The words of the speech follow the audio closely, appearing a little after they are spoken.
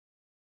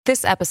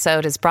This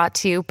episode is brought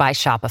to you by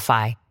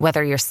Shopify.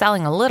 Whether you're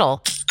selling a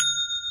little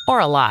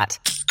or a lot,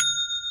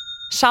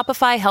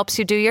 Shopify helps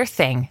you do your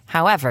thing,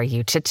 however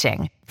you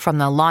cha-ching. From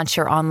the launch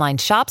your online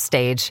shop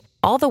stage,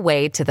 all the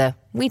way to the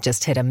we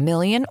just hit 1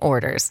 million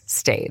orders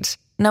stage.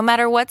 No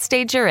matter what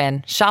stage you're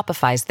in,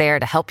 Shopify's there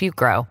to help you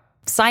grow.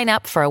 Sign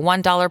up for a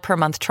 $1 per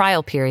month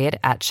trial period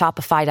at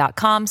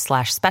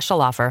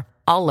shopify.com/special offer,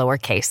 all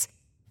lowercase.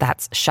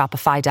 That's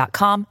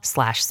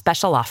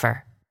shopify.com/special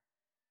offer.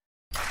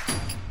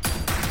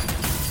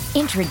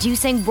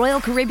 Introducing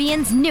Royal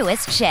Caribbean's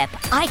newest ship,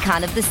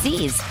 Icon of the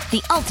Seas,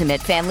 the ultimate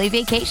family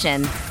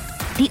vacation.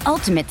 The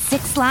ultimate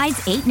 6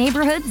 slides, 8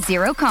 neighborhoods,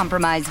 0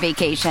 compromise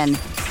vacation.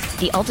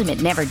 The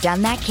ultimate never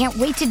done that, can't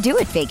wait to do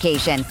it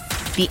vacation.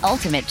 The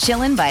ultimate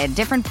chillin' by a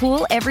different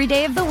pool every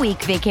day of the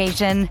week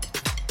vacation.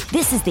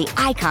 This is the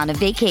Icon of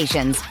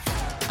Vacations.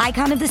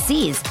 Icon of the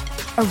Seas,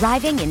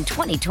 arriving in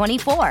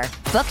 2024.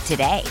 Book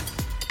today.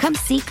 Come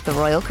seek the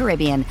Royal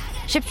Caribbean.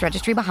 Ships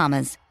Registry,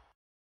 Bahamas.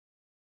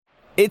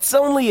 It's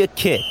only a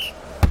kick,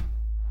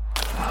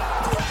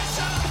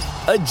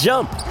 a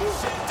jump,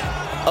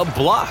 a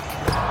block.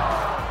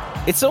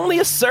 It's only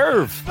a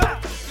serve.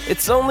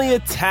 It's only a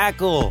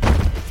tackle,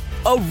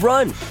 a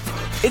run.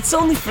 It's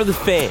only for the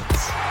fans.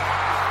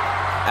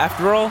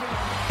 After all,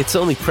 it's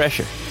only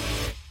pressure.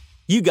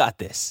 You got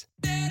this.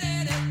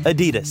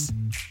 Adidas.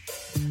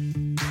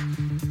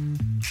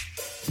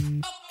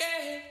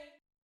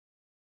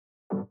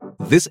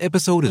 This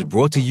episode is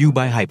brought to you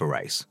by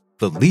Hyperice,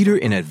 the leader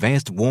in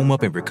advanced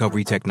warm-up and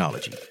recovery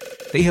technology.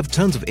 They have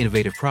tons of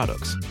innovative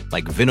products,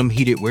 like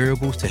Venom-heated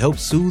wearables to help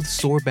soothe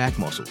sore back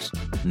muscles,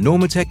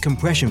 Normatec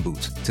compression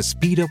boots to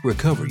speed up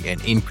recovery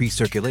and increase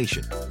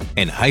circulation,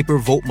 and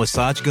Hypervolt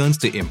massage guns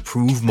to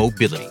improve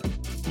mobility.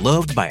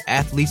 Loved by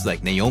athletes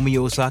like Naomi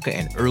Osaka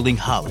and Erling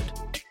Haaland.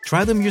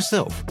 Try them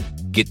yourself.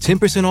 Get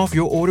 10% off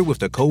your order with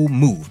the code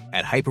MOVE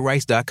at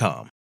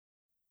hyperice.com.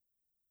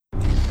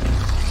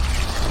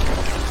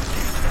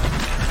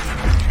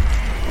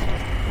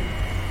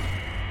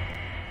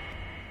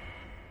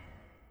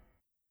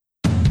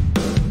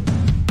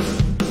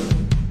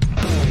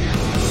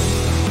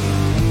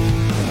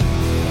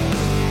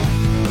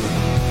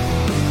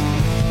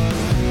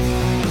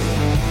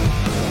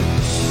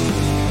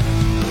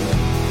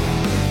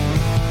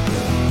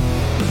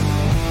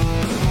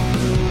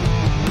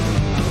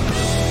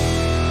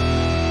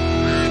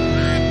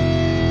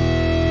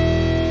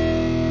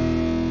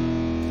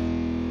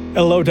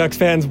 Hello, Ducks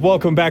fans.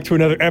 Welcome back to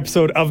another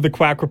episode of the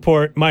Quack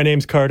Report. My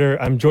name's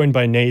Carter. I'm joined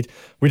by Nate.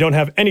 We don't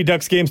have any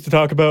Ducks games to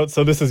talk about,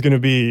 so this is going to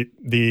be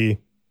the...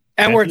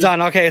 And we're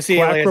done. Okay, see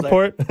you later. Quack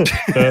Report.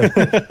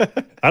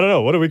 I don't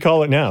know. What do we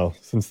call it now,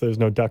 since there's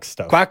no Ducks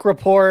stuff? Quack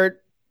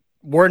Report.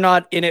 We're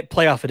not in it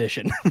playoff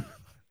edition.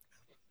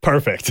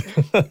 Perfect.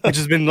 Which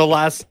has been the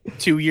last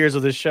 2 years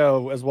of this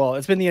show as well.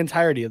 It's been the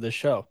entirety of this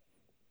show.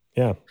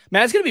 Yeah.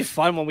 Man, it's going to be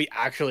fun when we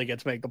actually get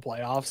to make the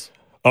playoffs.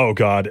 Oh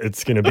God,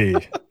 it's gonna be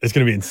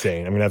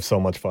insane. I'm gonna have so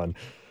much fun.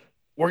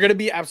 We're gonna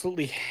be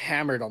absolutely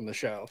hammered on the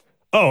show.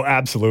 Oh,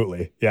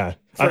 absolutely. Yeah.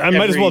 I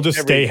might as well just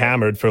stay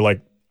hammered for like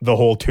the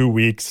whole 2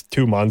 weeks,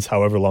 2 months,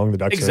 however long the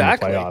Ducks are in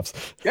the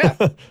playoffs. Yeah.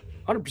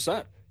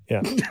 100%.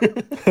 Yeah.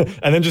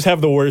 And then just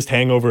have the worst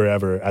hangover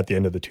ever at the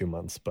end of the 2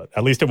 months. But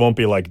at least it won't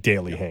be like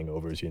daily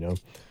hangovers, you know?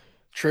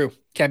 True.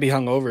 Can't be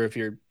hungover if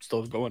you're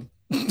still going.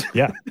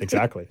 Yeah,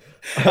 exactly.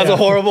 That's a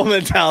horrible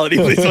mentality.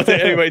 Please don't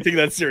take anybody take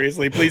that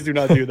seriously. Please do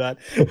not do that.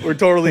 We're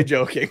totally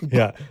joking.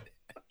 Yeah.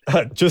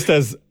 Just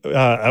as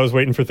I was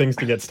waiting for things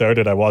to get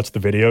started, I watched the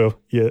video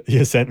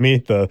you sent me,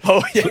 the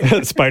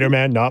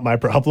Spider-Man Not My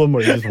Problem,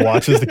 where he just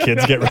watches the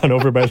kids get run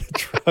over by the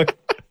truck.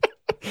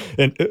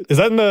 And is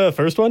that in the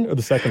first one or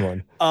the second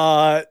one?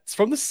 It's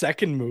from the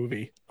second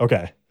movie.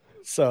 Okay.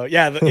 So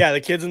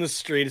the kids in the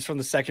street is from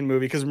the second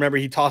movie, because remember,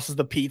 he tosses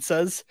the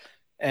pizzas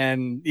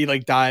and he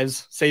like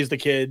dives, saves the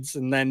kids,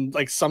 and then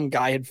like some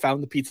guy had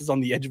found the pizzas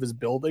on the edge of his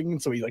building,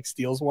 and so he like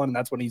steals one, and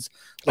that's when he's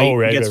late,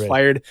 he gets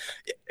fired.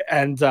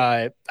 And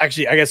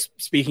actually, I guess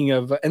speaking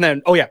of, and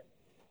then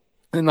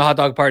and the hot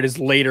dog part is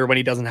later when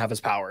he doesn't have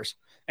his powers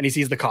and he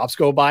sees the cops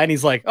go by and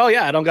he's like, oh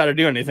yeah, I don't got to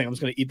do anything, I'm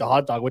just gonna eat the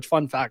hot dog. Which,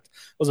 fun fact,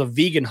 was a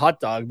vegan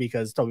hot dog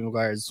because Tobey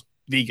Maguire is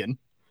vegan.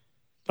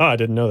 Oh, I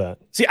didn't know that.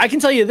 See, I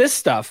can tell you this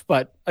stuff,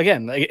 but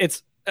again, like,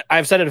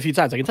 I've said it a few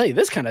times, I can tell you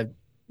this kind of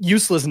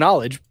useless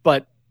knowledge,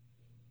 but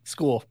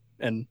school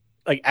and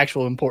like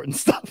actual important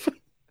stuff.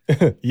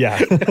 Yeah.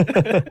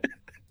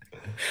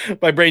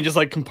 My brain just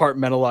like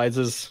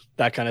compartmentalizes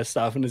that kind of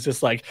stuff, and it's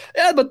just like,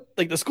 yeah, but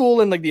like the school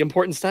and like the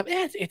important stuff,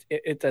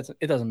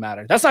 it doesn't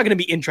matter. That's not going to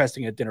be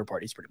interesting at dinner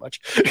parties, pretty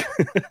much.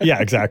 Yeah,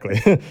 exactly.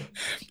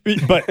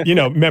 But you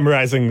know,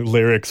 memorizing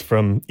lyrics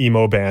from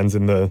emo bands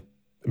in the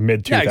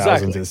mid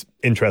 2000s is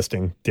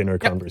interesting dinner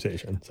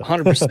conversation. So.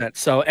 100%.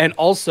 So, and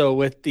also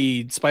with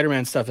the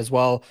Spider-Man stuff as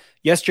well,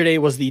 yesterday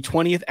was the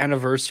 20th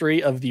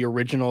anniversary of the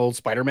original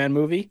Spider-Man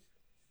movie.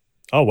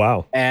 Oh,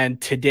 wow.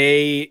 And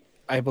today,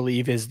 I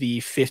believe, is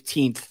the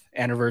 15th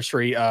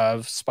anniversary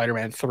of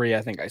Spider-Man 3,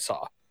 I think I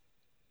saw.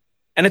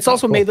 And it's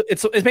also cool.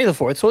 it's May the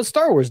 4th, so it's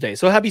Star Wars Day.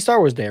 So happy Star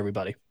Wars Day,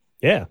 everybody.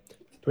 Yeah.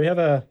 we have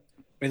a?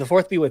 May the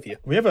fourth be with you.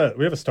 We have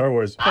a Star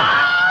Wars.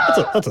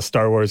 That's a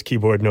Star Wars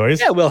keyboard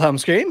noise. Yeah, Wilhelm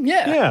scream.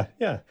 Yeah.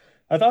 Yeah.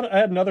 I thought I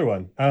had another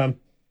one. Oh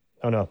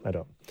no, I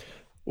don't.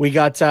 We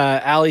got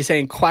Allie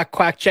saying quack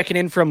quack checking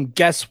in from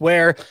guess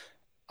where.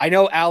 I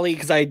know Allie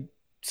because I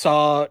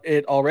saw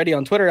it already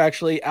on Twitter.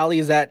 Actually, Allie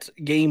is at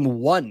game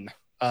 1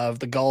 of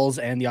the Gulls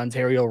and the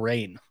Ontario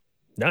Reign.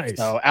 Nice.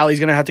 So Allie's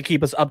gonna have to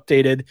keep us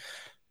updated.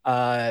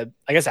 I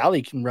guess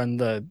Allie can run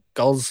the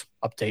Gulls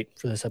update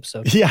for this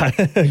episode. Yeah,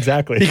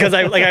 exactly. Because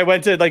I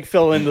went to like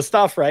fill in the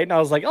stuff, right? And I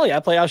was like, oh yeah,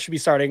 playoffs should be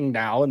starting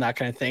now and that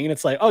kind of thing. And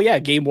it's like, oh yeah,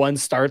 game 1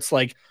 starts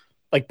like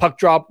puck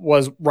drop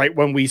was right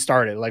when we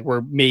started. Like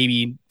we're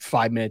maybe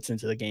 5 minutes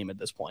into the game at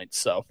this point.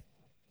 So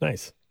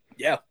nice.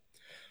 Yeah.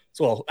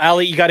 So well,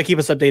 Allie, you got to keep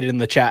us updated in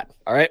the chat.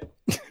 All right.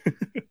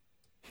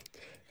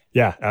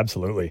 Yeah,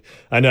 absolutely.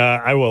 And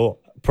I will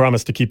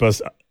promise to keep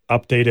us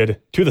updated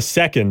to the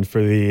second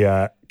for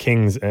the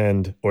Kings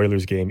and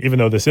Oilers game. Even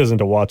though this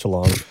isn't a watch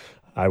along,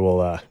 I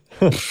will.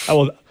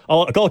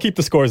 I'll keep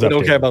the scores updated. We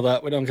don't care about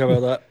that. We don't care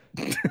about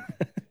that.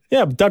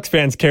 Yeah, Ducks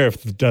fans care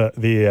if the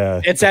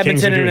it's the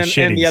Edmonton and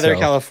shitty, the other so.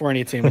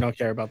 California team. We don't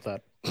care about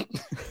that.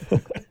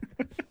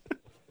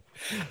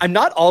 I'm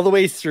not all the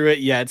way through it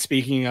yet.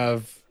 Speaking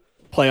of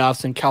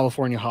playoffs and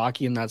California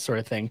hockey and that sort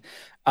of thing,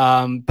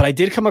 but I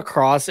did come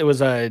across it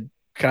was a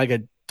kind of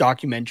like a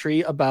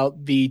documentary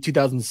about the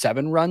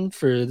 2007 run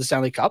for the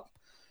Stanley Cup,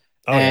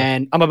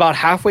 and I'm about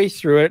halfway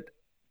through it.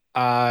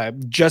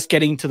 Just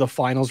getting to the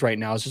finals right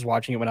now. I was just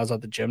watching it when I was at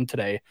the gym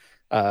today,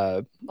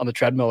 on the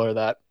treadmill or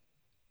that.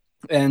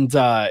 And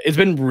it's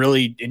been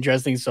really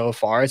interesting so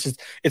far.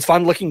 It's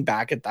fun looking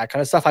back at that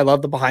kind of stuff. I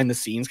love the behind the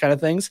scenes kind of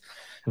things.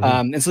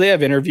 Mm-hmm. And so they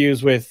have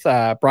interviews with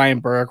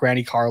Brian Burke,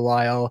 Randy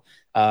Carlyle,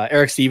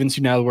 Eric Stevens,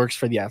 who now works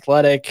for The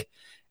Athletic,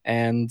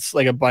 and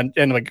like a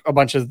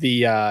bunch of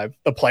the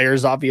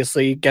players.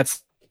 Obviously,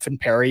 Getz and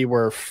Perry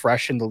were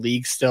fresh in the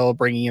league still,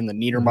 bringing in the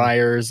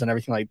Niedermeyers and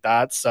everything like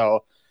that.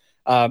 So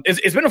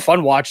it's been a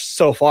fun watch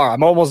so far.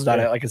 I'm almost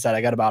done it. Like I said,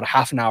 I got about a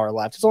half an hour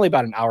left. It's only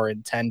about an hour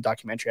and 10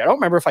 documentary. I don't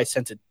remember if I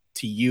sent it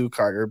to you,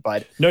 Carter,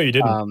 but no, you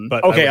didn't.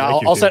 But okay,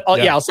 I'll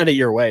send it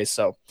your way.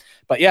 So,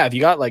 but yeah, if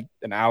you got like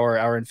an hour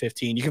and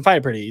 15, you can find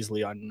it pretty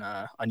easily on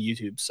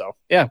YouTube. So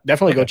yeah,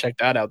 definitely go check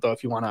that out though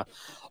if you want to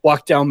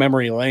walk down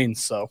memory lane.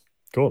 So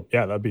cool.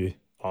 Yeah, that'd be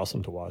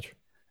awesome to watch.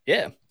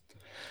 Yeah.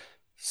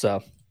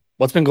 So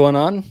what's been going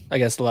on? I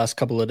guess the last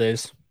couple of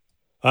days.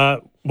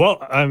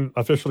 Well, I'm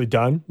officially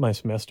done my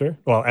semester.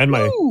 Well, and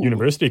my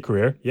university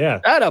career.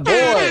 Yeah. Atta boy.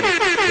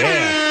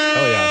 Yeah.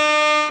 Hell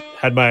yeah.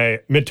 Had my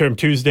midterm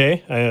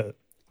Tuesday.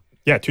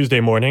 Tuesday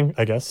morning,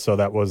 I guess. So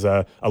that was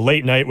a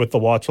late night with the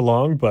watch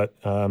along, but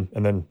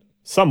and then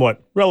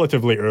somewhat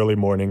relatively early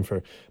morning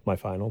for my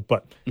final.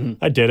 But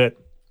I did it.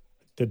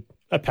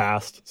 I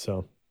passed.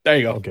 So there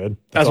you go. All good.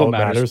 That's what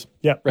matters.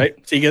 Yeah. Right.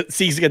 So you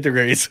get the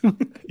grades.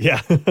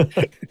 Yeah.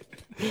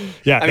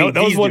 Yeah. I mean,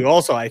 that was one.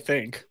 Also, I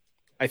think.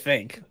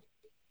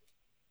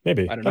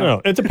 Maybe. I don't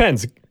know. It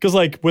depends. Because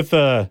like with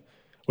the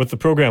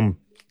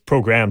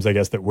programs, I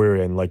guess, that we're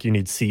in, like you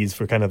need C's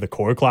for kind of the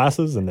core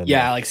classes, and then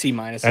like C-,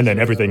 and then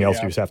everything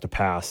else you just have to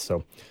pass.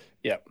 So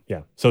yeah.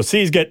 So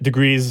C's get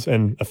degrees,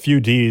 and a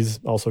few D's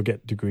also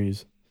get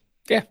degrees.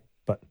 Yeah,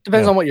 but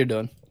depends on what you're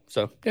doing.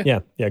 So yeah,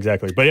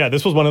 exactly. But yeah,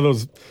 this was one of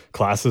those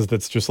classes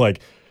that's just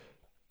like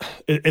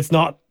it's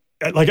not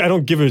like I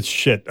don't give a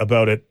shit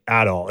about it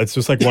at all. It's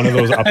just like one of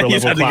those upper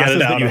level classes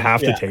that you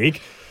have to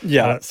take.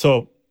 Yeah.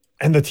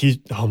 And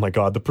oh my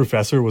god, the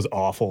professor was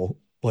awful.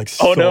 Like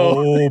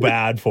so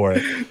bad for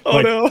it.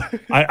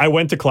 I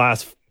went to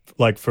class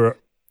like for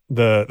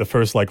the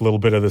first like little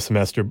bit of the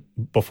semester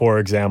before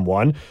exam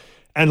 1,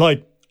 and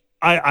like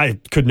I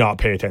could not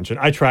pay attention.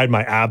 I tried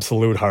my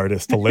absolute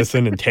hardest to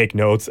listen and take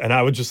notes, and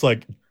I would just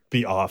like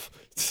be off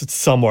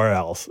somewhere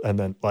else. And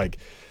then like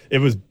it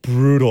was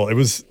brutal. It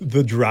was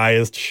the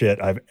driest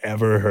shit I've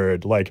ever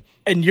heard. Like,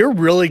 and you're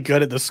really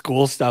good at the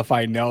school stuff,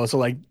 I know. So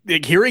like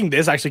hearing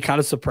this actually kind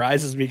of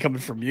surprises me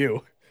coming from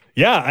you.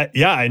 Yeah,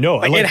 I know.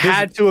 Like it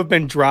had to have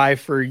been dry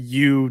for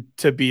you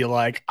to be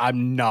like,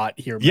 I'm not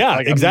here. Yeah,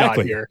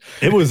 exactly. Here.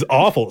 It was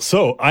awful.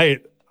 So I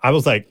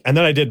was like, and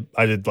then I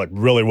did like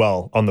really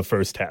well on the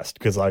first test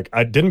because like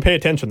I didn't pay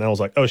attention. Then I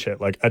was like, oh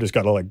shit, like I just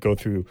got to like go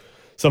through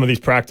some of these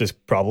practice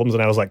problems,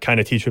 and I was like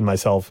kind of teaching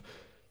myself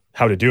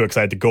how to do it because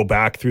I had to go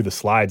back through the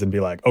slides and be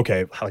like,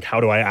 okay, like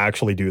how do I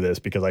actually do this?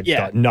 Because I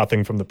got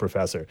nothing from the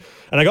professor,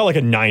 and I got like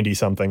a 90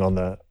 something on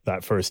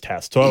that first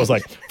test. So I was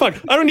like, fuck,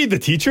 I don't need the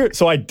teacher.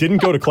 So I didn't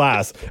go to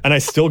class, and I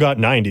still got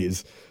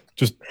 90s,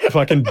 just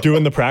fucking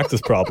doing the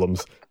practice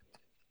problems.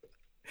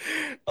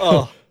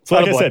 Oh, so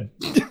like I said,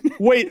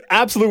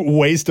 absolute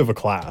waste of a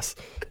class.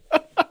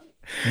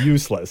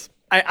 Useless.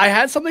 I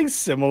had something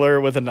similar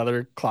with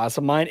another class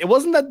of mine. It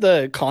wasn't that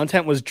the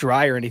content was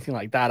dry or anything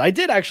like that. I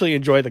did actually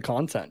enjoy the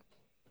content.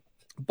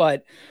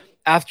 But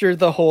after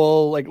the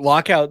whole like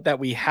lockout that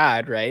we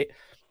had, right?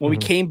 When we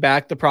came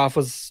back, the prof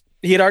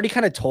he had already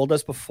kind of told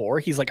us before.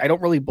 He's like, I don't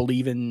really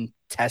believe in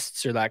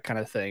tests or that kind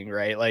of thing,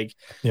 right? Like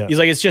he's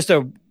like, it's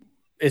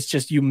it's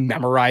just you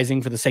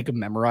memorizing for the sake of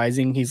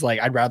memorizing. He's like,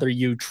 I'd rather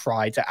you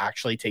try to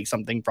actually take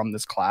something from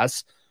this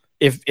class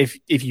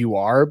if you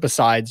are,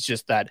 besides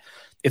just that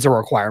it's a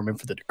requirement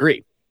for the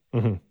degree.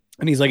 Mm-hmm.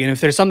 And he's like, and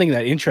if there's something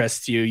that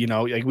interests you, you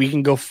know, like we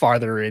can go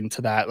farther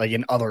into that, like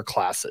in other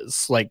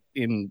classes, like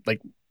in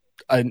like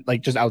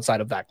just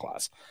outside of that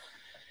class.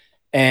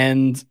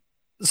 And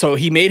so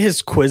he made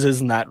his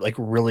quizzes and that like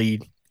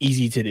really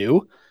easy to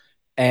do.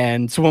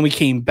 And so when we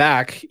came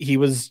back, he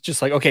was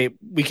just like, okay,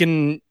 we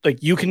can,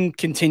 like, you can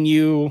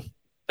continue.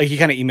 Like he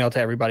kind of emailed to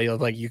everybody,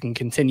 like, you can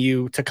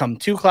continue to come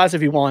to class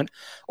if you want,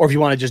 or if you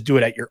want to just do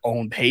it at your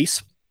own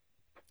pace,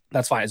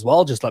 that's fine as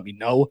well. Just let me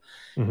know.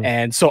 Mm-hmm.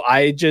 And so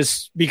I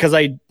just, because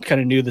I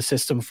kind of knew the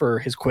system for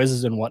his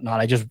quizzes and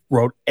whatnot, I just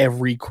wrote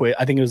every quiz.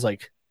 I think it was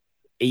like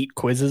 8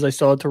 quizzes I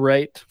still had to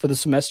write for the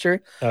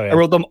semester. Oh, yeah. I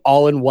wrote them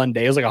all in one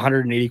day. It was like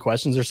 180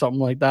 questions or something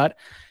like that.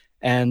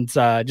 And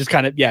just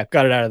kind of,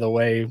 got it out of the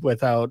way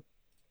without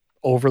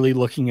overly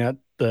looking at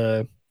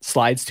the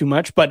slides too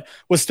much, but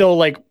was still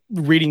like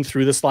reading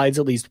through the slides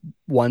at least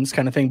once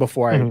kind of thing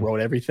before I wrote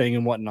everything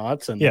and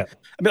whatnot. And I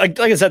mean, like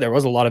I said, there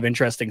was a lot of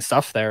interesting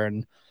stuff there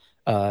and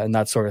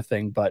that sort of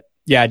thing. But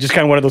yeah, just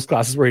kind of one of those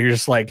classes where you're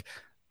just like,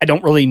 I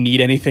don't really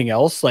need anything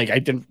else. Like I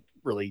didn't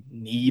really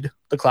need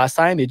the class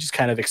time. It just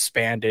kind of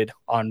expanded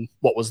on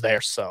what was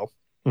there. So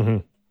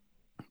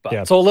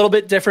But, so a little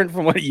bit different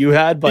from what you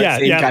had, but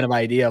same kind of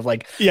idea of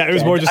like, it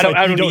was more just like,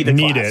 I don't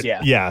need class,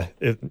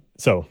 it.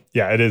 So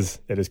it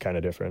is kind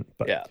of different,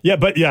 but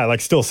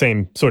like still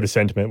same sort of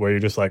sentiment where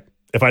you're just like,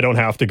 if I don't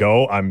have to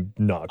go, I'm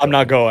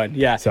not going.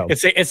 Yeah. So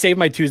it saved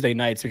my Tuesday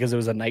nights because it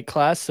was a night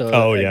class.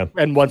 So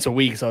and once a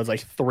week. So it's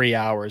like 3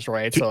 hours,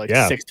 right? So like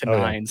 6 to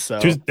 9.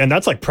 So and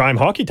that's like prime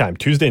hockey time.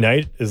 Tuesday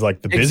night is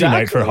like the busy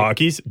night for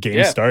hockey.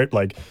 Games start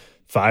like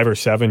 5 or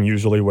 7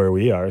 usually where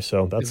we are.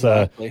 So that's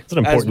an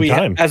important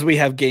time. As we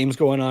have games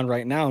going on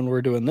right now and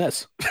we're doing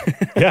this.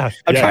 I'm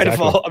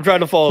trying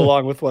to follow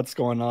along with what's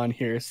going on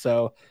here.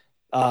 So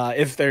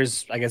if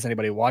there's, I guess,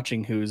 anybody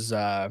watching who's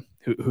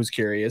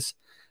curious,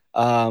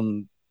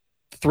 3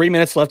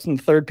 minutes left in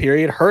the third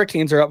period.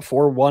 Hurricanes are up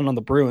 4-1 on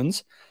the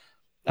Bruins.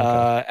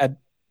 At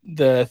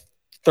the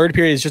third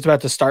period is just about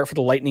to start for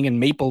the Lightning and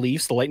Maple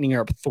Leafs. The Lightning are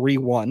up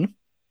 3-1.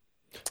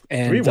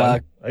 And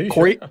 3-1? Are you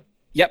Corey, sure?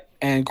 Yep,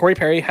 and Corey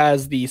Perry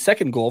has the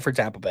second goal for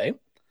Tampa Bay.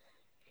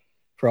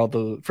 For all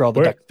the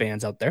Ducks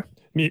fans out there,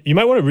 you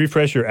might want to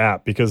refresh your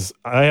app because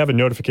I have a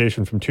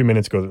notification from 2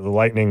 minutes ago that the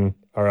Lightning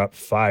are up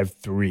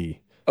 5-3.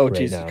 Oh, right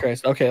Jesus now.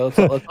 Christ! Okay, let's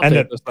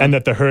and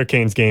that the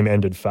Hurricanes game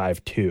ended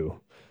 5-2.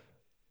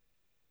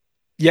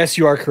 Yes,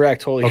 you are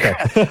correct. Holy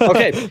crap!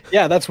 Okay,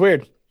 yeah, that's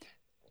weird.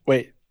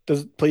 Wait,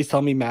 please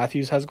tell me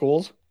Matthews has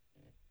goals?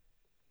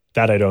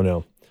 That I don't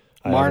know.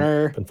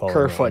 Marner,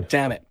 Kerfoot.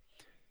 Damn it!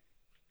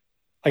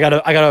 I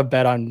gotta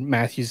bet on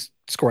Matthews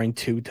scoring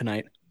 2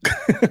 tonight.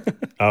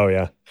 Oh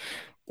yeah,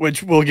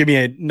 which will give me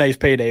a nice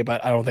payday,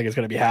 but I don't think it's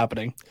going to be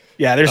happening.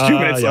 Yeah, there's 2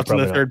 minutes left in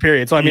the third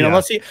period. So I mean,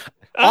 unless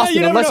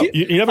Austin,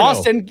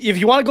 Austin, if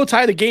you want to go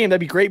tie the game, that'd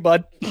be great,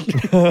 bud.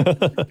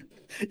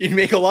 You'd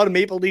make a lot of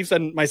Maple Leafs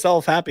and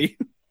myself happy.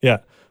 Yeah.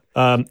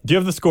 Do you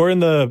have the score in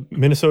the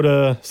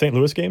Minnesota-St.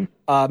 Louis game?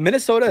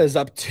 Minnesota is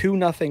up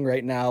 2-0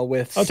 right now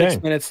with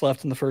 6 minutes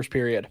left in the first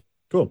period.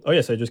 Cool. Oh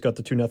yes, I just got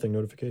the 2-0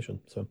 notification.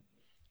 So.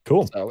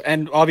 Cool. So,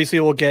 and obviously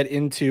we'll get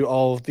into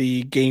all of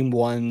the game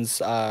ones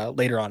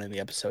later on in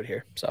the episode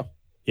here. So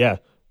yeah,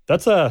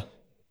 that's so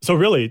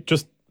really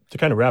just to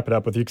kind of wrap it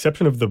up, with the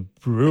exception of the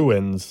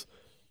Bruins,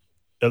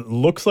 it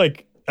looks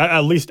like,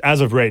 at least as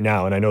of right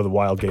now, and I know the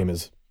Wild game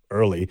is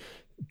early,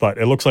 but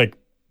it looks like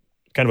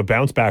kind of a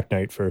bounce back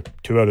night for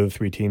 2 out of the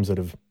 3 teams that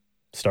have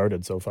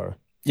started so far.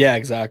 Yeah,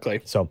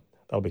 exactly. So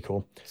that'll be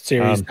cool.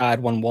 Series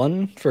tied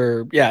 1-1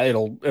 for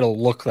it'll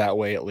look that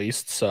way at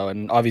least. So,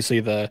 and obviously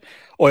the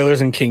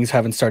Oilers and Kings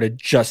haven't started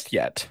just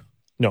yet.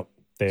 No,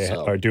 they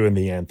are doing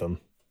the anthem.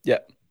 Yeah.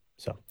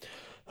 So,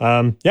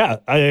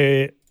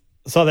 I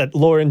saw that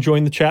Lauren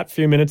joined the chat a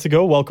few minutes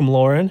ago. Welcome,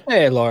 Lauren.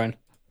 Hey, Lauren.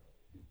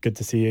 Good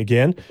to see you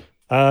again.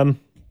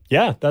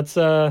 That's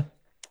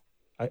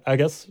I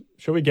guess,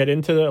 should we get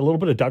into a little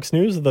bit of Ducks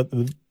news?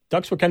 The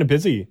Ducks were kind of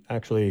busy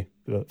actually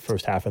the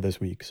first half of this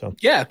week. So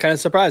yeah, kind of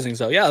surprising.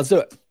 So yeah, let's do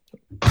it.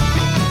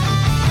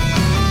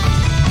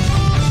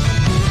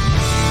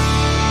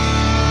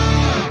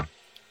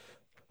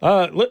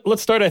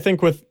 Let's start, I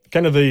think, with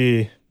kind of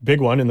the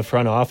big one in the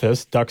front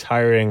office. Ducks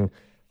hiring,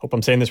 hope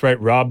I'm saying this right,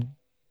 Rob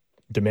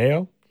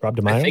DeMayo?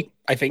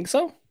 I think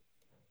so.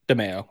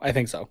 DeMayo. I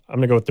think so. I'm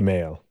going to go with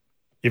DeMayo.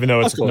 Even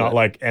though it's not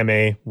like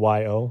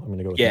M-A-Y-O, I'm going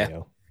to go with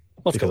DeMayo.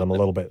 Because I'm a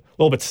little bit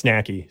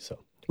snacky. So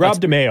Rob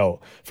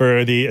DeMayo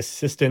for the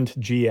assistant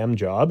GM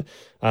job.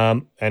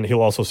 And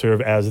he'll also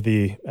serve as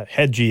the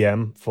head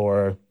GM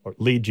or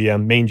lead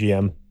GM, main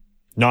GM,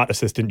 not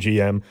assistant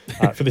GM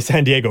for the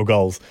San Diego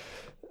Gulls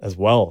as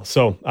well.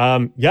 So,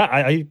 I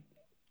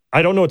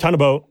don't know a ton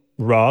about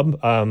Rob,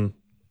 and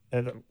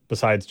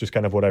besides just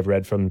kind of what I've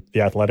read from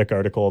the Athletic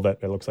article that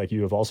it looks like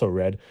you have also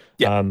read.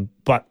 Yeah.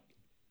 But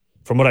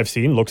from what I've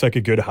seen, looks like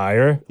a good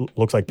hire.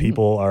 Looks like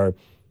people are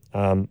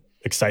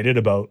excited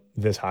about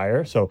this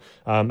hire. So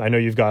I know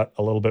you've got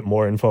a little bit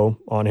more info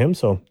on him.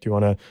 So do you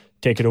want to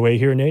take it away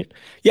here, Nate?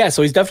 Yeah,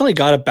 so he's definitely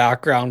got a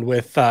background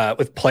with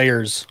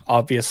players,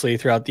 obviously,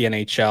 throughout the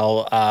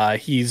NHL.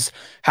 He's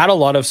had a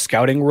lot of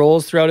scouting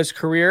roles throughout his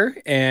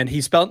career, and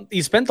he spent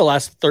the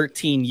last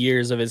 13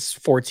 years of his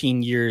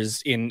 14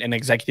 years in an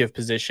executive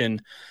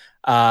position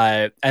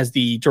as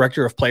the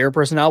director of player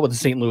personnel with the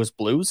St. Louis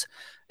Blues.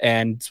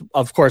 And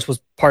of course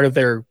was part of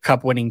their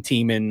cup winning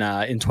team in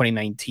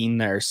 2019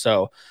 there.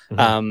 So,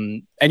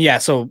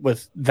 so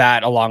with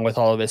that, along with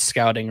all of his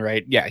scouting,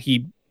 right. Yeah.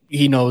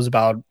 He knows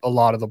about a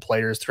lot of the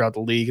players throughout the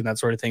league and that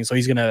sort of thing. So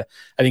he's going to,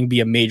 I think, be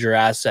a major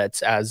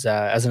asset as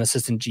an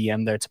assistant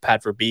GM there to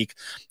Pat Verbeek,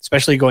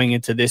 especially going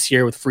into this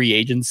year with free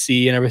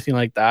agency and everything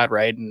like that.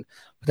 Right. And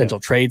potential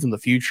trades in the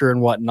future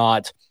and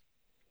whatnot.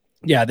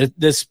 Yeah.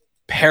 This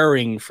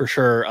pairing for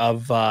sure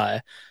of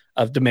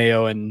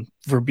DeMeo and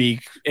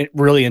Verbeek, it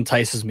really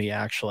entices me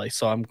actually.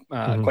 So I'm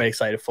quite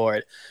excited for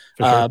it.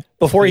 For sure.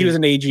 Before he was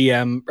an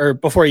AGM, or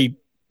before he,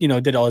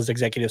 did all his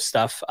executive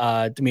stuff,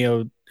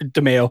 DeMeo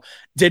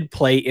did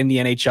play in the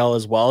NHL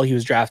as well. He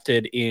was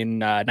drafted in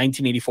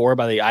 1984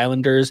 by the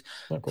Islanders,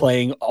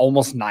 playing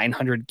almost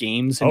 900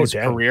 games in his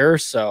career.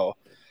 So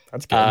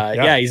that's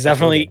good. He's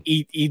definitely,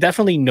 he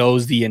definitely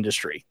knows the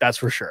industry. That's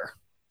for sure.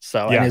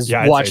 So, and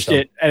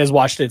has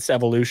watched its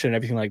evolution and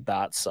everything like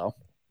that. So,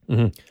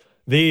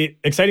 the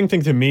exciting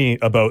thing to me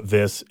about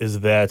this is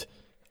that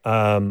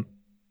from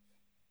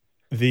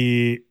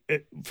the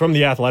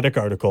Athletic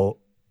article,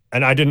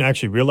 and I didn't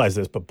actually realize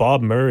this, but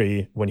Bob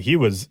Murray, when he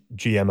was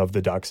GM of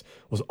the Ducks,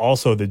 was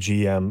also the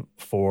GM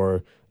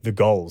for the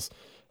Gulls.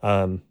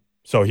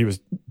 So he was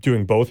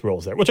doing both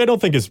roles there, which I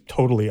don't think is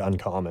totally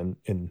uncommon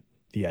in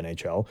the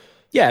NHL.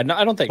 Yeah, no,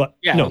 I don't think.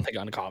 I don't think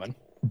uncommon.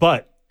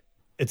 But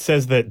it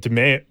says that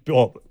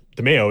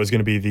DeMeo is going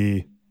to be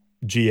the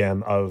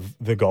GM of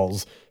the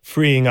Gulls,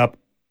 freeing up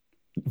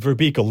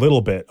Verbeek a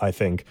little bit, I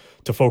think,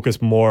 to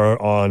focus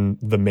more on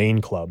the main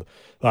club.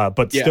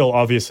 But still,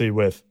 obviously,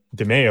 with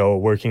DeMeo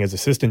working as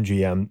assistant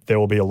GM, there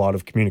will be a lot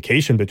of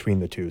communication between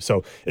the two.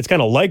 So it's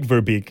kind of like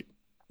Verbeek.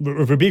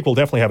 Verbeek will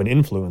definitely have an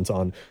influence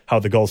on how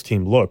the Gulls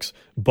team looks,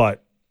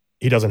 but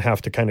he doesn't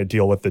have to kind of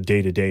deal with the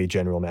day-to-day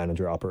general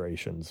manager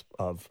operations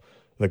of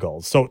the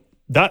Gulls. So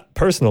that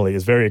personally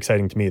is very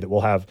exciting to me, that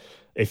we'll have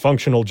a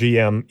functional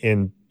GM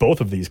in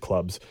both of these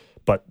clubs,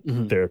 but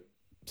they're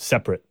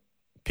separate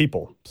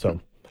people.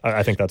 So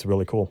I think that's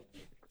really cool.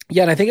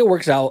 Yeah, and I think it'll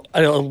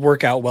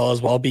work out well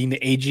as well, being the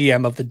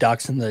AGM of the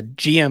Ducks and the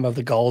GM of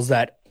the Gulls,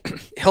 that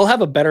he'll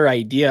have a better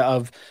idea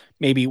of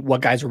maybe what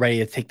guys are ready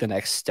to take the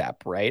next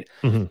step, right?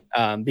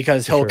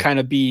 Because he'll kind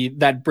of be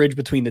that bridge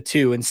between the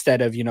two,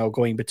 instead of,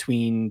 going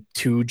between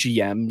two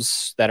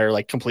GMs that are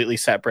like completely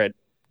separate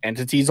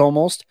entities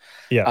almost.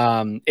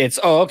 It's,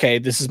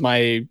 this is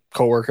my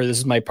coworker, this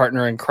is my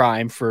partner in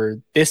crime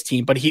for this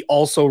team, but he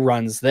also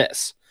runs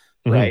this,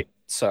 right?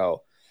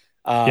 So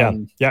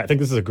I think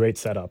this is a great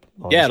setup,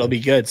 honestly. Yeah, it'll be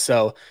good.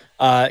 So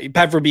Pat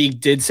Verbeek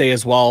did say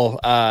as well,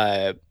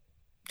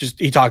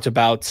 he talked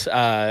about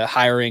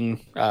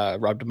hiring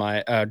Rob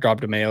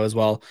DeMeo as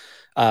well.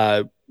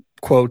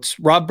 Quote,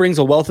 Rob brings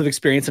a wealth of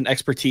experience and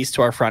expertise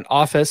to our front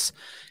office.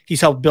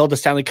 He's helped build a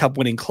Stanley Cup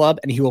winning club,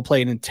 and he will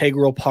play an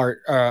integral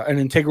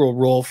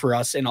role for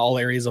us in all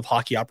areas of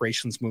hockey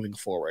operations moving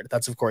forward.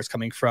 That's, of course,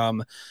 coming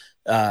from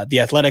the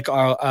Athletic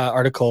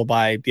article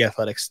by the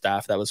Athletic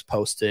staff that was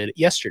posted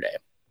yesterday,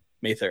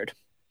 May 3rd.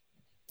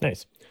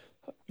 Nice.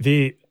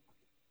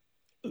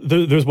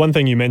 There's one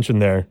thing you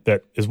mentioned there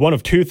that is one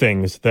of two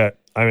things that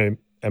I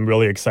am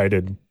really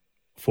excited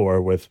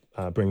for with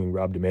bringing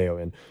Rob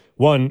DeMeo in.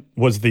 One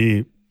was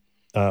the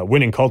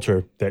winning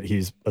culture that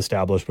he's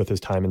established with his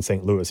time in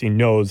St. Louis. He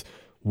knows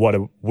what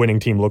a winning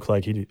team looks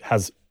like. He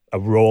has a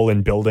role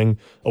in building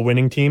a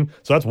winning team.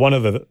 So that's one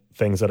of the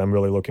things that I'm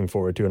really looking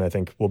forward to, and I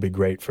think will be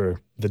great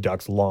for the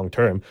Ducks long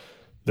term.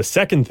 The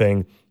second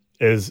thing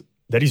is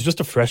that he's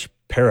just a fresh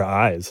pair of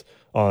eyes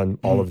on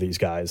all of these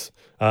guys.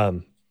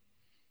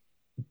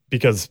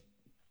 Because,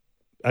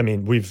 I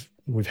mean, we've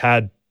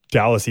had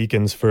Dallas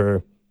Eakins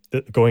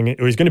he's going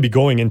to be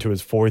going into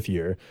his fourth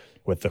year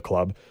with the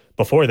club.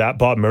 Before that,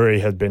 Bob Murray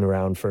had been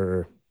around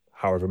for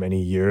however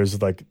many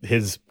years. Like,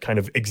 his kind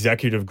of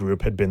executive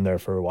group had been there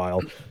for a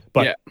while.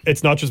 But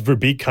it's not just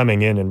Verbeek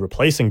coming in and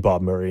replacing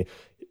Bob Murray.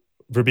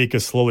 Verbeek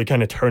is slowly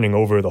kind of turning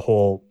over the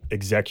whole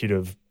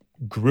executive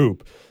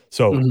group.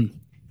 So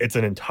it's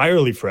an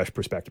entirely fresh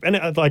perspective. And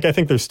I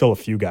think there's still a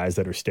few guys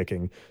that are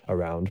sticking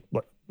around,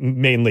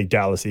 mainly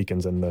Dallas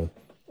Eakins and the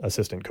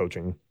assistant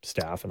coaching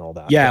staff and all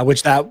that. Yeah,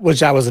 which that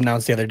was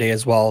announced the other day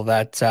as well,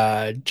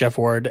 that Jeff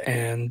Ward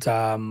and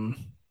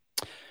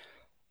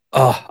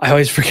I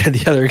always forget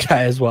the other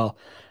guy as well.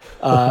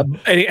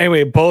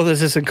 Anyway, both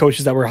assistant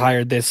coaches that were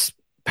hired this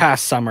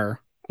past summer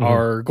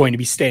are going to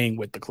be staying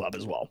with the club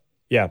as well.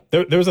 Yeah,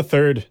 there was a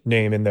third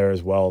name in there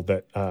as well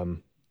that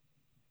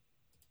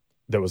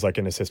that was like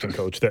an assistant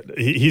coach that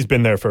he's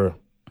been there for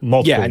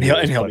multiple years.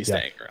 And he'll be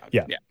staying around.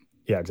 Yeah.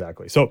 Yeah,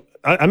 exactly. So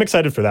I'm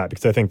excited for that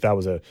because I think that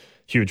was a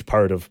huge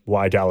part of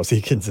why Dallas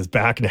Eakins is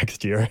back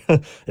next year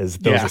is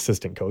those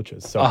assistant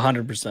coaches. So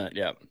 100%.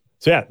 Yeah.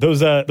 So yeah,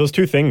 those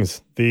two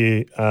things,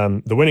 the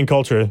winning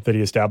culture that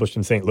he established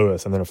in St.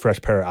 Louis and then a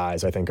fresh pair of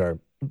eyes, I think are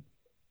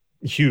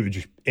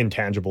huge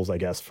intangibles, I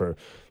guess, for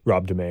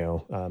Rob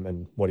DeMeo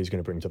and what he's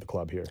going to bring to the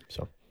club here.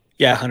 So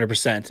yeah,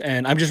 100%.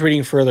 And I'm just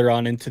reading further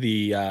on into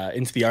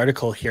the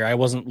article here. I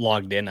wasn't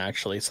logged in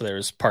actually, so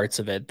there's parts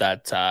of it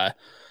that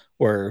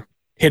were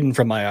hidden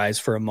from my eyes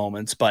for a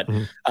moment. But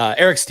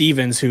Eric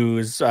Stevens,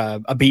 who's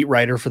a beat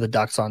writer for the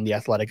Ducks on The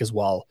Athletic as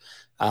well,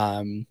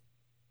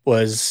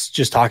 was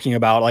just talking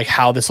about like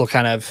how this will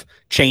kind of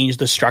change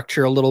the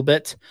structure a little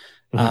bit.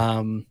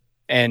 And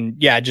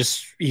yeah,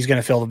 just he's going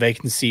to fill the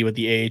vacancy with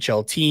the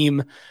AHL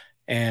team.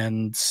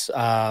 And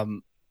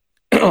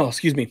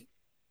excuse me,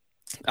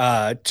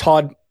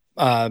 Todd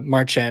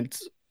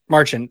Marchant,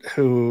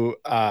 who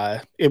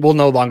it will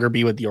no longer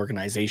be with the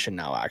organization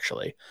now,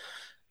 actually.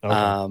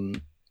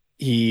 Okay.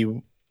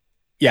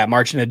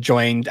 Marchant had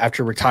joined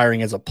after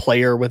retiring as a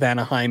player with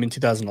Anaheim in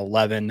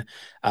 2011.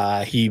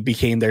 He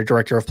became their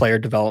director of player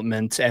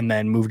development and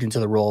then moved into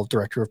the role of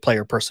director of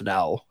player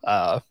personnel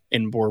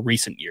in more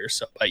recent years.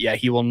 So, but yeah,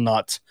 he will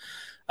not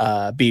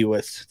be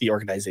with the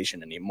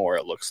organization anymore,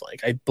 it looks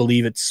like. I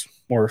believe it's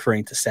more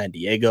referring to San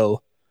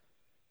Diego.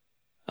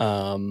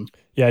 I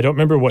don't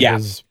remember what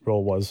his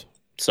role was.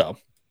 So,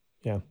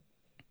 yeah.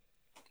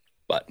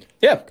 But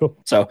yeah, cool.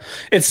 So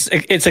it's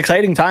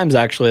exciting times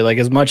actually. Like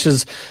as much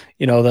as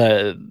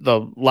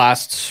the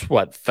last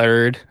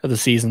third of the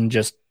season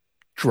just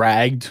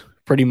dragged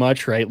pretty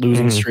much, right?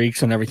 Losing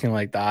streaks and everything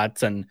like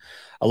that, and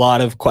a lot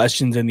of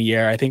questions in the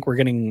air. I think we're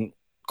getting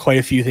quite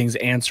a few things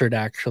answered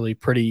actually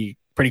pretty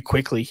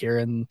quickly here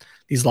in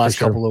these last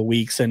couple of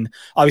weeks, and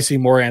obviously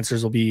more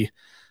answers will be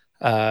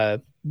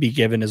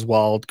given as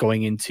well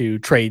going into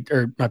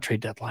not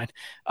trade deadline.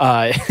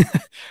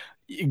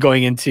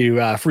 Going into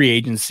free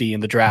agency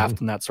and the draft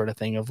and that sort of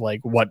thing of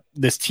like what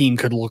this team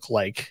could look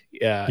like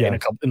in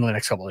the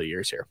next couple of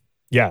years here.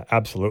 Yeah,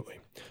 absolutely.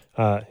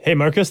 Hey,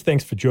 Marcus,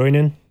 thanks for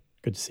joining.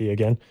 Good to see you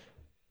again.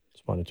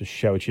 Just wanted to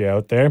shout you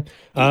out there.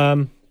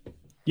 I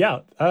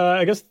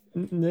guess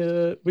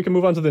we can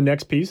move on to the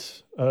next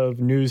piece of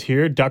news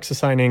here. Ducks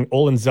assigning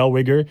Olin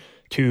Zellweger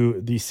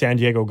to the San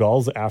Diego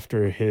Gulls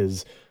after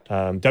his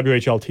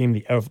WHL team,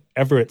 the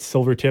Everett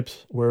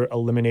Silvertips, were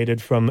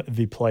eliminated from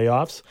the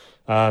playoffs.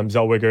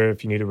 Zellweger,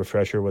 if you need a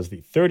refresher, was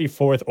the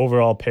 34th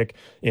overall pick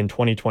in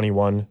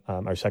 2021.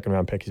 Our second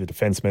round pick. He's a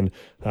defenseman.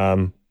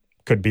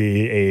 Could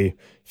be a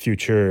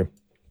future,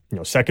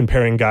 second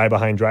pairing guy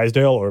behind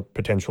Drysdale or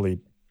potentially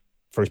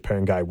first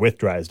pairing guy with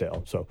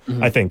Drysdale. So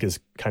I think is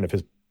kind of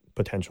his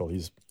potential.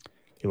 He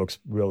looks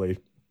really,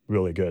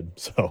 really good.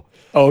 So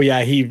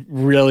he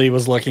really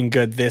was looking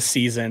good this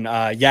season.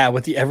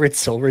 With the Everett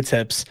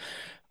Silvertips,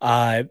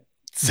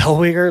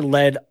 Zellweger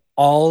led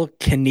all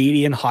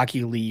Canadian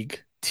Hockey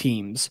League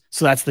teams.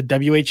 So that's the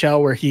WHL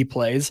where he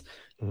plays,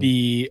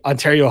 the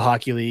Ontario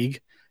Hockey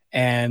League,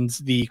 and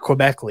the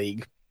Quebec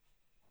League.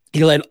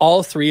 He led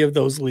all three of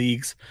those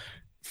leagues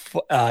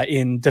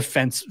in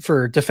defense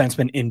for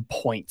defensemen in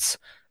points,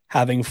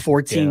 having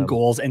 14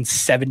 goals and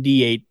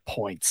 78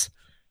 points.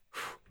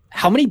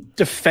 How many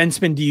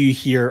defensemen do you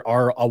hear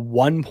are a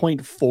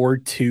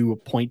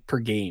 1.42 point per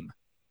game?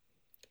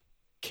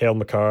 Cale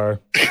Makar,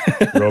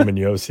 Roman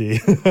Yossi,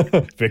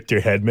 Victor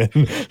Hedman.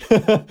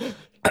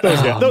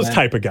 Those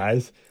type of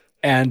guys.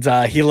 And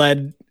he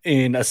led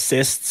in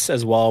assists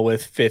as well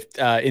with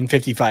in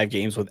 55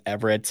 games with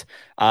Everett.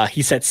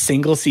 He set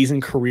single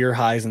season career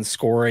highs in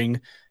scoring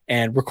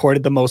and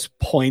recorded the most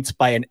points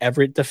by an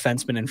Everett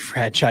defenseman in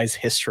franchise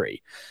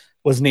history.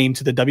 Was named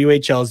to the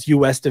WHL's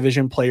U.S.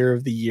 Division Player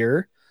of the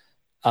Year,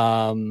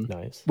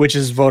 which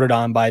is voted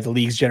on by the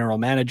league's general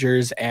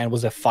managers, and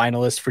was a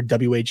finalist for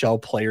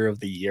WHL Player of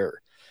the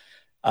Year.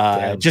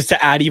 Just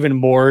to add even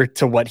more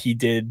to what he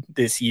did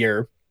this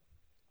year,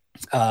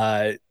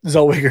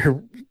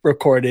 Zellweger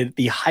recorded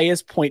the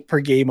highest point per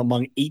game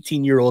among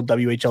 18-year-old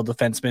WHL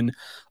defensemen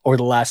over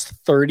the last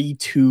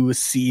 32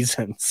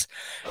 seasons,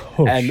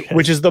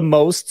 which is the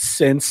most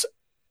since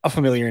a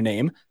familiar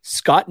name.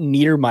 Scott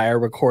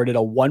Niedermayer recorded a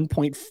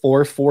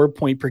 1.44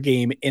 point per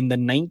game in the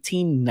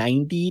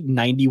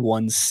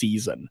 1990-91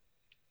 season.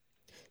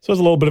 So there's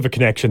a little bit of a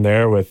connection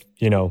there with,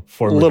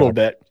 former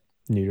Scott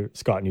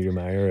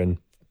Niedermayer and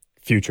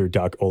future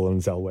Duck Olin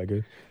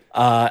Zellweger.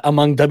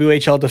 Among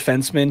WHL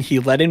defensemen, he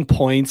led in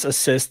points,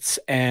 assists,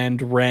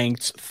 and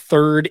ranked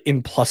third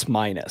in plus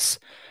minus.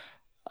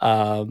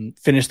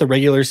 Finished the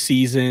regular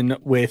season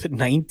with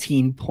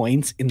 19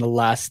 points in the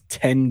last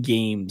 10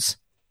 games.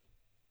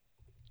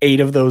 8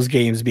 of those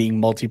games being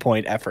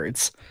multi-point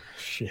efforts.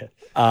 Shit.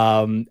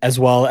 As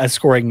well as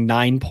scoring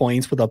 9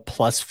 points with a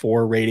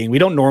 +4 rating. We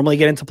don't normally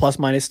get into plus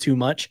minus too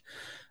much,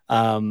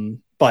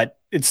 but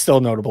it's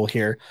still notable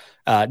here.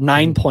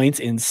 9 points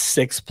in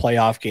 6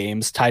 playoff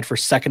games, tied for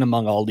second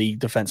among all league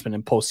defensemen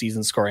in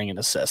postseason scoring and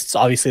assists.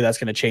 Obviously, that's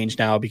going to change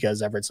now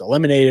because Everett's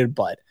eliminated,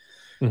 but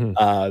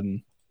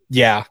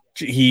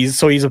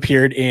he's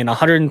appeared in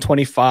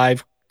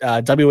 125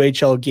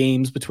 WHL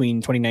games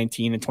between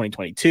 2019 and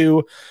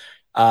 2022,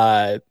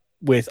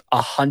 with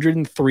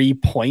 103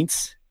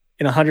 points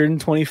in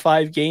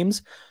 125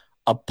 games,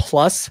 a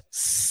plus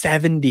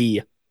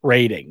 70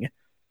 rating,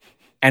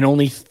 and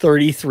only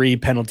 33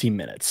 penalty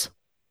minutes.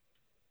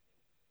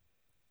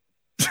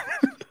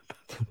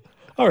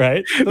 All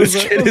right. Those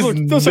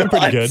are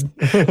pretty good.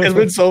 It's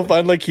been so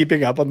fun, like,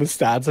 keeping up on the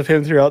stats of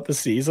him throughout the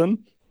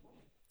season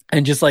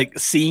and just like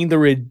seeing the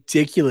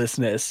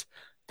ridiculousness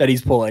that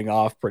he's pulling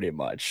off pretty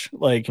much.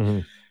 Like,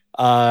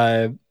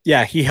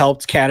 he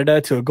helped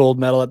Canada to a gold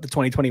medal at the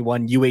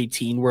 2021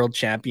 U18 World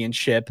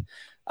Championship,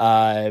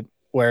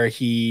 where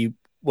he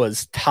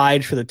was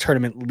tied for the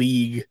tournament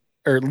lead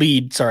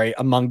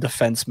among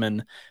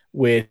defensemen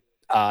with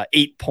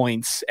 8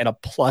 points and a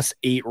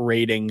 +8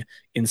 rating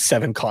in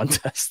 7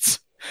 contests.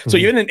 So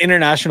even in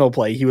international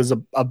play, he was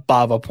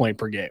above a point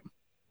per game.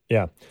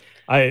 Yeah.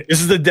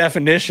 This is the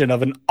definition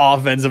of an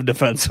offensive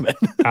defenseman.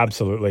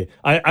 Absolutely.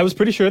 I was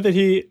pretty sure that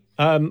he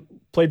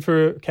played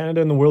for Canada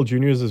in the World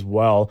Juniors as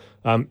well.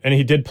 And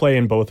he did play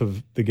in both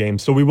of the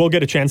games. So we will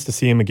get a chance to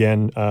see him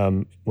again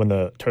when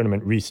the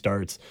tournament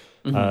restarts.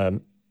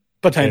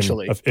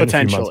 Potentially.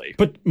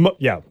 But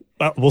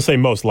we'll say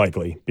most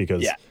likely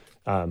because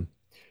I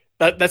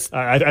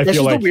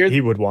feel like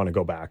he would want to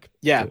go back.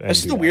 Yeah, that's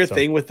just the weird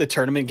thing with the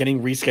tournament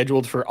getting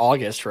rescheduled for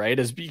August, right?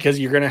 Is because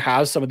you're going to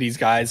have some of these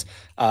guys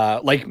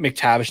like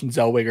McTavish and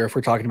Zellweger, if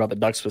we're talking about the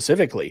Ducks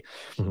specifically,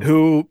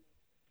 who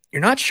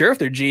you're not sure if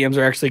their GMs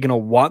are actually going to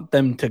want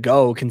them to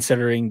go,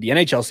 considering the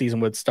NHL season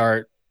would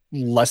start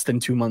less than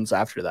 2 months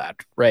after that,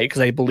 right?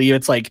 Because I believe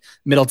it's like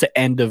middle to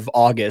end of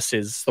August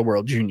is the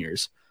World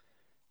Juniors.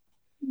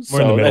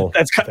 We're in the middle,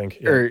 I think.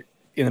 Or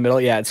in the middle,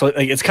 yeah. So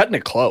like it's cutting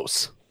it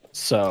close.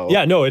 So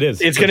yeah, no, it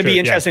is. It's going to be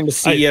interesting to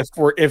see if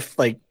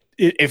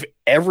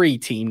every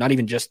team, not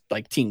even just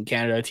like Team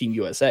Canada, Team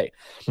USA,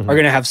 are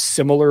going to have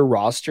similar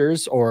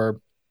rosters,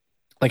 or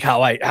like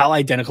how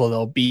identical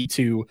they'll be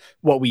to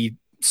what we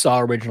saw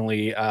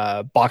originally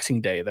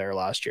Boxing Day there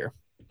last year.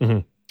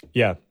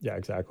 Yeah,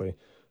 exactly.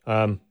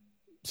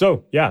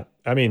 So yeah,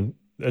 I mean,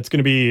 it's going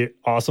to be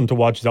awesome to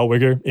watch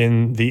Zellweger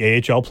in the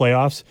AHL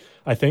playoffs,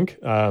 I think,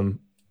 and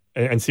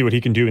see what he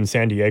can do in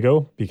San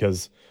Diego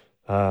because.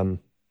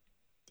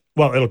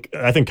 Well, it'll,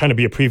 I think, kind of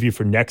be a preview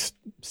for next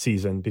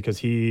season because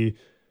he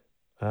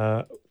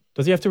does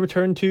he have to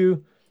return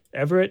to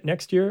Everett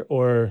next year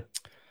or?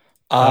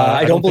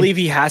 I don't believe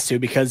he has to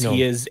because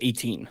he is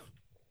 18.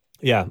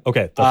 Yeah.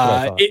 Okay. That's what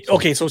I thought.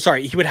 Okay. So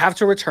sorry, he would have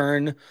to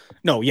return.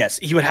 No. Yes,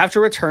 he would have to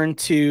return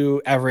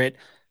to Everett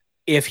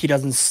if he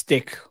doesn't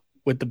stick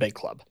with the big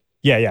club.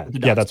 Yeah.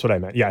 That's what I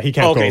meant. Yeah, he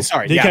can't. Okay. Go,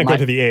 sorry. He can't go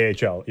to the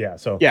AHL. Yeah.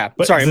 So. Yeah.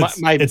 But sorry.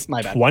 It's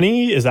my bad.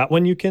 20. Is that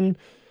when you can?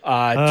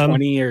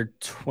 20 or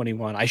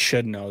 21. I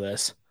should know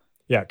this.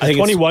 Yeah, because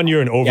 21,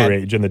 you're an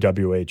overage in the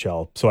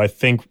WHL. So I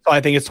think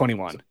it's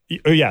 21.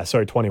 Oh yeah,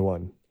 sorry,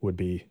 21 would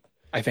be.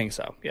 I think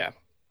so. Yeah.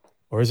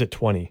 Or is it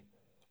 20?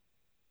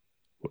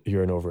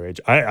 You're an overage.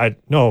 I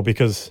no,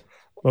 because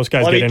most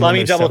guys get in. Let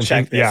me double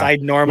check this. Yeah, I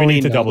normally we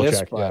need to know double this,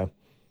 check. but... Yeah.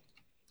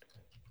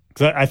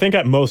 Because I think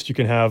at most you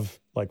can have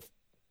like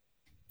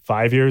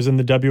 5 years in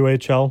the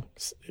WHL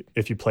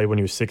if you play when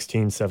you're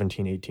 16,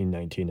 17, 18,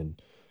 19, and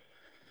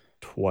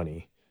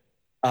 20.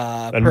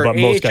 But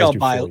most guys do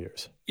 4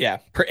 years. Yeah,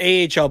 per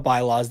AHL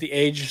bylaws, the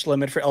age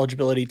limit for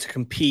eligibility to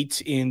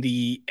compete in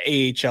the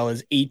AHL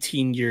is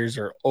 18 years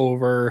or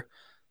over.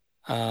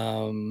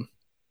 Let's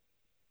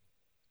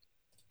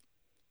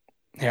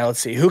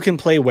see who can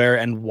play where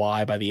and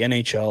why by the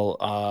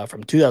NHL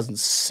from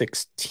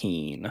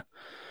 2016.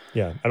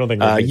 Yeah, I don't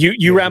think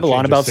you ramble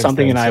on about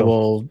something, and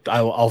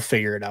I'll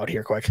figure it out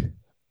here quick.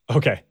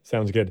 Okay,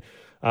 sounds good.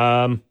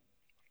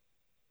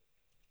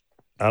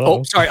 I don't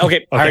know. Sorry.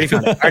 Okay. I already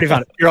found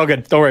it. You're all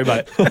good. Don't worry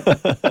about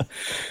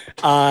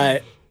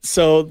it.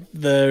 So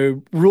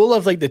the rule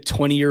of like the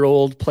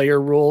 20-year-old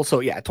player rule. So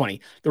yeah, 20.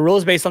 The rule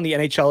is based on the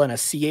NHL and a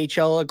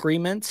CHL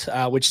agreement,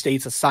 which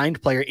states a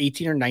signed player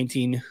 18 or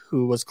 19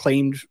 who was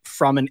claimed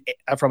from a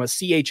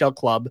CHL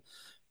club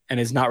and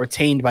is not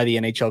retained by the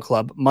NHL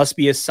club must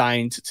be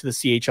assigned to the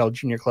CHL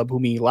junior club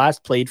whom he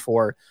last played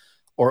for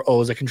or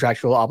owes a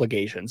contractual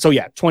obligation. So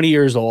yeah, 20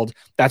 years old.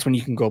 That's when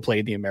you can go play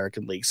in the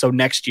American League. So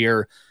next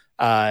year,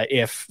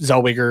 if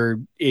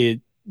Zellweger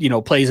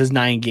plays his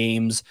 9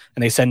 games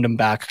and they send him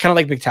back, kind of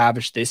like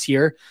McTavish this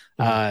year,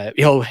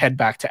 he'll head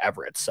back to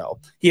Everett. So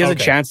he has a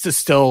chance to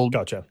still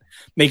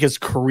make his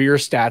career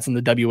stats in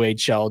the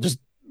WHL just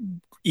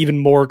even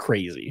more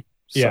crazy.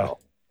 Yeah.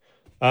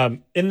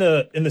 In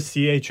the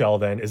CHL,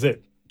 then is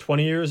it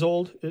 20 years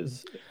old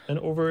is an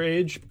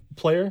overage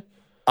player?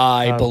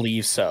 I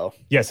believe so.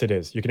 Yes, it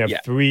is. You can have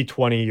 3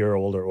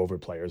 20-year-old or over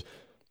players.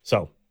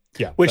 So.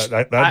 Yeah, which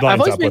that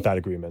lines up with that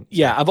agreement.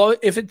 Yeah,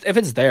 if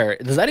it's there,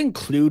 does that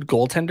include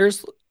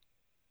goaltenders?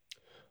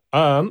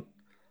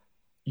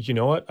 You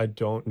know what? I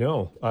don't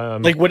know.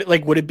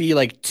 Would it be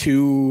like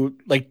two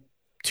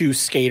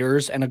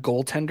skaters and a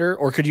goaltender,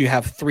 or could you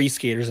have 3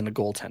 skaters and a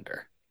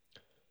goaltender?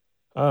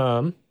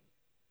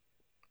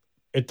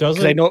 It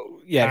doesn't. I know.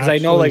 Yeah, because I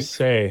know like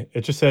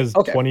it just says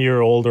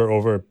 20-year-old or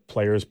over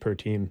players per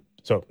team.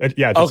 So it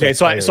okay,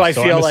 so I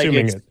feel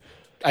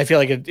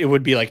like it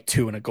would be like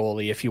 2 and a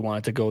goalie if you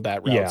wanted to go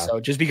that route. Yeah. So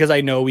just because I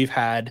know we've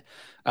had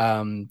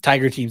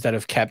Tiger teams that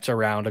have kept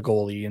around a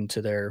goalie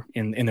into their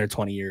in their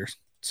 20 years.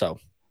 So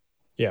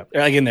yeah,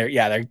 like in there,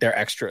 they're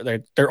extra.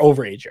 They're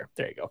overage here.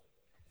 There you go.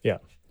 Yeah.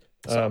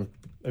 So.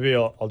 Maybe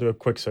I'll do a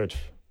quick search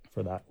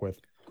for that with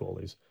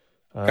goalies.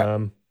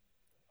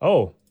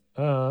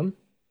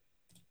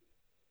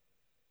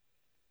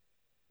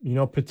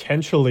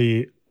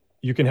 Potentially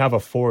you can have a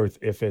fourth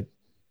if it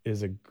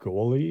is a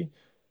goalie.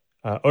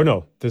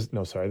 This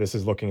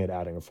is looking at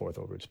adding a fourth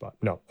overage spot.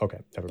 No, okay,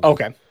 never mind.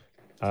 Okay.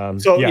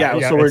 So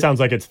it sounds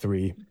like it's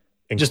 3.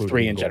 Just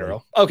 3 in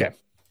general. Okay.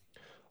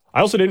 I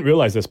also didn't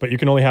realize this, but you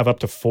can only have up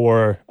to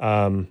 4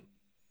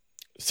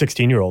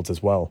 16-year-olds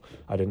as well.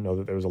 I didn't know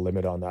that there was a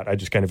limit on that. I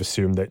just kind of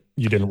assumed that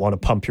you didn't want to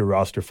pump your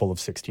roster full of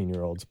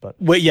 16-year-olds. But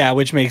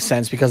which makes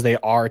sense because they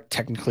are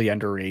technically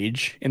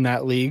underage in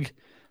that league.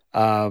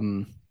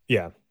 And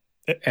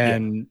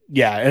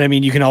I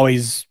mean, you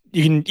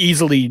can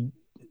easily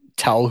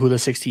tell who the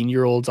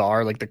 16-year-olds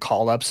are. Like the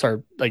call-ups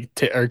are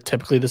are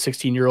typically the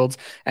 16-year-olds,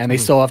 and they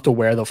still have to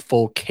wear the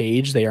full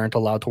cage. They aren't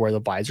allowed to wear the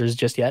visors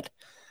just yet.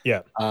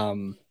 Yeah.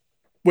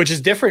 Which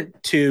is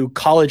different to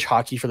college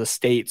hockey for the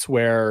States,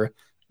 where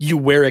you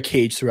wear a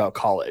cage throughout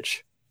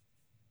college.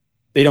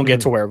 They don't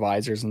get to wear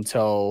visors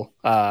until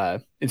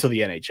the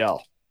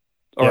NHL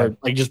or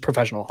like just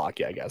professional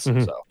hockey, I guess.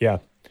 Mm-hmm. So yeah.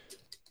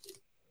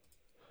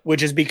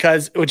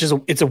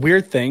 It's a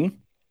weird thing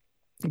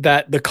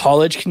that the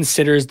college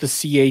considers the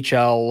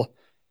CHL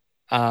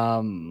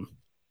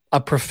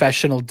a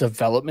professional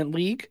development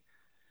league.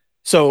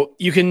 So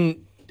you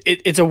can,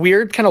 it's a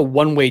weird kind of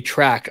one-way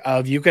track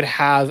of you could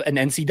have an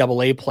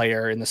NCAA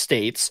player in the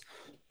States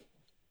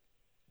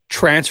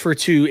transfer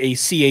to a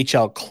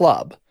CHL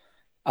club.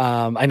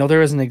 I know there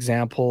was an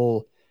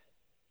example.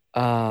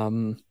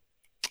 Tyler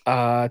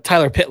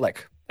Pitlick,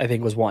 I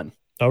think, was one.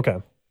 Okay.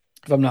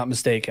 If I'm not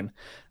mistaken,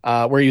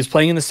 where he was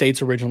playing in the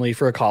States originally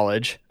for a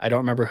college. I don't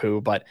remember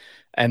who,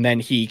 and then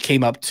he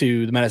came up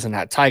to the Medicine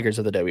Hat Tigers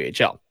of the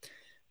WHL.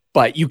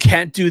 But you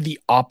can't do the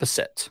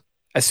opposite.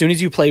 As soon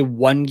as you play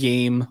one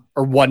game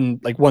or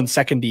 1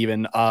 second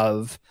even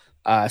of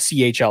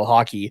CHL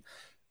hockey,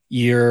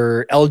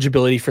 your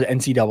eligibility for the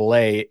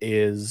NCAA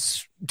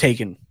is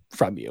taken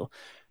from you.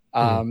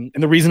 And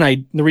the reason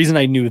I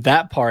knew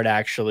that part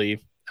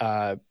actually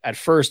at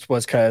first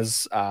was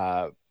because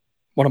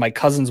one of my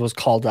cousins was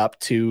called up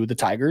to the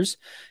Tigers,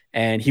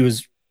 and he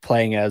was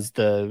playing as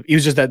the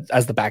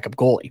backup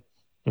goalie.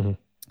 Mm-hmm.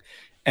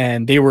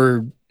 And they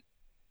were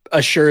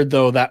assured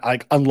though that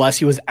like unless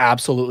he was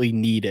absolutely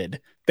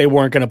needed, they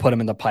weren't going to put him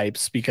in the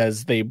pipes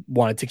because they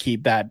wanted to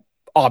keep that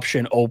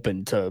option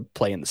open to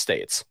play in the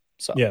States.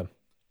 So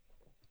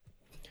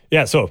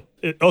yeah. So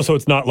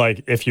it's not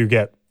like if you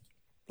get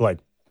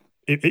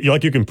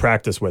you can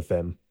practice with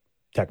them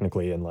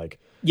technically and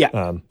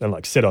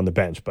sit on the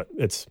bench, but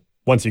it's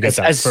once you get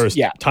first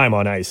time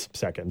on ice,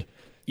 second.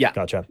 Yeah.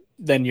 Gotcha.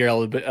 Then your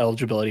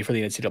eligibility for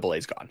the NCAA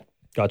is gone.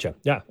 Gotcha.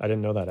 Yeah. I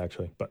didn't know that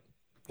actually, but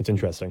it's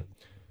interesting.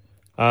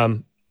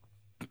 Before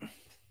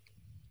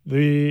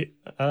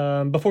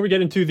we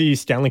get into the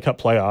Stanley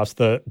Cup playoffs,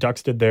 the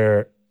Ducks did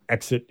their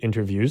exit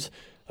interviews.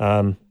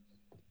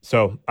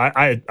 So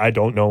I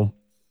don't know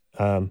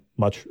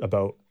much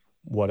about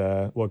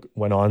what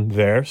went on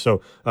there.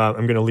 So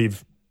I'm going to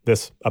leave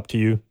this up to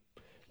you,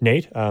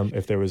 Nate,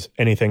 if there was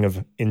anything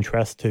of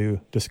interest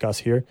to discuss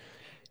here.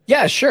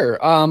 Yeah, sure.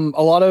 A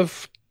lot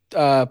of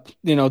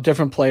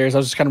different players. I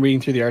was just kind of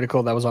reading through the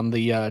article that was on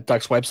the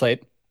Ducks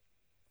website.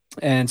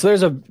 And so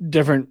there's a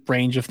different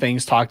range of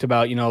things talked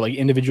about, like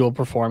individual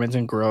performance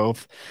and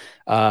growth,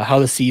 how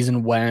the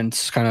season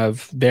went, kind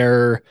of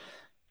their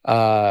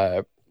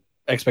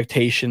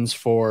expectations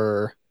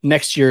for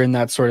next year and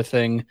that sort of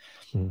thing.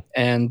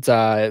 And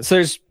so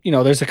there's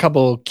a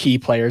couple key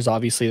players,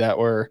 obviously, that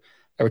were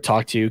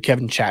talked to.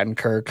 Kevin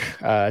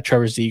Shattenkirk,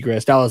 Trevor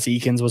Zegras, Dallas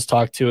Eakins was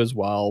talked to as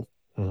well.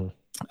 It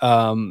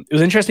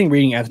was interesting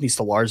reading Anthony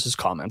Stolarz'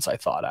 comments, I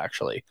thought,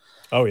 actually.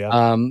 Oh,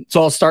 yeah.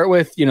 So I'll start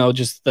with,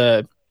 just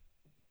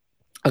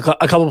a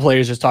couple of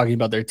players just talking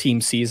about their team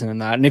season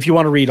and that. And if you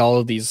want to read all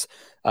of these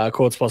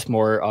quotes plus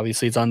more,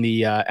 obviously it's on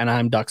the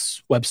Anaheim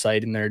Ducks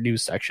website in their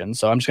news section.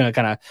 So I'm just going to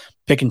kind of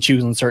pick and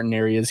choose in certain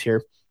areas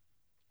here.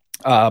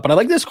 But I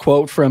like this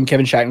quote from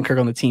Kevin Shattenkirk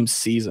on the team's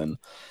season.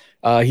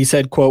 He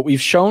said, quote,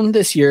 "We've shown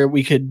this year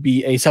we could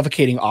be a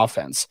suffocating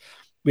offense.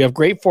 We have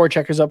great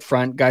forecheckers up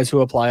front, guys who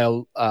apply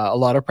a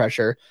lot of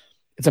pressure.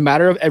 It's a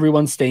matter of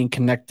everyone staying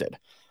connected.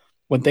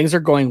 When things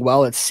are going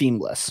well, it's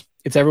seamless.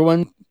 It's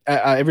everyone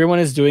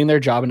is doing their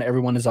job and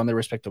everyone is on their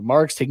respective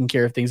marks, taking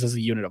care of things as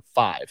a unit of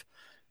 5.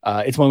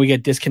 It's when we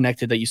get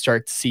disconnected that you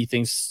start to see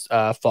things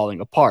falling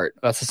apart.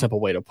 That's a simple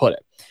way to put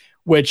it.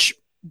 Which,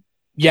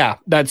 yeah,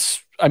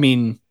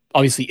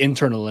 obviously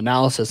internal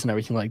analysis and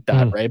everything like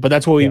that, right? But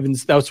that's what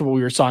that's what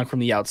we were seeing from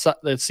the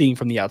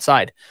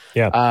outside.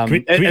 Yeah.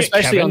 Can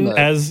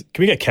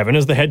we get Kevin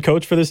as the head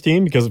coach for this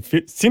team? Because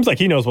it seems like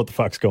he knows what the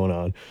fuck's going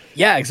on.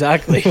 Yeah,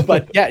 exactly.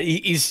 But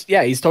he's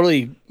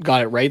totally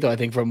got it right, though, I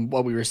think, from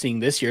what we were seeing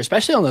this year,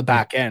 especially on the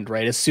back end,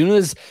 right? As soon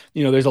as,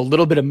 there's a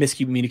little bit of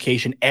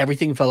miscommunication,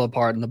 everything fell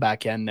apart in the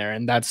back end there.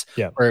 And that's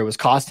where it was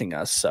costing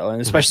us. So,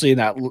 and especially in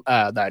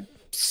that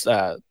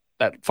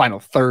final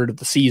third of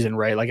the season,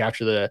 right? Like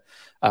after the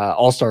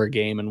All-Star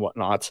game and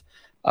whatnot.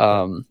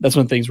 That's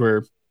when things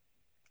were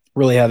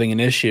really having an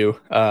issue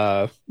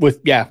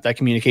with that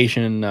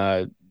communication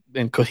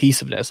and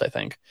cohesiveness, I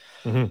think.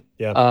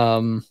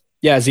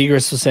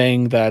 Zegras was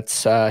saying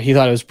that he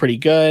thought it was pretty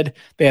good.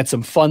 They had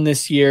some fun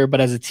this year, but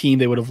as a team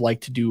they would have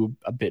liked to do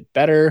a bit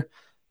better.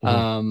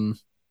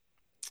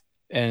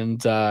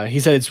 And he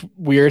said it's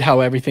weird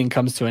how everything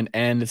comes to an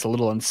end. It's a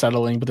little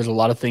unsettling, but there's a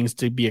lot of things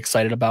to be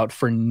excited about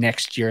for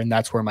next year, and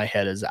that's where my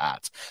head is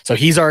at. So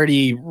he's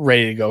already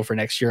ready to go for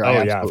next year.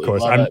 Oh yeah, of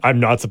course. I'm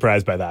not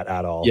surprised by that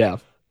at all. Yeah.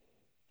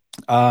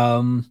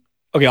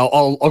 Okay,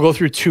 I'll go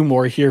through two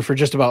more here for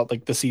just about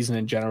like the season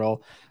in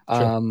general.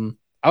 Sure.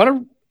 I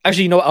want to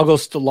actually, I'll go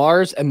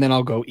Stellars and then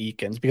I'll go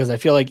Eakins, because I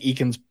feel like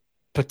Eakins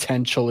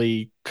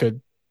potentially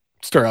could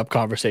stir up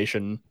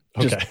conversation.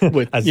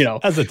 With as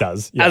it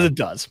does. As it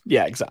does.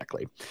 Yeah,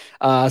 exactly.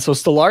 So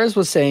Stellars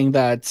was saying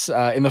that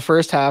in the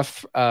first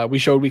half, we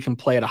showed we can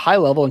play at a high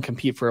level and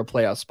compete for a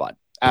playoff spot.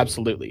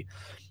 Absolutely.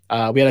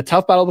 We had a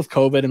tough battle with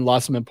COVID and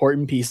lost some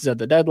important pieces at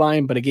the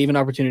deadline, but it gave an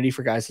opportunity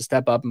for guys to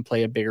step up and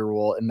play a bigger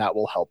role, and that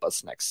will help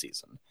us next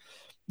season.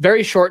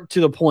 Very short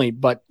to the point,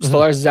 but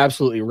Stellars is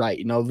absolutely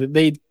right.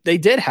 They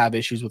did have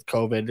issues with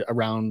COVID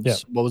around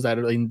what was that,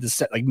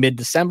 like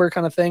mid-December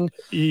kind of thing.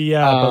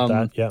 Yeah, about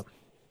that. Yeah.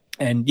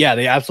 And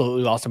they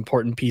absolutely lost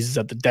important pieces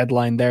at the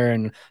deadline there.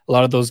 And a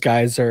lot of those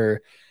guys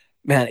are,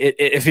 man,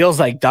 it feels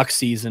like duck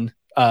season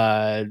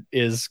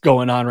is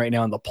going on right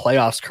now in the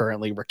playoffs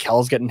currently.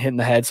 Raquel's getting hit in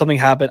the head. Something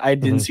happened. I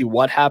didn't see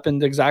what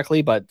happened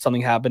exactly, but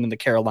something happened in the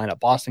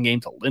Carolina-Boston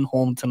game to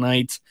Lindholm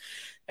tonight.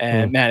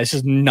 And man, it's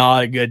just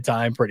not a good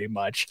time pretty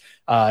much,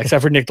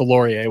 except for Nick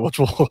Delorier, which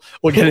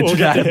we'll get into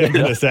that in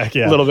a sec,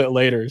 a little bit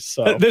later.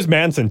 So there's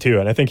Manson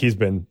too, and I think he's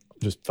been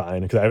just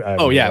fine because I haven't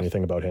heard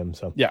anything about him.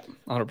 So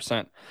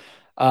 100%.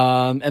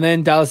 And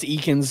then Dallas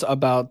Eakins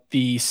about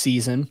the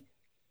season.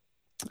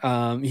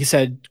 He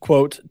said,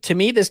 quote, "To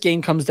me, this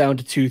game comes down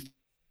to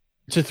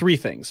three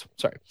things.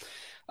 Sorry.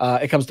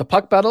 It comes to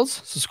puck battles,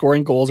 so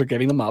scoring goals or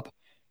giving them up.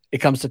 It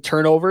comes to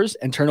turnovers,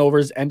 and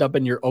turnovers end up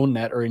in your own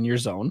net or in your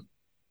zone.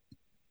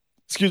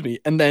 Excuse me.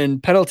 And then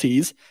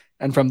penalties.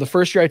 And from the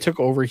first year I took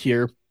over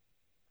here,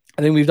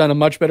 I think we've done a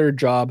much better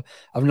job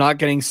of not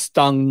getting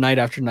stung night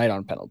after night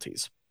on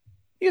penalties."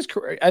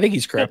 I think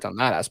he's correct on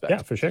that aspect.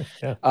 Yeah, for sure.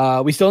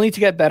 Yeah. We still need to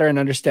get better and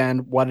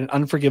understand what an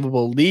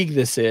unforgivable league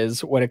this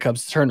is when it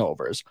comes to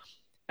turnovers.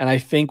 And I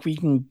think we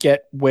can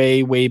get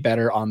way, way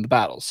better on the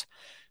battles.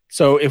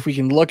 So if we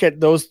can look at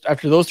those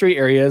after those three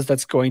areas,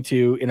 that's going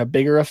to, in a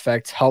bigger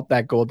effect, help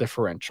that goal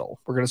differential.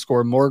 We're going to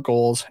score more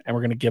goals and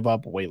we're going to give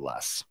up way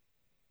less.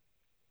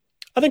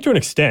 I think to an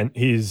extent,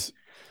 he's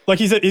like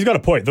he said, he's got a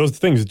point. Those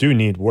things do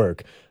need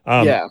work.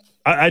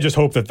 I just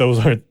hope that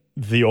those aren't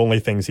the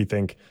only things he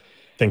thinks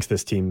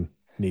this team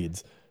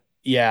needs.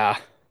 Yeah.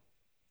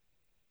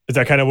 Is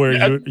that kind of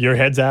where your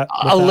head's at?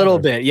 A little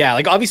bit. Yeah.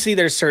 Like obviously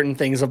there's certain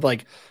things of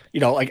like,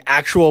 like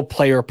actual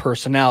player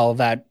personnel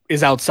that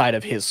is outside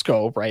of his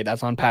scope, right?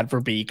 That's on Pat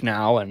Verbeek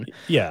now and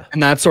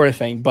that sort of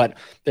thing. But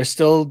they're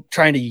still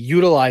trying to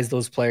utilize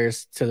those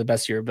players to the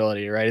best of your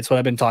ability, right? It's what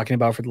I've been talking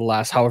about for the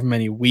last however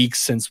many weeks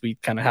since we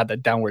kind of had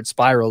that downward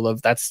spiral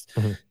of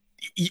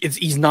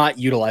he's not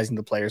utilizing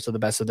the players to the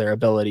best of their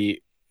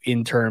ability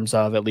in terms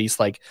of at least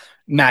like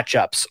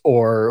matchups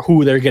or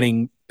who they're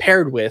getting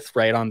paired with,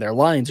 right, on their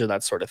lines or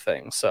that sort of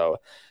thing.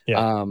 So,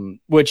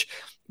 which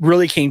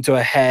really came to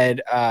a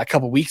head a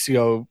couple weeks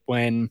ago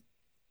when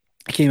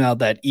it came out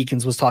that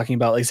Eakins was talking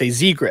about, like, say,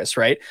 Zegras,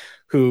 right,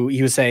 who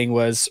he was saying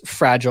was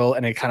fragile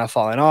and it kind of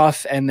fallen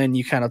off. And then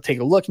you kind of take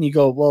a look and you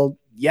go, well,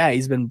 yeah,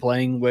 he's been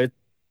playing with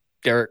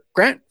Derek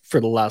Grant for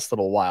the last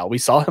little while. We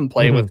saw him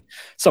play with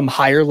some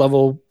higher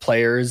level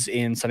players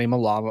in Sonny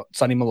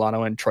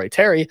Milano and Troy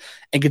Terry,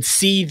 and could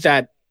see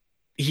that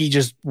he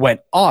just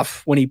went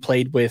off when he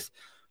played with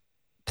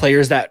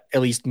players that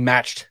at least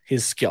matched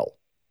his skill,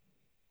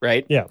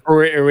 right? Yeah, or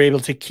were able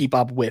to keep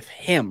up with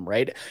him,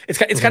 right? It's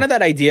kind of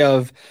that idea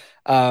of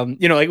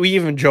like we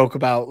even joke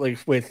about like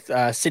with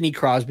Sidney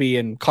Crosby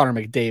and Connor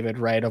McDavid,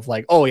 right? Of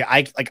like, oh yeah,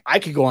 I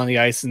could go on the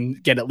ice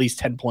and get at least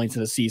 10 points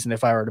in a season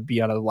if I were to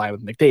be on a line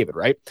with McDavid,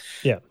 right?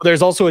 Yeah. But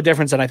there's also a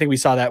difference, and I think we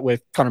saw that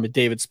with Connor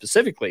McDavid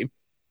specifically,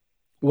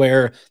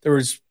 where there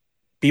was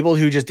people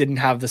who just didn't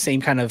have the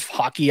same kind of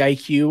hockey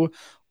IQ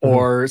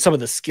or some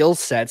of the skill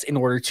sets in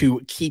order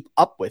to keep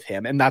up with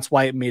him, and that's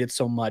why it made it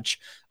so much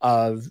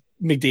of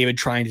McDavid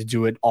trying to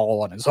do it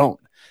all on his own,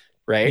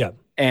 right? Yeah.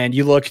 And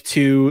you look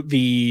to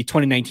the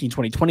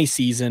 2019-2020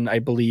 season, I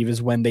believe,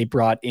 is when they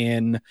brought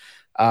in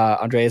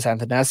Andreas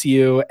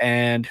Athanasiou,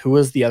 and who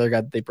was the other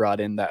guy that they brought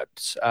in that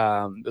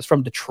was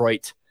from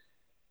Detroit?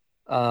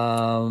 He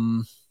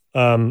was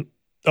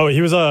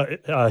a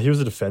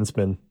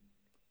defenseman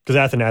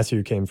because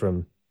Athanasiou came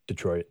from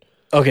Detroit.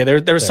 Okay,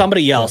 there was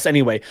somebody else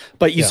anyway,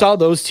 but you Yeah. saw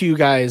those two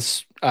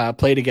guys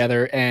play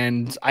together,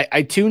 and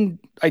I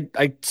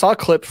saw a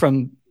clip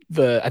from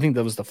I think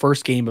that was the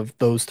first game of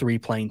those three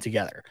playing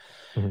together,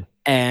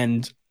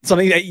 and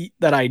something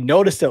that I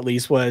noticed at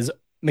least was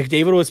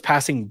McDavid was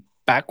passing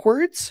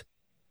backwards,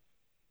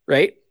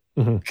 right?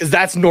 Because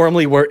that's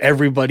normally where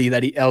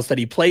everybody else that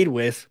he played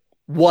with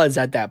was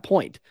at that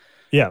point.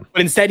 Yeah,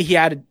 but instead he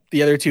had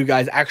the other two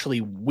guys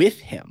actually with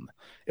him.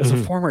 It was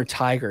a former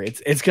Tiger.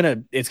 It's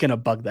gonna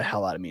bug the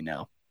hell out of me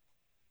now.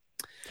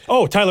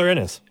 Oh, Tyler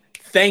Ennis.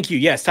 Thank you.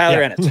 Yes,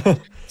 Tyler Ennis.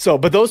 So,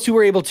 but those two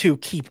were able to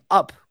keep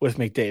up with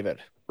McDavid,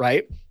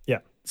 right? Yeah.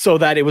 So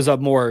that it was a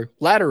more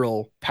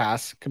lateral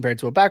pass compared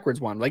to a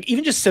backwards one. Like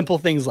even just simple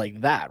things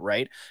like that,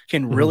 right,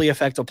 can really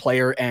affect a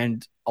player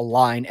and a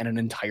line and an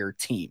entire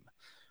team.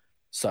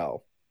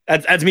 So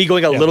that's me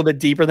going a little bit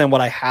deeper than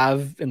what I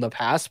have in the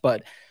past,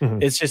 but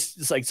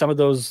it's like some of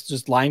those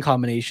just line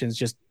combinations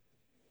just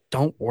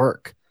don't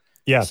work.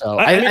 Yeah. So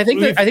I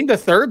think the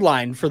third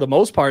line for the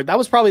most part, that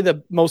was probably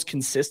the most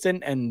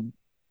consistent and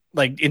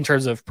like in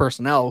terms of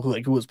personnel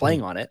who was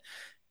playing on it,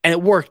 and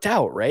it worked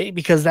out, right?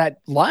 Because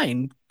that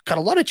line got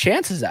a lot of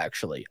chances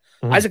actually.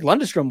 Isaac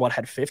Lundestrom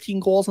had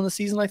 15 goals in the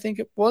season, I think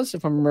it was,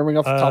 if I'm remembering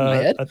off the top of my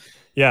head.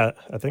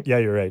 I think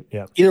you're right.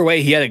 Yeah. Either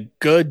way, he had a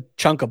good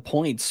chunk of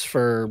points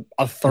for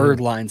a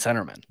third line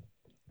centerman.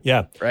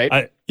 Yeah.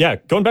 Right.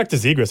 Going back to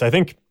Zegras, I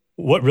think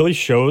what really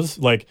shows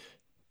like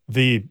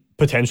the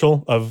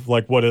potential of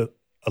like what a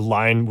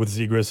line with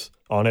Zegras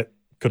on it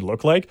could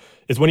look like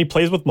is when he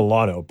plays with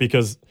Milano,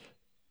 because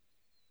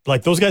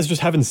like those guys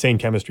just have insane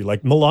chemistry.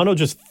 Like Milano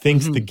just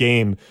thinks the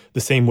game the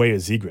same way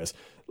as Zegras.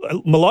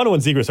 Milano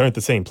and Zegras aren't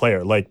the same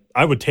player. Like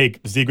I would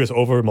take Zegras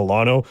over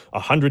Milano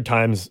 100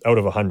 times out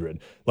of 100.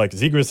 Like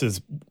Zegras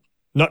is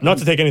not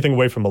to take anything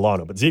away from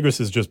Milano, but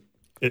Zegras is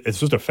it's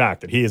just a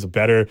fact that he is a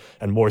better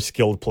and more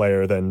skilled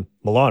player than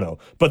Milano.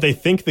 But they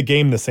think the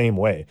game the same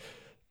way.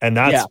 And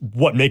that's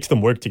what makes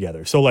them work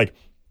together. So like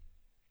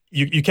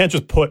you can't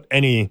just put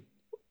any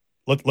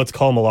let's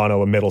call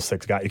Milano a middle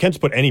six guy. You can't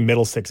just put any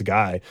middle six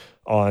guy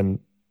on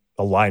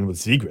a line with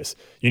Zegras.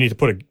 You need to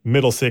put a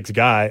middle six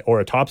guy or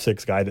a top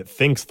six guy that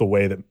thinks the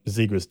way that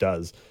Zegras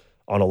does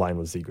on a line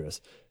with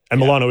Zegras. And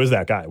Milano is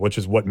that guy, which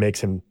is what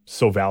makes him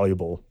so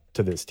valuable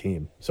to this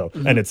team. So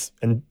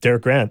and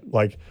Derek Grant,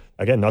 like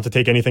again, not to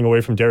take anything away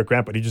from Derek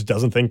Grant, but he just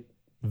doesn't think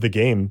the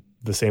game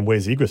the same way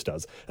Zegras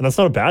does. And that's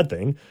not a bad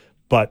thing,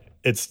 but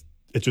it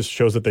just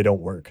shows that they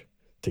don't work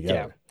together.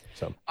 Yeah.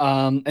 So.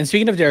 And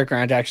speaking of Derek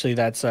Grant, actually,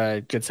 that's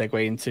a good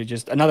segue into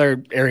just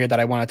another area that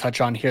I want to touch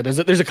on here.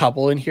 There's a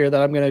couple in here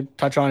that I'm going to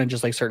touch on and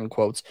just like certain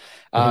quotes.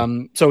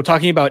 So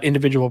talking about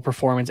individual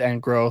performance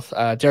and growth,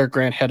 Derek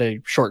Grant had a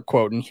short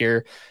quote in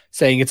here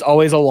saying it's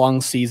always a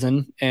long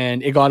season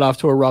and it got off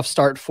to a rough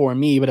start for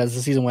me, but as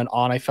the season went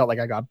on, I felt like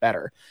I got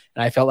better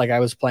and I felt like I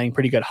was playing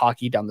pretty good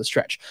hockey down the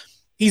stretch.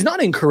 He's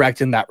not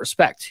incorrect in that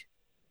respect,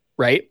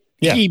 right?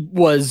 Yeah. He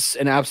was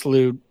an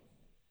absolute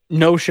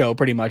no-show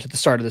pretty much at the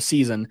start of the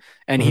season,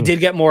 and he did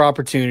get more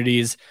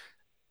opportunities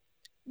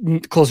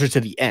closer to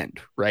the end,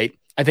 right?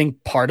 I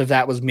think part of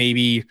that was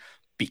maybe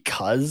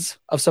because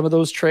of some of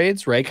those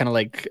trades, right? Kind of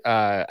like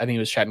I think it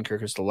was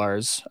Shattenkirk or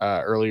Stellars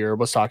earlier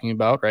was talking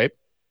about, right?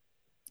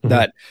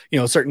 That,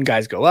 certain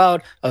guys go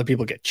out, other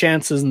people get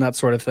chances and that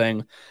sort of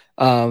thing.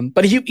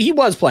 But he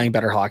was playing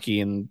better hockey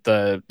in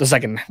the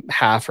second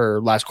half or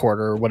last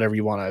quarter or whatever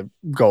you want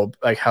to go,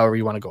 like however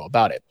you want to go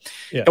about it.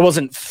 Yeah. It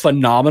wasn't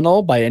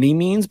phenomenal by any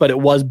means, but it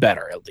was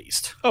better at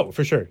least. Oh,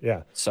 for sure.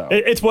 Yeah. So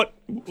it's what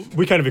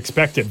we kind of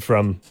expected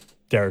from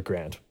Derek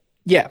Grant.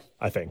 Yeah.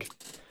 I think.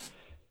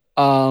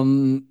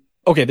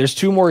 Okay. There's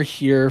two more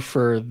here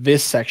for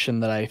this section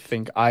that I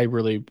think I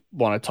really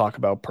want to talk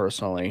about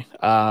personally.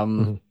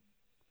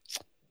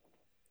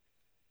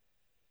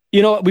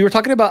 We were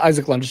talking about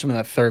Isaac Lundestrom in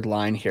that third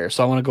line here,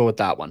 so I want to go with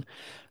that one.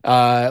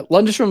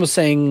 Lundestrom was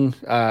saying,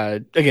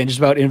 again, just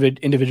about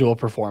individual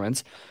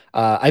performance.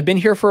 I've been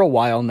here for a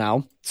while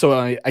now, so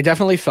I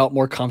definitely felt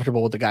more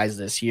comfortable with the guys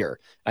this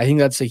year. I think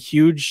that's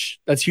huge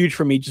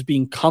for me, just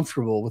being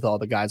comfortable with all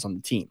the guys on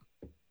the team.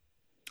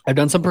 I've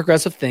done some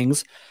progressive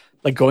things,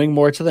 like going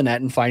more to the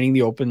net and finding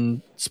the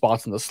open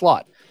spots in the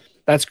slot.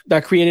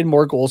 That created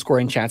more goal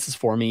scoring chances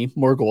for me,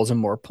 more goals and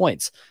more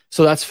points.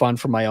 So that's fun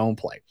for my own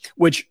play,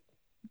 which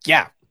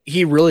yeah,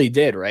 he really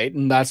did, right?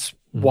 And that's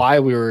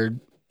why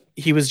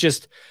he was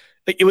just,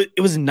 it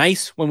was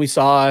nice when we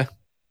saw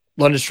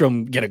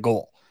Lundestrom get a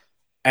goal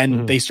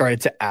and they started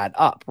to add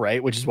up,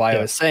 right? Which is why I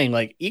was saying,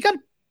 like, he got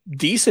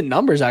decent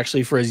numbers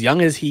actually for as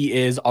young as he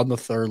is on the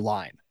third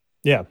line.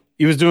 Yeah.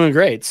 He was doing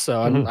great.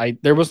 So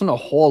there wasn't a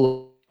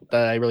whole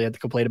that I really had to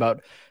complain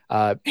about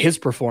his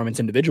performance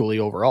individually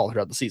overall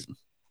throughout the season.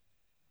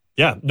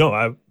 Yeah,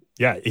 no,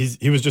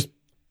 he was just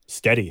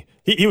steady.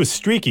 He was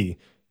streaky,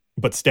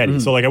 but steady.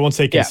 So like I won't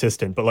say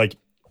consistent, but like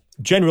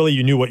generally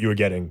you knew what you were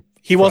getting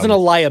He wasn't a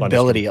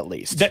liability, at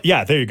least. There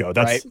you go.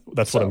 That's right?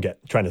 That's what I'm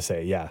trying to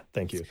say. Yeah,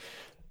 thank you.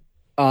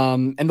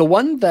 And the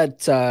one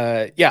that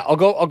I'll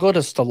go to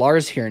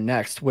Stolarz here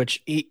next,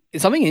 which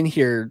something in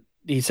here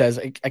he says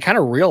I kind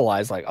of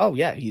realized like, oh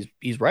yeah,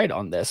 he's right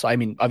on this. I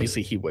mean,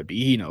 obviously he would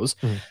be, he knows.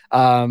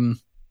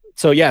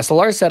 So yeah,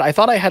 Stolarz said, I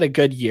thought I had a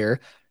good year.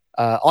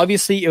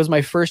 Obviously it was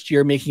my first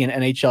year making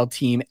an NHL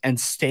team and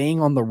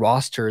staying on the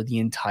roster the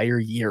entire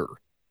year.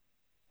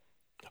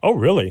 Oh,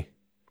 really?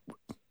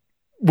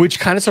 Which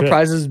kind of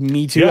surprises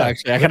me too,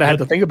 actually. I kind of had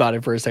to think about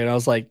it for a second. I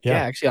was like, yeah,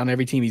 actually on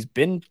every team he's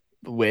been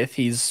with,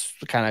 he's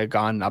kind of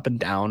gone up and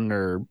down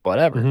or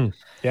whatever.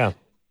 Yeah.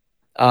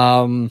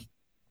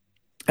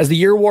 As the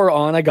year wore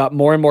on, I got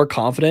more and more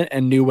confident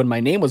and knew when my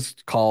name was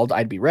called,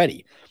 I'd be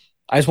ready.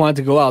 I just wanted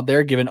to go out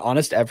there, give an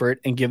honest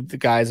effort, and give the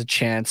guys a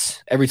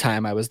chance every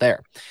time I was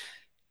there.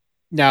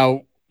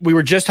 Now, we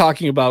were just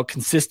talking about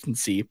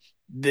consistency.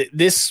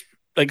 This,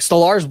 like,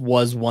 Stolarz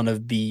was one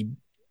of the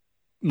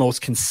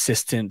most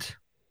consistent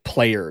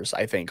players,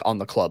 I think, on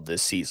the club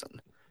this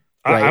season.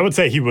 Right? I would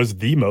say he was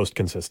the most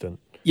consistent.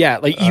 Yeah,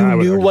 like you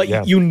knew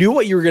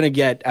what you were going to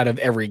get out of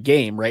every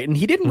game, right? And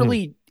he didn't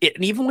really,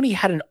 and even when he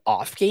had an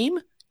off game,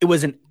 it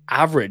was an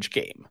average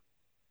game.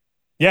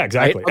 Yeah,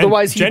 exactly. Right?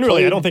 Otherwise,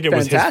 generally, I don't think it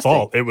was his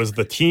fault. It was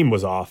the team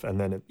was off, and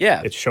then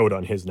it showed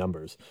on his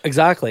numbers.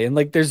 Exactly, and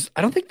like there's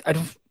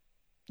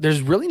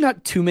really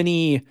not too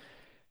many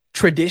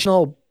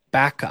traditional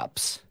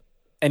backups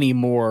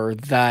anymore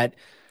that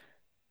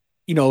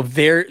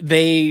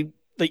they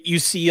like you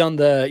see on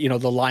the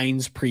the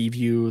Lions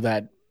preview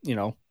that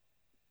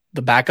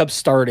the backup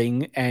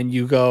starting, and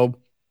you go,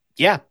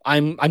 yeah,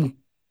 I'm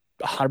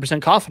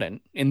 100%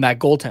 confident in that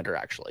goaltender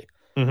actually.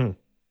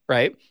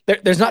 Right?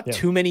 There's not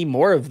too many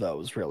more of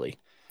those, really.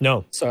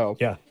 No. So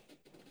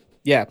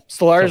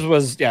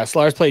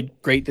Stolarz played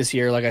great this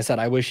year. Like I said,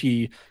 I wish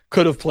he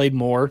could have played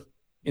more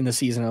in the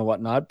season and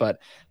whatnot, but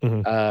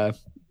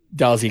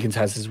Dallas Eakins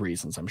has his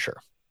reasons, I'm sure.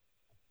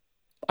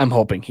 I'm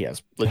hoping he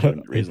has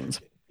legitimate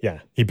reasons. Yeah,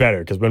 he better,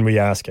 because when we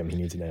ask him, he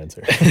needs an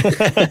answer.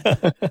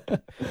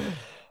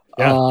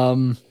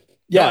 I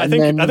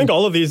think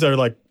all of these are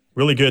like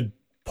really good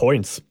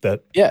points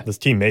that this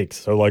team makes.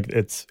 So like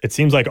it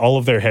seems like all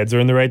of their heads are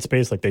in the right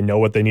space. Like they know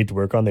what they need to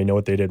work on. They know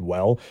what they did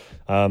well.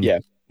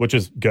 Which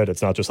is good.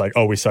 It's not just like,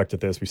 oh, we sucked at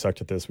this, we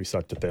sucked at this, we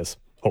sucked at this.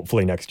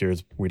 Hopefully next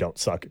year's we don't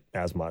suck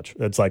as much.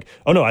 It's like,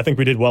 oh no, I think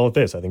we did well at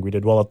this. I think we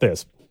did well at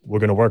this. We're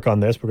going to work on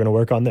this. We're going to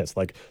work on this.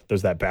 Like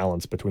there's that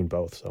balance between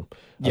both. So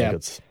I think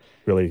it's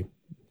really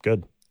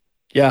good.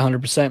 Yeah,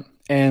 100%.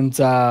 And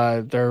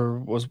there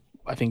was,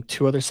 I think,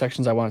 two other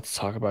sections I wanted to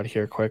talk about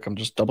here quick. I'm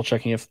just double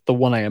checking if the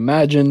one I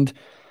imagined.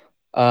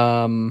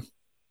 Okay,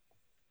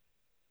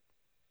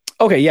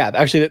 yeah,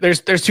 actually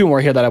there's two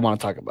more here that I want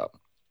to talk about.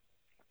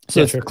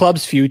 So the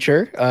club's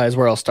future is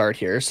where I'll start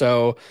here.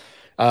 So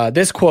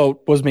this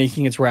quote was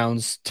making its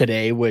rounds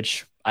today,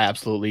 which I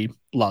absolutely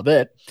love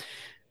it.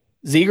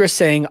 Zegras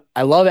saying,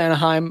 I love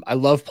Anaheim. I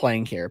love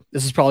playing here.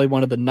 This is probably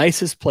one of the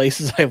nicest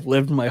places I've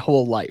lived my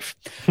whole life.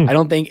 I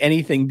don't think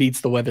anything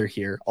beats the weather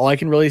here. All I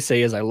can really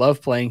say is I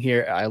love playing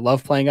here. I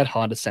love playing at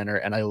Honda Center,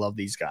 and I love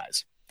these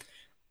guys.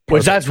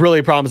 Which that's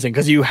really promising,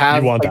 because you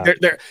have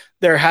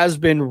there has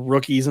been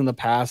rookies in the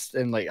past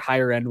and like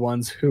higher end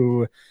ones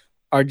who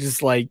are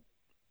just like,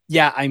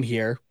 yeah, I'm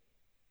here.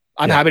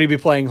 I'm happy to be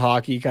playing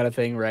hockey kind of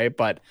thing, right?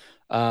 But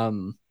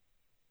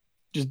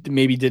just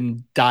maybe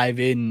didn't dive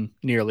in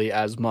nearly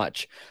as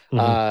much.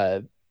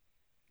 And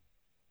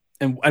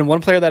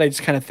one player that I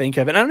just kind of think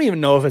of, and I don't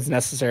even know if it's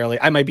necessarily,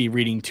 I might be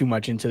reading too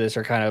much into this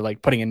or kind of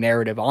like putting a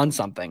narrative on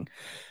something,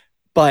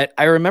 but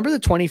I remember the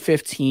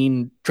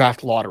 2015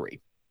 draft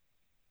lottery.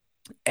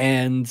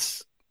 And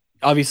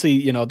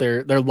obviously,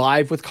 they're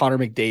live with Connor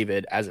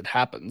McDavid as it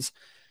happens,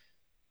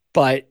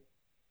 but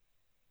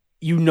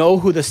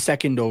who the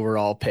second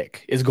overall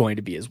pick is going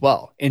to be as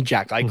well, in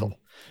Jack Eichel.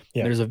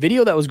 Yeah. There's a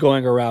video that was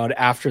going around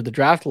after the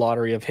draft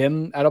lottery of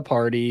him at a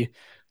party,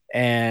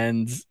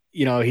 and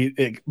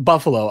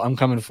Buffalo, I'm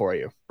coming for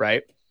you,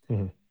 right?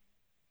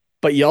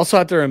 But you also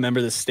have to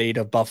remember the state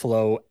of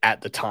Buffalo at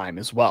the time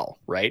as well,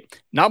 right?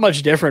 Not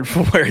much different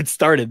from where it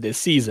started this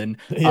season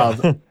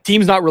of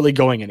teams not really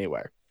going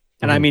anywhere.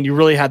 And I mean, you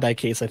really had that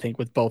case, I think,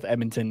 with both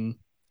Edmonton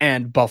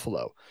and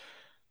Buffalo.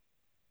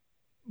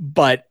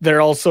 But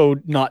they're also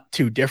not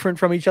too different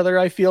from each other,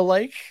 I feel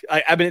like.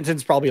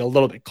 Edmonton's probably a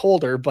little bit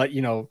colder, but,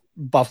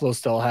 Buffalo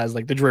still has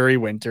like the dreary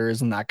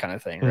winters and that kind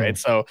of thing, right?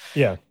 So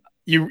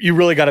you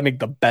really got to make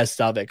the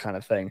best of it kind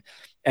of thing.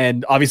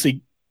 And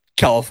obviously,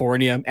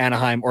 California,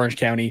 Anaheim, Orange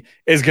County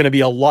is going to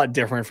be a lot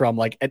different from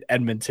like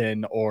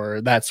Edmonton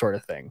or that sort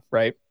of thing,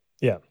 right?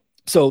 Yeah.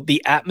 So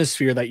the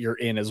atmosphere that you're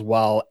in as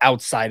well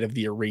outside of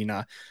the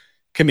arena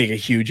can make a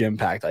huge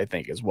impact, I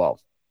think, as well.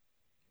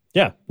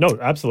 Yeah, no,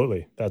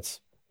 absolutely. I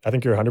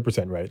think you're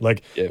 100% right.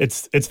 Like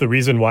it's the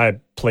reason why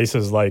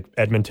places like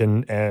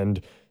Edmonton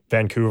and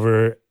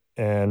Vancouver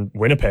and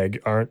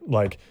Winnipeg aren't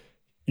like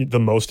the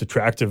most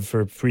attractive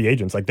for free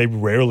agents. Like they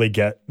rarely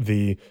get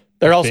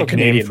they're also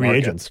Canadian free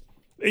agents.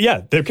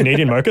 Yeah, they're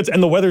Canadian markets,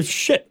 and the weather's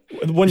shit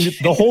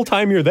the whole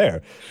time you're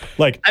there.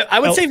 Like, I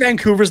would say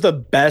Vancouver's the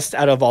best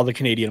out of all the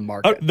Canadian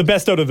markets. The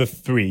best out of the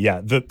three,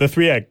 yeah. The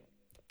three I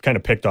kind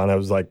of picked on. I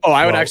was like,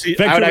 I would actually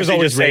always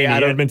just say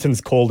rainy.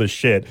 Edmonton's cold as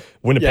shit.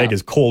 Winnipeg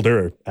is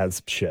colder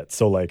as shit.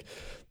 So like,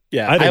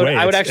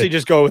 I would actually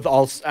just go with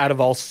out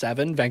of all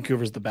 7,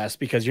 Vancouver's the best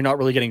because you're not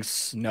really getting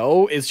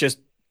snow. It's just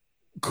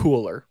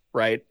cooler,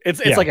 right? It's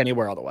like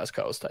anywhere on the West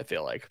Coast, I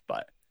feel like,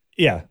 but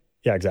yeah,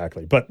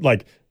 exactly. But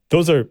like,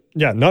 those are,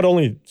 not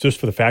only just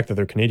for the fact that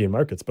they're Canadian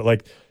markets, but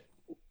like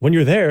when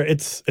you're there,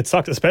 it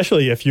sucks,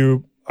 especially if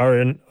you are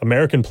an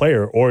American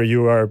player or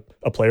you are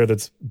a player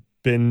that's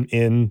been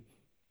in,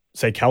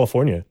 say,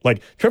 California.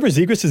 Like Trevor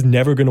Zegras is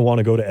never going to want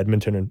to go to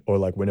Edmonton or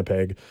like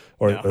Winnipeg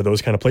or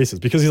those kind of places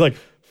because he's like,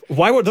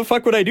 why the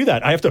fuck would I do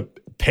that? I have to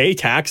pay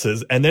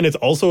taxes and then it's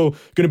also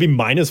going to be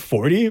minus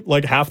 40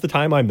 like half the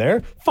time I'm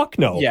there. Fuck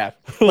no. Yeah.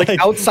 like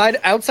outside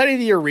of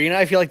the arena,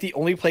 I feel like the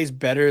only place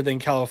better than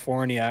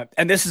California,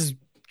 and this is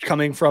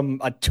coming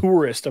from a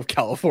tourist of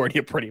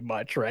California pretty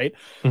much, right?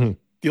 Mm-hmm.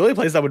 The only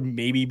place that would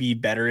maybe be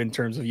better in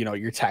terms of,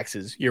 your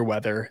taxes, your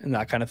weather and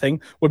that kind of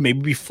thing would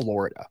maybe be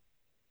Florida.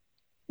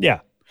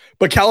 Yeah.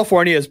 But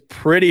California is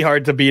pretty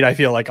hard to beat, I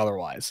feel like,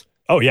 otherwise.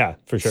 Oh yeah,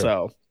 for sure.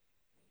 So,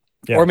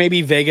 or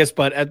maybe Vegas,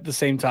 but at the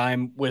same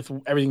time with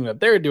everything that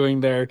they're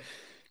doing there,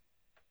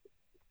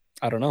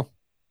 I don't know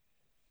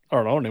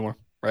anymore.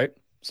 Right.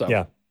 So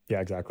yeah,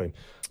 exactly.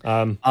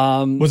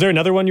 Was there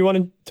another one you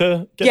wanted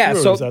to get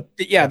through? So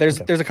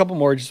there's a couple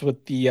more just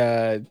with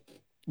the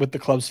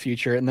club's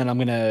future, and then I'm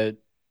gonna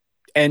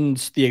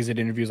end the exit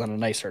interviews on a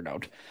nicer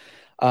note.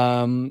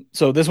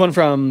 So this one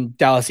from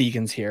Dallas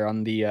Eakins here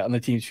on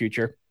the team's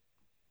future.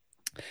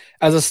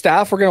 As a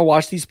staff, we're gonna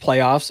watch these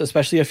playoffs,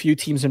 especially a few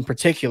teams in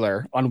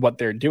particular, on what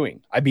they're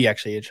doing. I'd be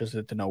actually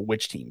interested to know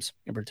which teams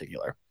in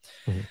particular.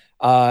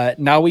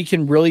 Mm-hmm. Now we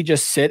can really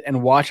just sit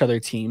and watch other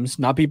teams,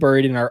 not be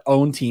buried in our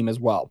own team as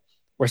well.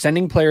 We're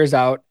sending players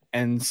out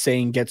and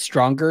saying, get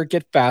stronger,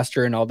 get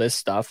faster, and all this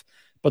stuff.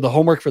 But the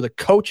homework for the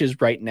coaches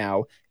right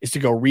now is to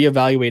go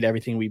reevaluate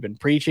everything we've been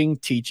preaching,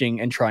 teaching,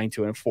 and trying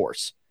to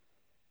enforce.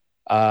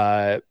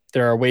 There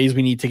are ways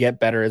we need to get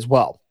better as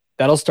well.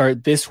 That'll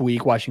start this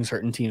week, watching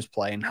certain teams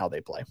play and how they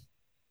play.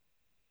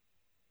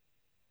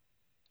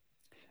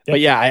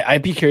 Yep. But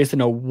I'd be curious to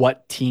know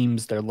what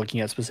teams they're looking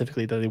at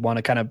specifically that they want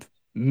to kind of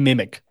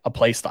mimic a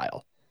play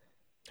style.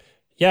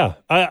 Yeah,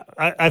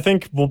 I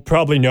think we'll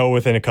probably know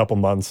within a couple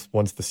months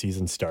once the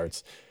season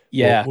starts.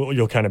 Yeah,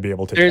 you'll kind of be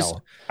able to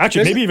tell.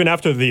 Actually, maybe even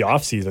after the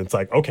off season, it's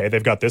like, okay,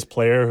 they've got this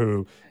player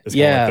who is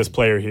kind of like this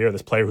player here,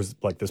 this player who's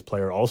like this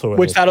player also.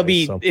 Which that'll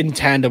be in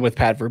tandem with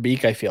Pat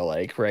Verbeek, I feel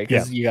like, right?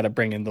 Because you got to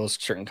bring in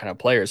those certain kind of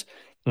players.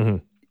 Mm-hmm.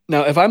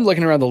 Now, if I'm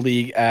looking around the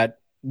league at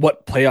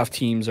what playoff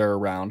teams are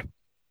around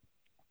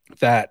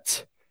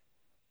that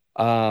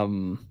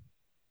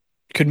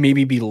could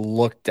maybe be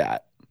looked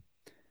at,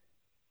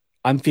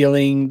 I'm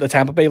feeling the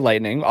Tampa Bay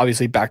Lightning,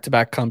 obviously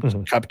back-to-back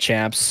cup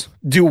champs,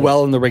 do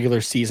well in the regular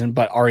season,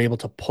 but are able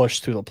to push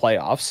through the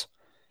playoffs.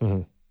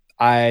 Mm-hmm.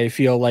 I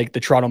feel like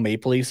the Toronto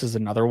Maple Leafs is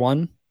another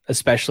one,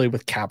 especially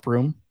with cap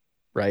room,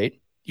 right?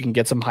 You can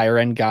get some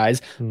higher-end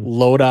guys,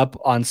 load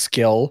up on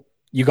skill.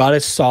 You got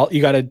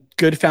a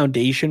good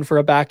foundation for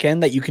a back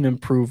end that you can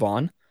improve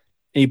on,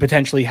 and you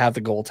potentially have the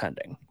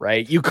goaltending,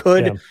 right? You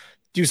could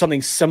do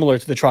something similar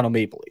to the Toronto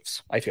Maple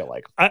Leafs, I feel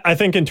like. I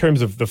think in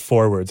terms of the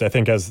forwards, I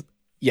think as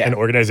an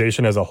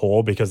organization as a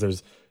whole, because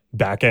there's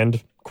back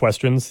end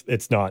questions.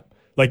 It's not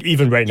like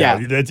even right now,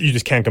 you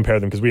just can't compare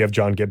them because we have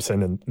John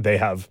Gibson and they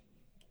have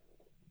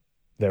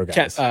their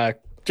guys.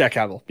 Jack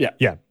Campbell.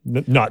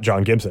 Not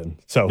John Gibson.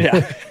 So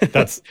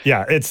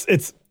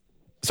it's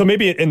so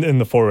maybe in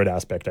the forward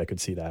aspect, I could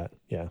see that.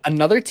 Yeah.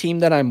 Another team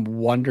that I'm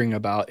wondering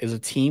about is a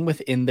team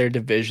within their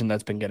division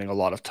that's been getting a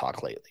lot of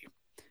talk lately.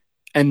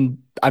 And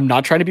I'm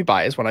not trying to be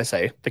biased when I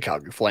say the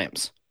Calgary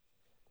Flames.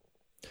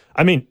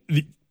 I mean,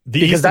 the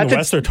East and the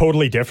West are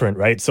totally different,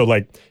 right? So,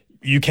 like,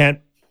 you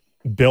can't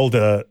build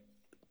a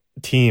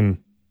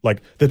team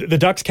like the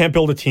Ducks can't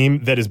build a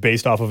team that is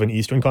based off of an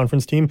Eastern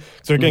Conference team.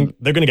 So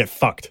they're going to get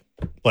fucked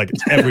like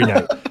every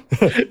night.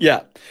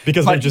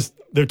 Because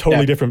they're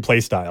totally different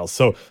play styles.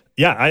 So,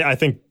 I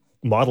think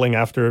modeling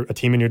after a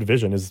team in your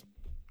division it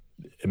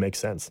makes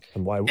sense.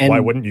 And why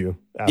wouldn't you?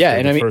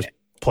 After first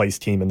place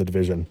team in the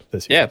division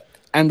this year. Yeah,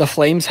 and the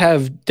Flames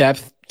have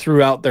depth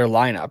throughout their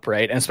lineup,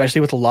 right? And especially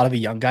with a lot of the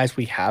young guys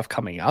we have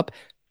coming up,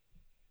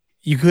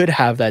 you could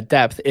have that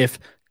depth if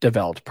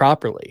developed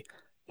properly,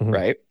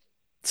 right?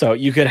 So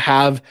you could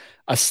have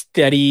a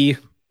steady,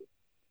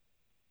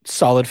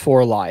 solid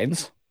 4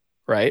 lines,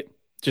 right?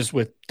 Just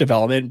with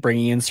development,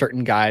 bringing in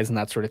certain guys and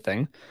that sort of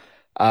thing.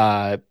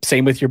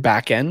 Same with your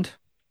back end,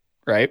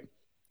 right?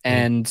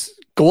 And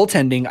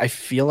goaltending, I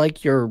feel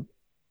like you're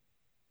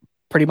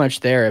pretty much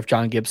there if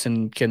John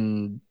Gibson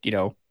can,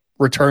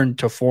 return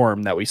to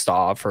form that we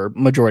saw for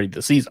majority of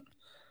the season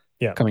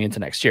coming into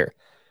next year.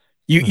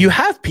 You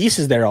have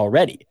pieces there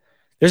already.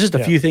 There's just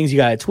a few things you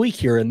got to tweak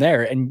here and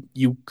there, and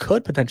you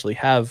could potentially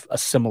have a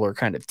similar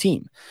kind of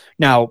team.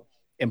 Now,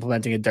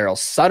 implementing a Daryl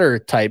Sutter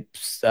type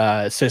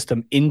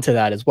system into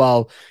that as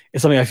well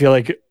is something I feel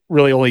like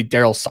really only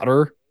Daryl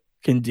Sutter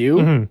can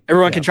do.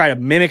 Everyone can try to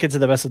mimic it to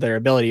the best of their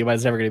ability, but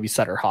it's never going to be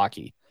Sutter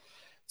hockey.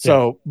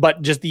 So,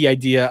 but just the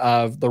idea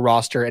of the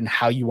roster and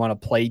how you want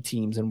to play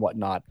teams and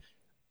whatnot,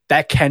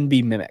 that can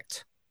be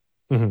mimicked.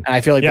 And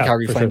I feel like the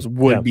Calgary Flames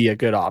would be a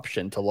good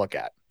option to look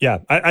at. Yeah,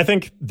 I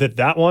think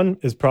that one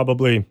is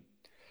probably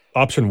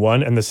option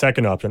one, and the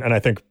second option, and I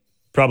think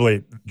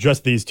probably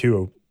just these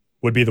two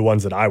would be the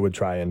ones that I would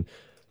try and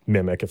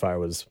mimic if I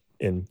was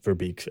in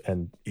Verbeek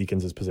and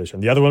Eakins' position.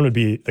 The other one would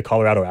be the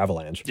Colorado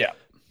Avalanche. Yeah.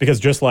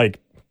 Because just like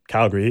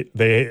Calgary,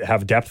 they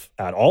have depth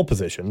at all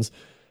positions.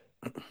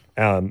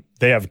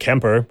 They have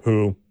Kemper,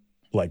 who,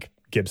 like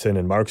Gibson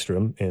and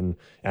Markstrom in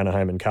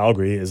Anaheim and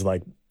Calgary, is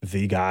like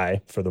the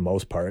guy for the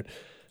most part.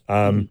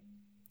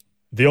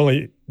 The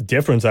only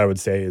difference I would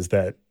say is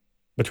that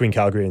between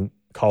Calgary and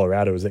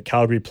Colorado is that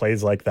Calgary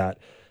plays like that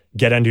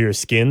get under your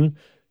skin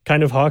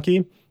kind of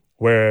hockey,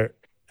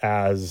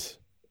 whereas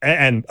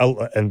and a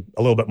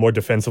little bit more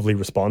defensively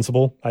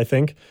responsible, I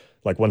think.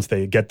 Like once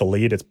they get the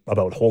lead, it's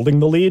about holding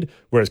the lead,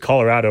 whereas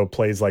Colorado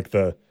plays like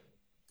the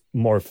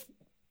more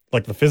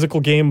like the physical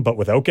game, but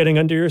without getting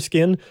under your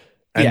skin.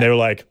 And they're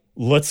like,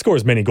 let's score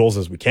as many goals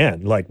as we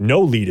can. Like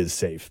no lead is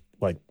safe.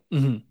 Like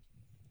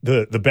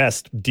the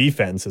best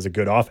defense is a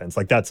good offense.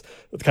 Like that's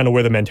kind of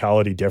where the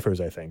mentality differs,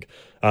 I think.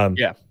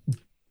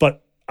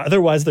 But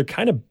otherwise they're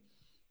kind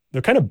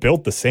of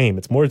built the same.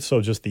 It's more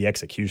so just the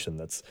execution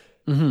that's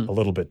a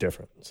little bit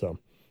different. So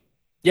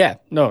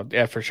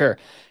for sure.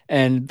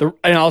 And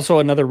also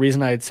another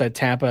reason I had said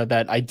Tampa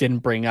that I didn't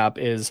bring up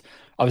is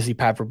obviously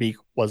Pat Verbeek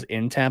was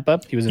in Tampa.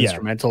 He was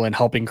instrumental in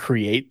helping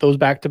create those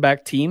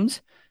back-to-back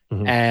teams.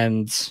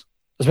 And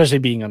especially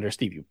being under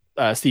Stevie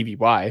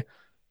Y,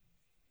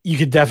 you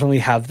could definitely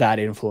have that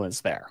influence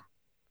there.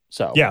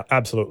 So yeah,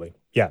 absolutely.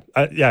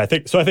 I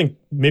think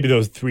maybe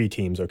those three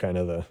teams are kind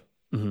of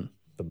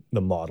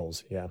the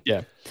models.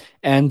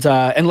 And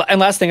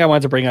last thing I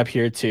wanted to bring up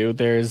here too,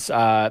 there's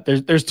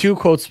two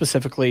quotes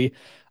specifically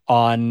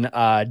on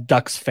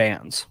Ducks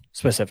fans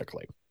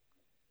specifically,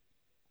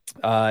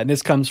 and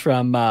this comes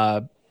from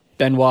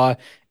Benoit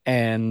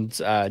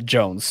and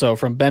Jones. So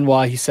from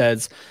Benoit, he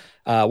says,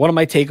 one of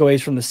my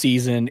takeaways from the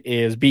season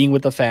is being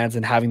with the fans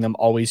and having them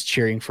always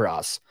cheering for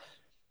us.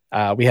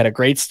 We had a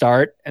great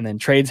start, and then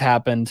trades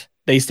happened.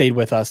 They stayed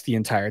with us the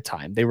entire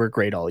time. They were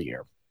great all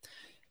year.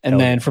 And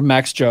then from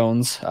Max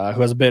Jones,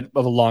 who has a bit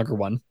of a longer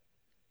one,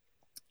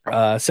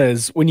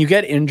 says, when you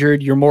get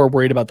injured, you're more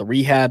worried about the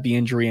rehab, the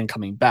injury, and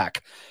coming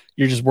back.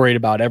 You're just worried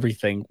about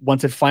everything.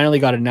 Once it finally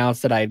got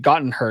announced that I had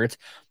gotten hurt,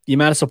 the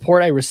amount of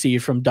support I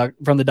received from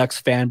the Ducks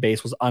fan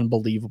base was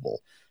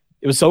unbelievable.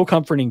 It was so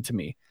comforting to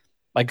me.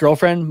 My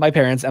girlfriend, my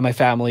parents, and my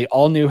family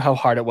all knew how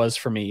hard it was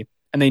for me,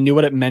 and they knew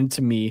what it meant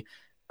to me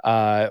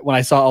when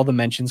I saw all the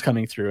mentions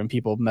coming through and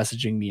people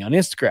messaging me on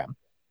Instagram.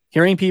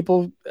 Hearing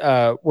people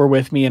were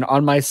with me and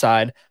on my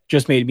side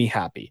just made me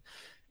happy.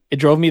 It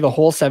drove me the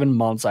whole 7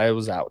 months I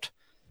was out.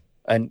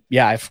 And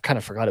yeah, I kind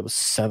of forgot it was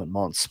 7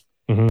 months.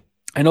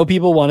 I know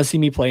people want to see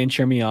me play and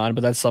cheer me on,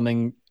 but that's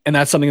something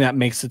that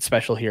makes it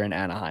special here in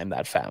Anaheim,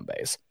 that fan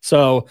base.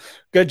 So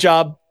good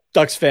job,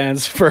 Ducks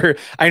fans.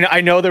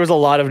 I know there was a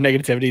lot of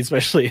negativity,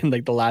 especially in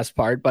like the last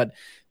part, but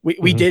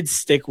we did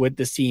stick with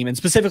this team and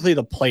specifically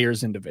the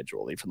players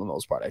individually for the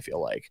most part, I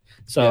feel like.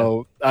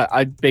 So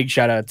a big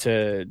shout out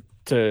to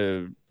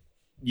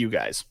you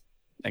guys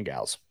and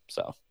gals.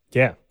 So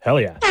yeah, hell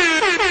yeah.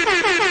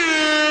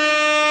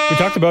 We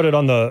talked about it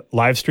on the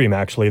live stream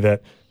actually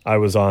that I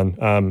was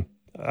on.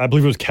 I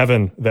believe it was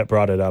Kevin that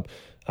brought it up.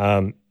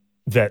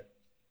 That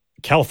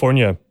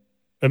California,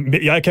 I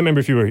can't remember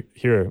if you were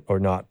here or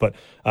not, but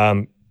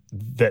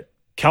that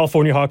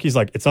California hockey is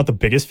like, it's not the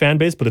biggest fan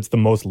base, but it's the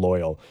most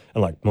loyal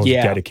and like most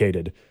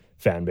dedicated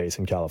fan base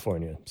in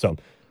California. So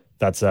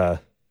that's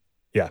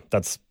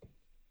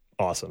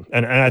awesome.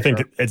 And I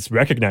think it's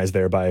recognized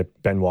there by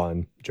Benoit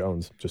and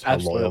Jones, just how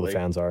loyal the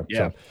fans are.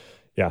 Yeah. So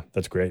yeah,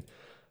 that's great.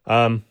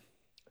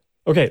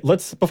 Okay,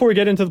 before we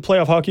get into the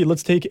playoff hockey,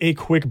 let's take a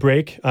quick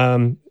break.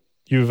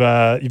 You've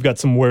got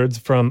some words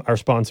from our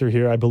sponsor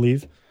here, I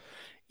believe.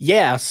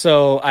 Yeah,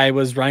 so I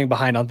was running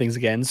behind on things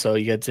again, so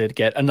you get to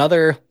get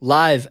another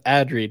live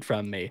ad read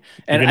from me.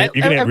 And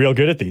you're gonna get real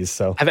good at these.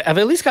 So I've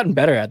at least gotten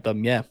better at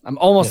them. Yeah, I'm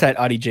almost at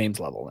Audie James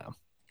level now.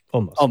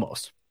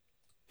 Almost.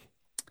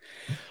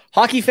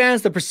 Hockey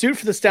fans, the pursuit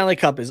for the Stanley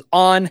Cup is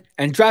on,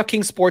 and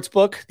DraftKings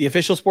Sportsbook, the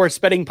official sports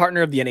betting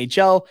partner of the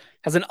NHL,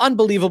 has an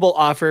unbelievable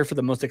offer for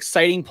the most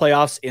exciting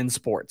playoffs in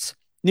sports.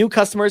 New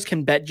customers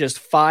can bet just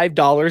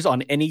 $5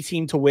 on any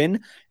team to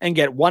win and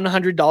get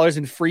 $100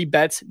 in free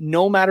bets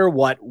no matter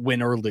what,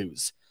 win or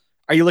lose.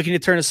 Are you looking to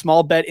turn a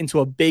small bet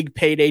into a big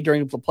payday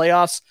during the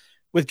playoffs?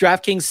 With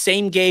DraftKings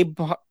same game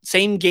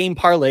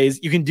parlays,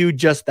 you can do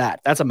just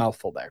that. That's a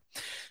mouthful there.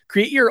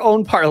 Create your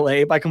own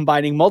parlay by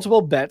combining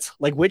multiple bets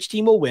like which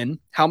team will win,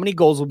 how many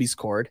goals will be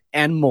scored,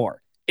 and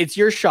more. It's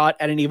your shot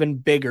at an even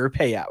bigger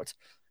payout.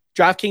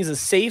 DraftKings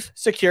is safe,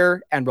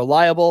 secure, and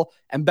reliable.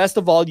 And best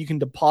of all, you can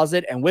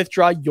deposit and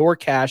withdraw your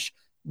cash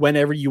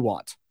whenever you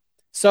want.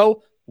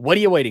 So what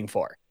are you waiting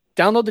for?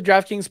 Download the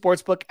DraftKings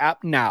Sportsbook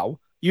app now.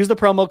 Use the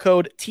promo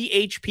code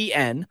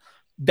THPN.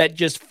 Bet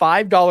just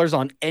 $5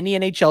 on any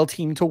NHL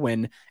team to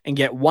win and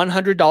get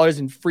 $100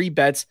 in free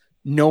bets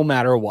no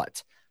matter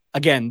what.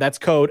 Again, that's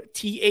code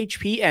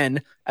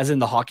THPN, as in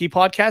the Hockey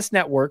Podcast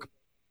Network,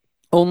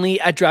 only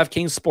at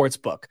DraftKings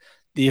Sportsbook,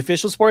 the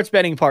official sports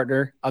betting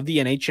partner of the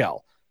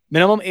NHL.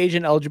 Minimum age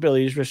and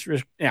eligibility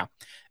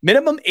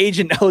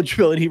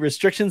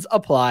restrictions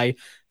apply.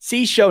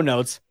 See show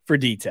notes for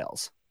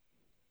details.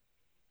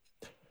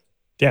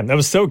 Damn, that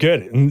was so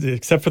good,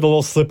 except for the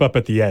little slip up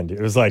at the end.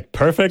 It was like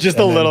perfect. Just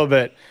a little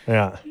bit.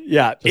 Yeah.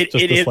 Yeah.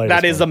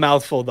 That is a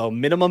mouthful, though.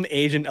 Minimum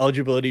age and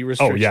eligibility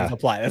restrictions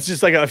apply. That's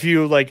just like a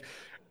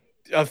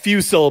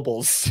few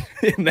syllables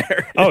in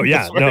there. Oh,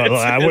 yeah. No,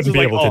 I wouldn't be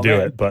able to do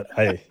it, but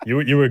hey,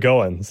 you were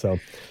going. So,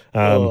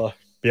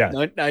 yeah,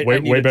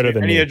 way better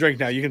than me. I need a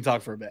drink now. You can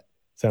talk for a bit.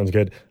 Sounds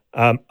good.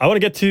 I want to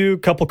get to a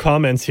couple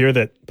comments here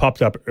that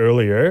popped up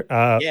earlier.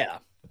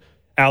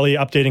 Ali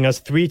updating us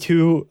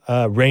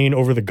 3-2 rain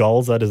over the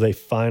Gulls. That is a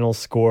final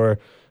score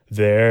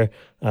there.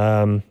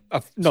 That's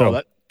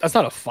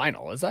not a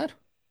final, is that?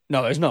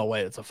 No, there's no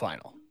way it's a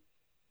final.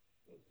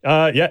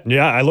 Yeah,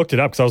 I looked it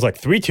up because I was like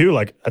 3-2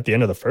 like at the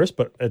end of the first,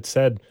 but it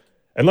said,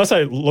 unless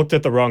I looked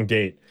at the wrong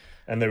date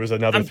and there was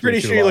another. I'm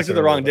pretty sure you looked at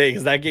the wrong date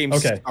because that game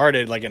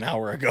started like an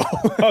hour ago.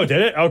 Oh,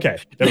 did it? Okay,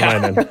 never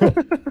mind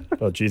then.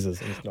 Oh Jesus!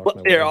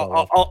 Here,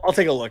 I'll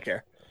take a look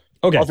here.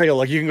 Okay, I'll take a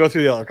look. You can go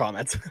through the other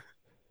comments.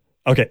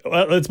 Okay,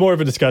 well, it's more of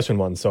a discussion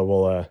one, so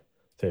we'll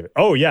save it.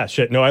 Oh yeah,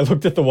 shit. No, I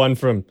looked at the one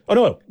from. Oh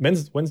no,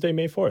 Wednesday,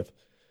 May 4th.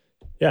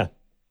 Yeah,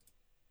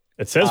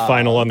 it says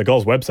final on the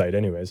Gulls website.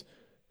 Anyways,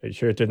 are you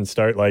sure it didn't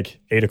start like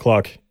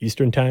 8:00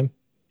 Eastern time?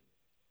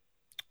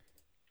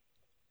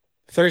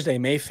 Thursday,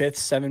 May 5th,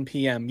 7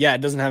 p.m. Yeah,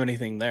 it doesn't have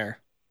anything there.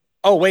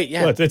 Oh wait,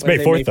 yeah, well, it's May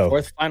 4th though.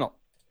 4th final.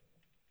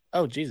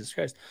 Oh Jesus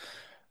Christ.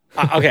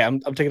 Okay, I'm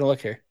taking a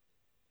look here.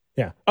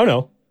 Yeah. Oh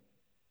no,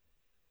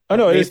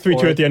 it is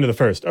 3-2 at the end of the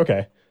first.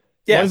 Okay.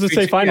 Yeah, why does it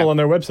say final on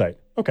their website?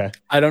 Okay.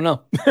 I don't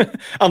know.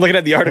 I'm looking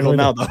at the article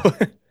now, though.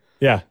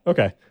 Yeah.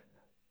 Okay.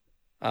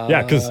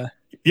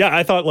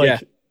 I thought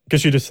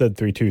because you just said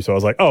 3-2, so I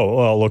was like, oh,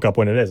 well, I'll look up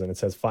when it is, and it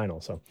says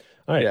final. So,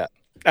 all right. Yeah.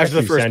 After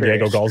the first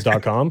period.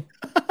 SanDiegoGulls.com.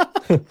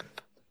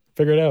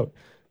 Figure it out.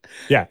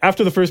 Yeah.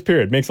 After the first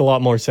period makes a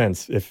lot more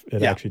sense if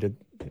it actually did.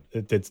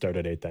 It did start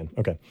at 8 then.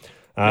 Okay.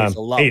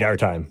 8 our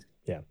time.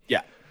 Yeah.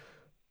 Yeah.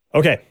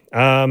 Okay.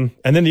 And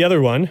then the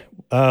other one,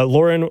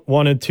 Lauren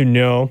wanted to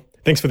know.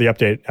 Thanks for the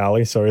update,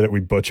 Ali. Sorry that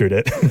we butchered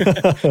it.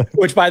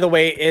 Which, by the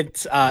way,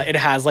 it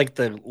has like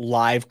the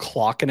live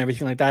clock and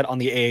everything like that on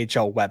the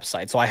AHL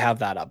website. So I have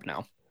that up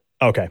now.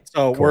 Okay.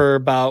 So cool.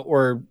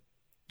 We're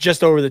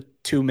just over the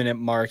 2-minute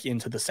mark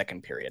into the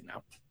second period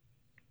now.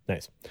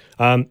 Nice.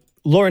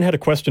 Lauren had a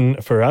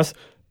question for us.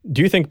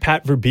 Do you think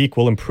Pat Verbeek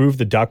will improve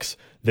the Ducks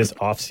this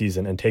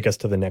offseason and take us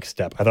to the next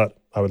step? I thought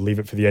I would leave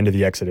it for the end of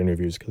the exit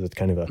interviews because it's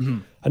kind of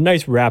a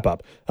nice wrap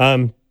up.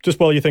 Just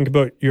while you think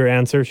about your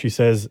answer, she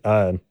says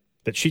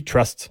that she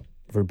trusts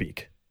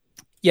Verbeek.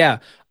 Yeah.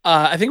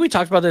 I think we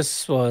talked about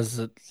this, was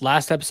it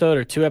last episode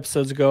or 2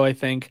 episodes ago, I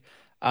think.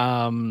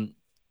 It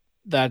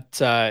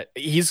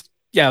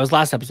was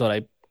last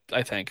episode,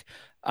 I think.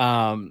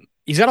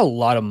 He's got a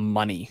lot of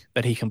money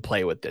that he can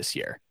play with this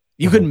year.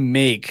 You could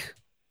make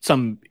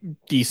some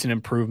decent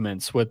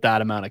improvements with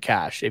that amount of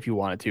cash if you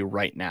wanted to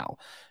right now.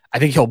 I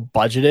think he'll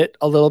budget it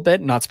a little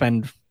bit, not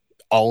spend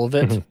all of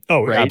it.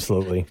 Oh, right?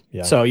 Absolutely.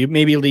 Yeah. So you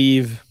maybe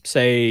leave,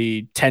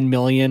 say, 10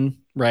 million,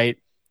 right?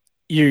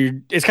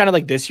 It's kind of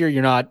like this year,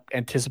 you're not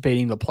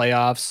anticipating the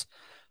playoffs,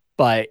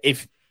 but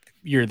if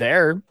you're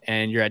there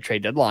and you're at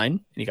trade deadline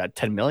and you got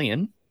 10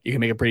 million, you can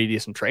make a pretty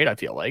decent trade. I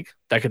feel like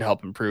that could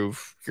help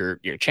improve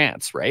your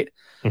chance, right?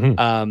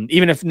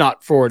 Even if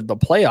not for the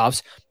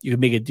playoffs, you could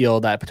make a deal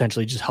that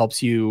potentially just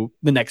helps you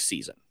the next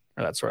season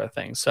or that sort of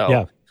thing. So,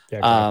 yeah,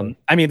 exactly.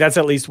 I mean, that's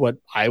at least what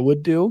I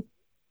would do.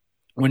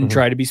 Wouldn't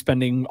try to be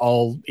spending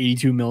all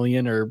 82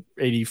 million or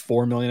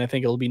 84 million. I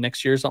think it'll be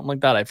next year or something like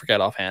that. I forget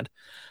offhand,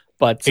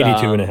 but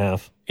 82 and a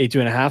half. 82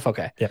 and a half.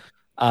 Okay. Yeah.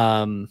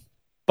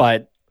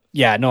 But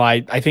yeah, no,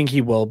 I think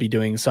he will be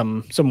doing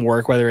some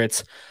work, whether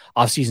it's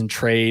off-season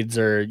trades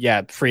or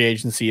free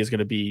agency is going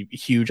to be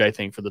huge, I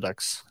think, for the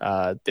Ducks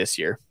this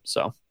year.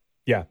 So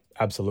yeah,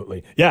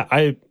 absolutely. Yeah,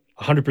 I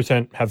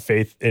 100% have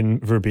faith in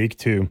Verbeek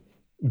to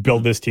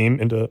build this team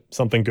into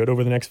something good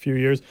over the next few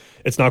years.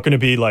 It's not going to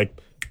be like,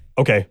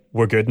 okay,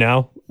 we're good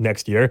now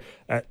next year.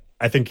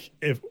 I think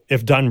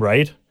if done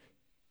right,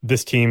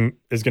 this team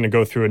is going to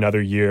go through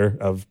another year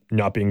of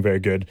not being very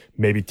good,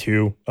 maybe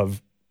 2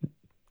 of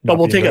not but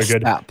we'll being take a very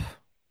good. step.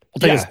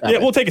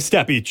 We'll take a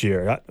step each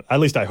year. At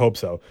least I hope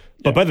so.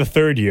 But by the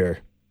third year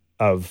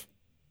of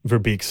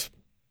Verbeek's,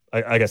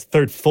 I guess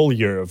third full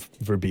year of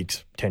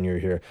Verbeek's tenure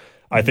here,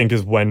 I think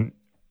is when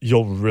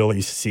you'll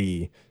really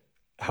see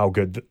how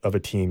good of a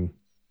team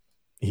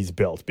he's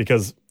built,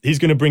 because he's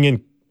going to bring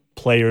in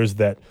players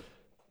that,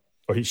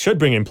 or he should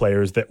bring in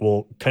players that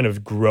will kind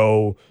of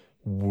grow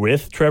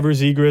with Trevor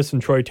Zegras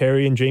and Troy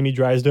Terry and Jamie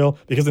Drysdale,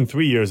 because in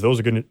 3 years,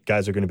 those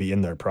guys are going to be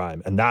in their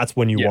prime. And that's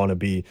when you want to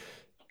be,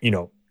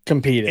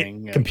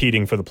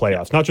 competing for the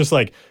playoffs. Not just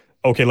like,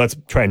 okay, let's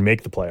try and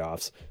make the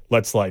playoffs.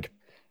 Let's like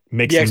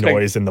make some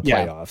noise in the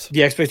playoffs.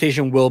 The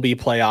expectation will be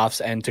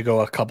playoffs and to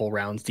go a couple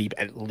rounds deep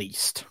at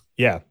least.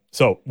 Yeah.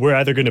 So we're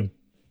either going to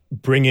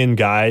bring in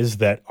guys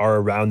that are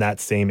around that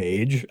same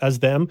age as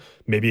them,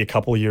 maybe a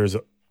couple years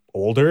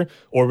older,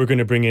 or we're going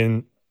to bring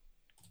in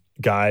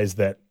guys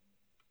that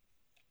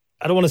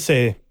I don't want to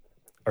say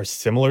are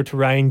similar to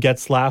Ryan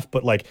Getzlaf,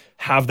 but like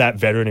have that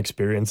veteran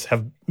experience,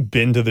 have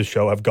been to the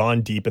show, have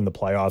gone deep in the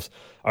playoffs,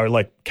 are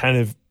like kind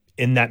of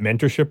in that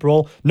mentorship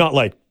role, not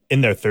like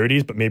in their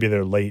 30s, but maybe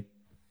they're late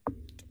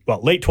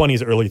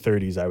 20s, early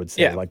 30s, I would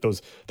say. Like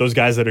those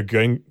guys that are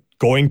going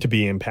to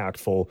be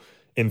impactful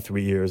in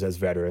 3 years as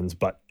veterans,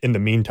 but in the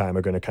meantime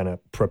are going to kind of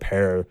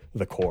prepare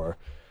the core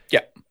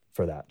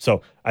for that.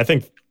 So I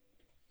think,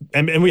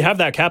 and we have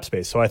that cap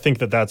space. So I think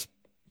that's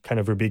kind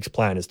of Verbeek's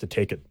plan, is to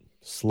take it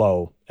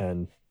slow.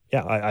 And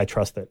I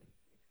trust that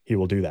he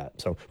will do that.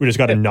 So we just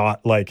got to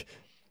not like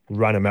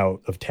run him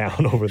out of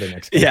town over the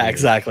next couple years.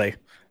 Exactly.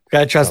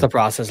 Got to trust the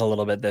process a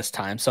little bit this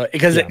time. So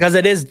because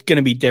it is going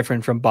to be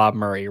different from Bob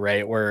Murray,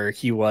 right? Where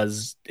he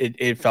was,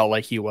 it felt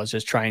like he was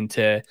just trying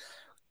to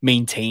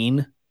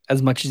maintain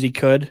as much as he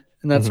could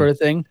and that sort of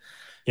thing.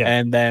 Yeah.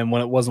 And then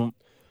when it wasn't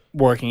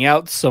working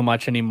out so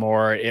much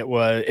anymore,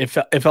 it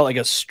felt like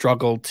a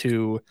struggle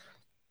to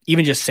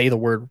even just say the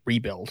word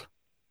rebuild,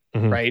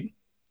 right?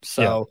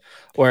 So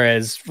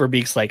whereas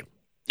Verbeek's like,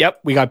 yep,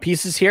 we got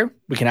pieces here,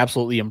 we can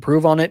absolutely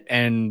improve on it,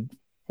 and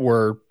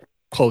we're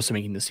close to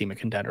making this team a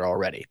contender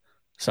already.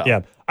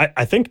 So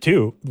I think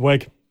too,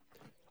 like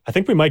I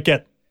think we might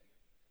get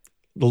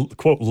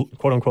quote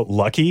unquote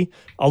lucky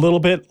a little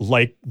bit,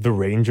 like the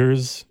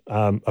Rangers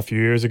a few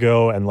years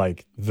ago and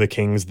like the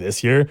Kings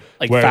this year,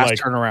 like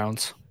fast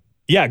turnarounds.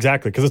 Yeah,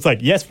 exactly. Because it's like,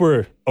 yes,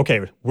 we're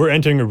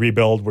entering a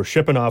rebuild. We're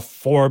shipping off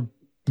 4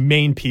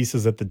 main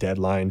pieces at the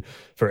deadline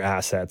for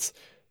assets,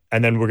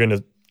 and then we're going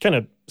to kind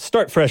of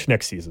start fresh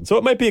next season. So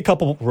it might be a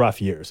couple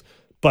rough years,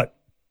 but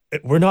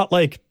we're not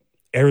like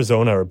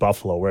Arizona or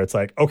Buffalo where it's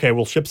like, okay,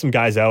 we'll ship some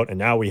guys out and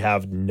now we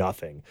have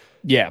nothing.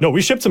 Yeah. No,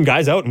 we shipped some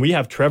guys out and we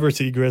have Trevor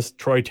Zegras,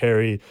 Troy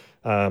Terry,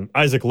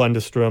 Isaac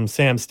Lundestrom,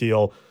 Sam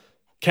Steele,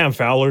 Cam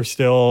Fowler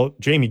still,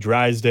 Jamie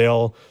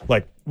Drysdale.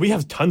 Like we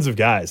have tons of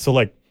guys. So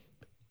like,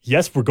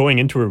 yes, we're going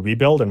into a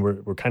rebuild and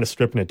we're kind of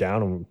stripping it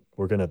down and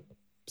we're going to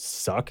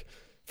suck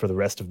for the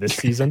rest of this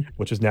season,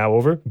 which is now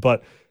over.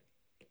 But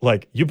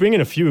like if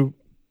you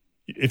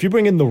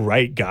bring in the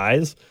right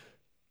guys,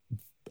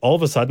 all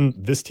of a sudden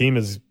this team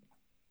is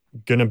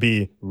going to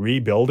be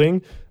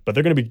rebuilding, but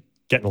they're going to be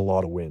getting a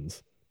lot of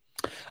wins.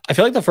 I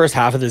feel like the first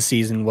half of this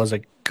season was a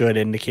good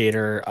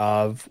indicator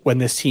of when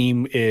this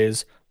team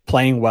is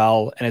playing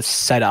well and is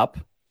set up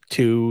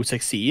to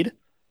succeed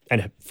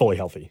and fully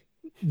healthy,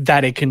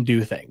 that it can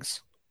do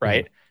things,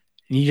 right?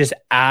 And you just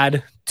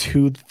add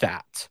to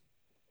that.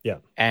 Yeah.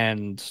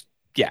 And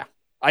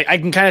I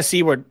can kind of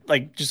see where,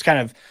 like, just kind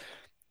of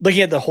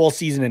looking at the whole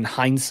season in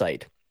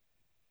hindsight,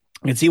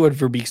 I can see what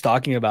Verbeek's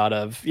talking about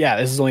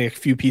this is only a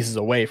few pieces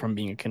away from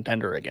being a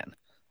contender again.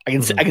 I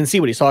can see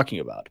what he's talking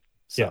about.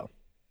 So.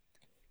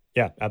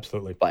 Yeah,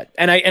 absolutely. But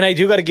and I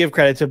do got to give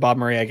credit to Bob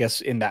Murray, I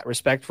guess, in that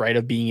respect, right?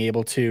 Of being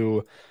able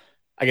to,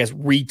 I guess,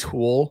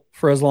 retool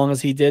for as long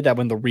as he did, that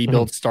when the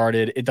rebuild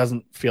started, it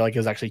doesn't feel like it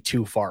was actually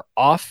too far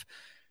off.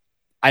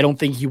 I don't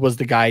think he was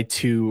the guy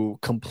to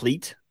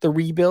complete the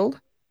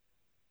rebuild.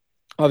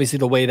 Obviously,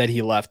 the way that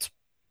he left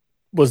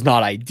was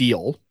not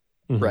ideal,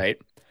 right?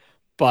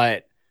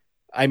 But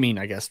I mean,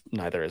 I guess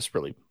neither is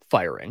really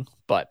firing,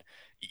 but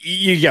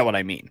you get what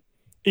I mean.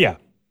 Yeah.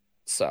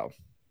 So,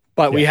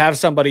 but we have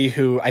somebody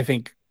who I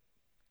think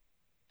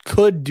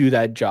could do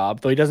that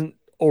job, though he doesn't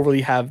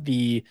overly have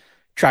the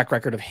track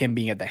record of him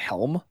being at the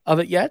helm of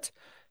it yet.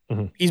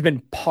 He's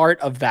been part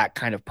of that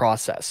kind of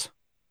process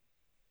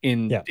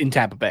in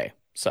Tampa Bay.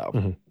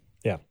 So,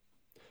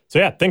 So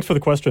yeah, thanks for the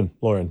question,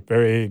 Lauren.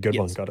 Very good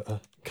one.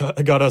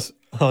 Got us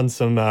on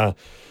some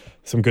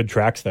good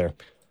tracks there.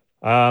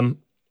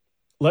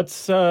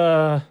 Let's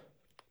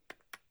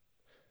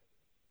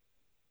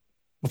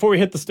before we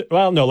hit let's do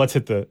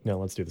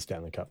the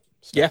Stanley Cup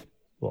stuff.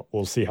 Yeah.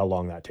 We'll see how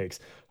long that takes.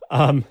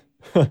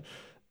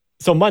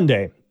 So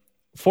Monday,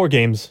 4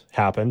 games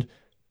happened.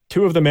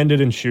 2 of them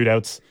ended in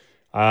shootouts.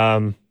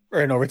 Or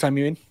in overtime,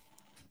 you mean?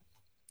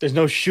 There's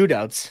no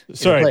shootouts.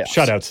 Sorry,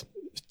 shutouts.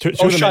 Two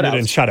of them ended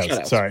in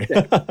shutouts. Sorry.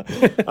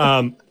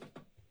 Yeah.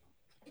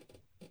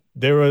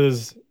 There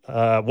was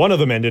one of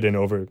them ended in none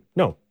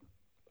of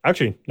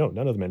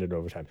them ended in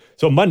overtime.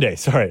 So Monday,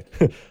 sorry.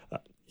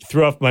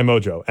 Threw off my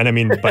mojo. And I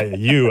mean by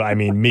you, I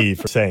mean me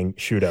for saying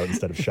shootout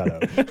instead of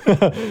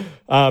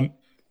shutout.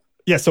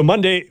 So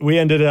Monday we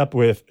ended up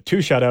with 2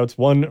 shutouts,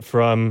 one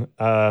from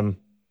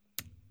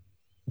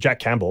Jack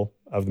Campbell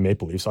of the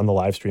Maple Leafs. On the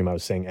live stream I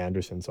was saying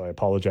Anderson, so I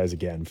apologize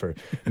again for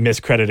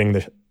miscrediting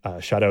the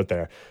shutout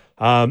there.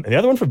 And the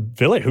other one from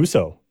Ville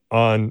Husso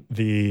on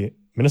the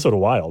Minnesota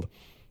Wild.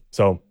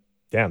 So,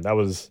 damn, that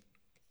was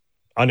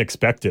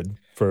unexpected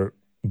for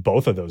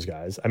both of those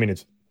guys. I mean,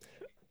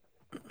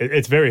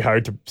 it's very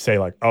hard to say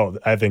like, oh,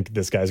 I think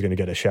this guy's going to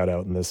get a shout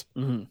out in this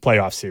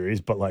playoff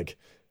series, but like,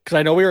 because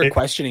I know we were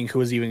questioning who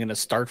was even going to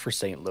start for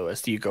St.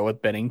 Louis. Do you go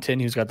with Bennington,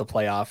 who's got the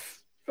playoff,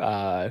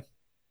 the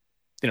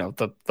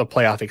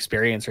playoff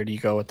experience, or do you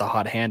go with the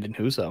hot hand in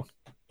Husso?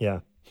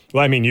 Yeah.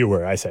 Well, I mean, you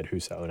were. I said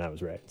Husso, and I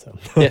was right. So,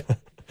 yeah.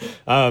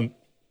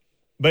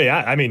 But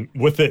yeah, I mean,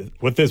 with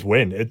this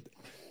win, it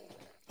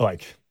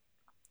like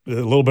a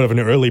little bit of an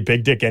early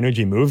big dick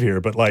energy move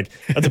here, but like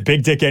that's a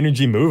big dick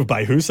energy move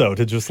by Husso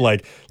to just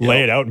like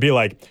lay it out and be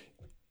like,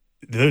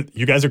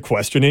 you guys are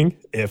questioning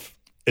if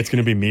it's going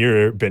to be me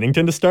or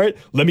Binnington to start.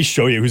 Let me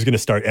show you who's going to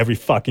start every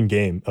fucking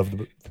game of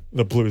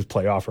the Blues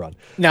playoff run.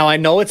 Now, I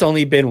know it's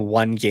only been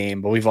one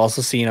game, but we've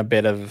also seen a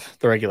bit of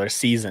the regular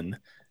season.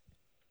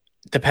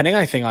 Depending,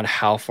 I think, on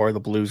how far the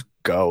Blues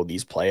go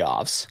these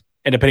playoffs,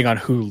 and depending on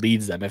who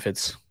leads them, if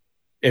it's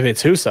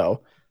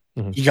Husso,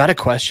 you got to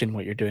question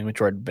what you're doing with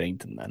Jordan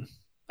Binnington then,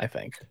 I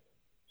think.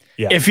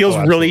 Yeah, it feels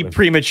really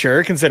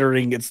premature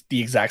considering it's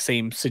the exact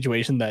same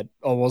situation that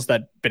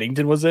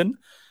Binnington was in.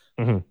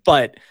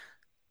 But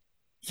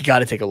you got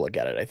to take a look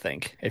at it, I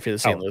think, if you're the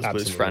St. Louis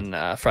Blues front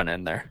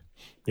end there.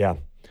 Yeah.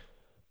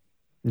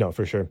 No,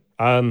 for sure.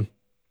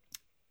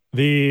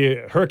 The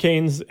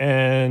Hurricanes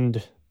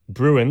and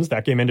Bruins,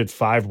 that game ended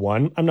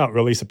 5-1. I'm not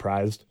really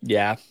surprised.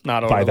 Yeah,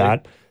 not by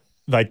that.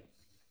 Like,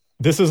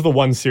 this is the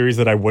one series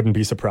that I wouldn't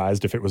be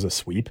surprised if it was a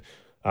sweep.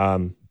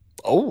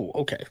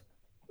 Okay.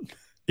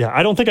 Yeah,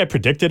 I don't think I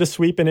predicted a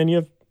sweep in any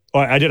of.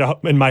 I did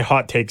in my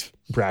hot takes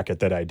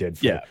bracket that I did.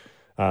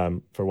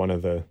 For one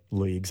of the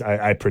leagues,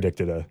 I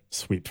predicted a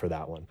sweep for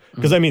that one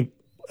because I mean,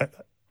 I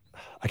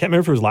can't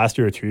remember if it was last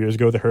year or 2 years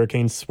ago. The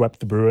Hurricanes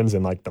swept the Bruins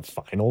in like the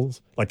finals,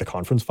 like the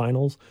conference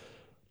finals.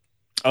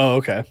 Oh,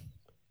 okay.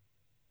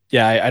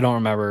 Yeah, I don't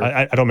remember.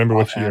 I don't remember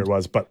which year it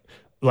was, but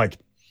like,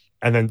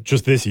 and then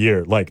just this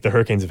year, like the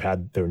Hurricanes have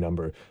had their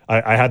number.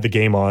 I had the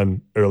game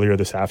on earlier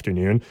this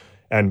afternoon,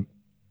 and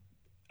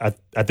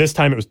at this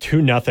time it was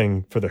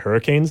 2-0 for the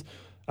Hurricanes,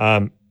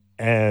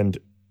 and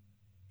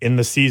in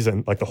the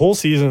season, like the whole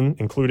season,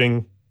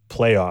 including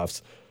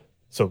playoffs,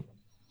 so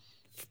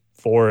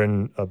 4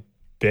 and a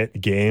bit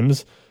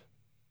games,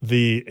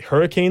 the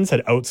Hurricanes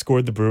had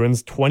outscored the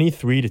Bruins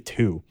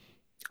 23-2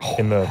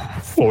 in the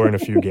 4 and a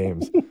few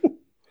games.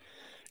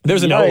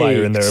 There's an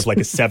outlier in there of like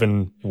a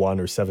 7-1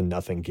 or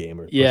 7-0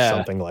 game or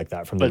something like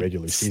that from the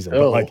regular season.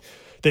 But like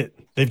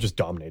they've just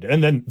dominated.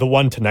 And then the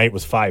one tonight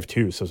was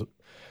 5-2. So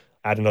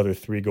add another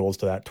 3 goals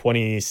to that,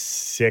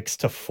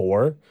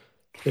 26-4.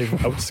 They've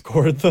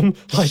outscored them.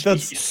 Like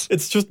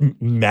it's just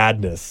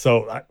madness.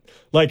 So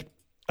like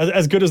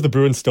as good as the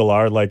Bruins still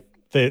are, like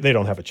they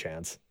don't have a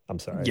chance. I'm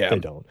sorry. They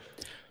don't.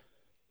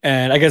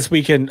 And I guess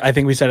I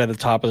think we said at the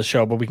top of the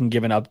show, but we can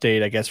give an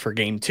update, I guess, for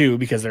game 2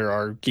 because there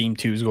are game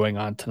 2s going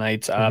on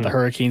tonight. The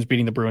Hurricanes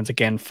beating the Bruins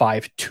again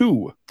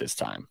 5-2 this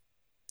time.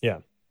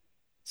 Yeah.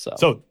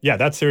 So yeah,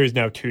 that series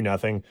now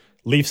 2-0.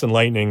 Leafs and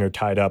Lightning are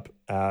tied up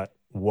at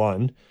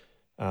 1.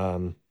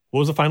 What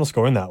was the final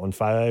score in that one?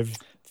 5-3?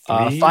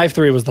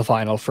 5-3 was the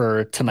final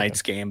for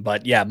tonight's game.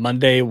 But yeah,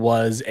 Monday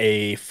was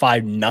a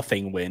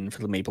 5-0 win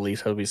for the Maple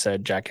Leafs. As we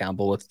said, Jack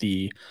Campbell with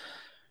the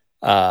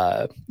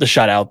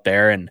shutout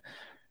there. And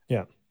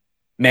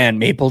man,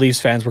 Maple Leafs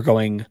fans were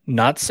going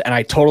nuts, and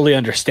I totally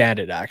understand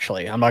it,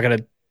 actually. I'm not going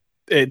to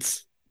 –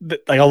 it's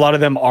like a lot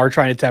of them are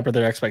trying to temper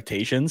their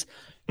expectations.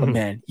 But,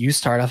 man, you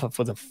start off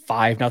with a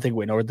 5-0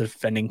 win over the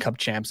defending Cup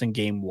champs in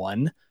Game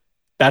 1.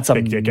 That's a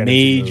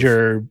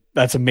major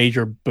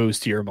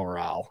boost to your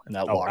morale in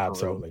that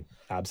locker room.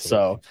 Absolutely.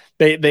 So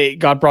they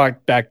got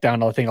brought back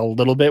down, I think, a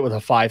little bit with a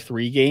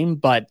 5-3 game,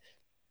 but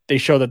they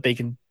show that they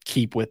can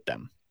keep with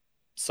them.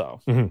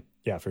 So –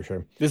 yeah, for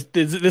sure.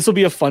 This will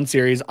be a fun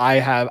series.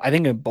 I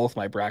think in both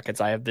my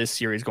brackets, I have this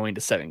series going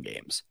to 7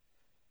 games.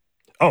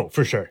 Oh,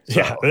 for sure.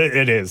 So, yeah,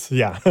 it is.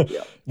 Yeah.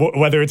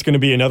 Whether it's going to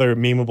be another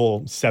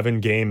memeable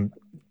 7-game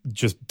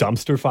just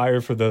dumpster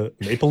fire for the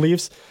Maple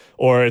Leafs,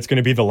 or it's going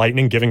to be the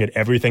Lightning giving it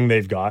everything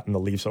they've got and the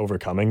Leafs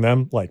overcoming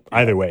them. Like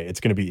either way,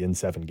 it's going to be in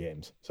 7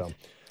 games. So,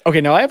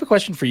 okay, now I have a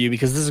question for you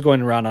because this is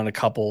going around on a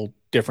couple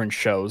different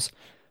shows.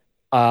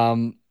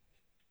 Who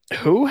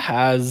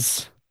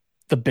has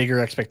the bigger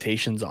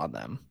expectations on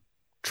them,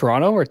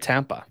 Toronto or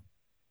Tampa?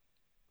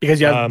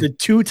 Because you have the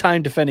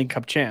 2-time defending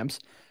Cup champs,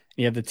 and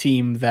you have the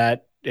team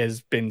that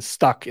has been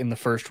stuck in the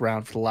first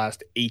round for the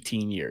last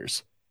 18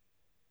 years.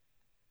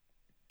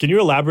 Can you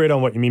elaborate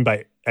on what you mean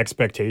by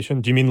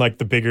expectation? Do you mean like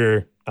the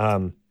bigger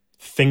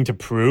thing to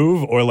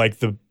prove, or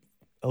like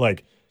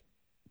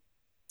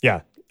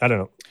yeah, I don't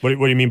know. What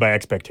do you mean by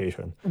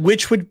expectation?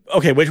 Which team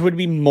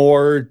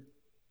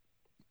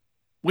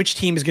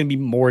is going to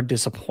be more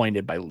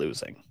disappointed by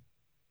losing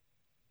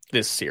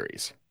this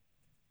series?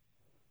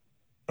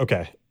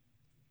 Okay.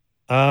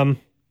 I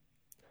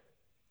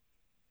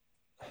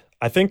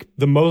think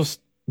the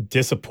most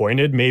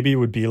disappointed maybe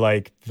would be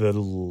the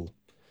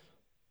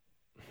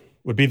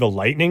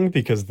Lightning,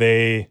 because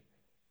I'm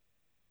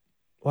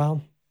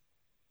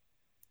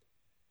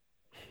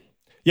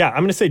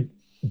going to say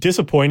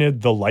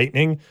disappointed the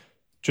Lightning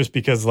just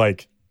because,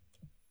 like,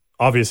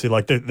 obviously,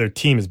 like, their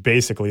team is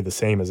basically the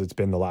same as it's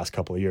been the last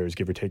couple of years,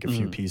 give or take a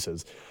few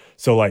pieces.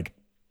 So, like,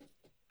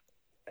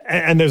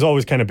 and there's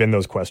always kind of been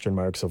those question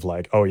marks of,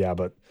 like, oh, yeah,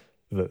 but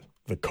the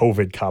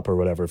COVID Cup or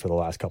whatever for the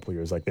last couple of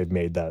years, like, they've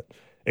made that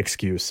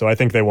excuse. So I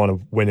think they want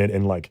to win it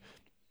in, like,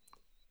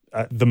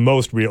 the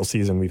most real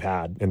season we've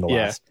had in the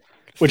last.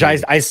 Which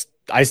I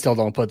still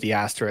don't put the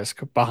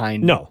asterisk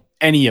behind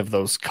any of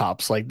those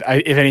cups. Like,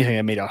 if anything,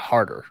 it made it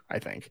harder, I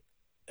think.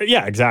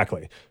 Yeah,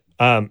 exactly.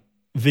 I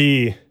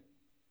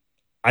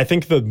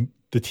think the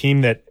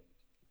team that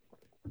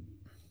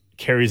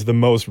carries the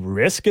most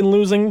risk in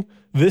losing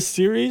this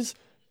series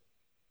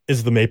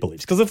is the Maple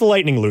Leafs. Because if the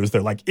Lightning lose,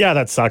 they're like, yeah,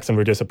 that sucks and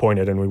we're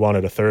disappointed and we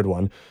wanted a third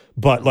one.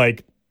 But,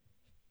 like,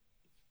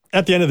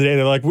 at the end of the day,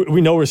 they're like,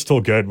 we know we're still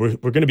good. We're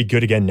going to be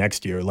good again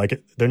next year.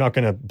 Like, they're not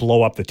going to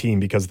blow up the team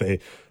because they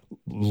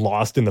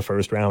lost in the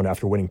first round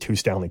after winning 2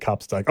 Stanley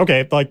Cups. It's like,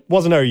 okay, like,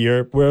 wasn't our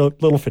year. We're a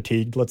little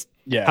fatigued. Let's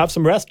have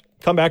some rest,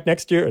 come back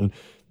next year, and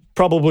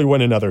probably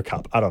win another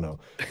cup. I don't know.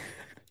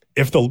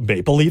 If the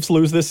Maple Leafs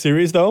lose this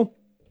series, though,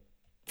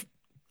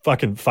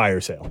 fucking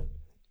fire sale.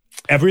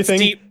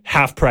 Everything,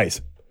 half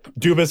price.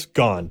 Dubas,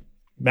 gone.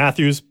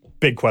 Matthews,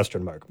 big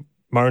question mark.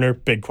 Marner,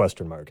 big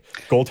question mark.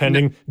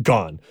 Goaltending,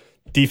 gone.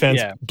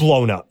 Defense,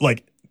 blown up.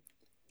 Like,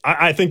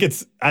 I think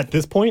it's, at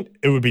this point,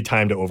 it would be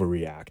time to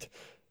overreact.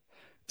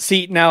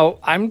 See, now,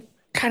 I'm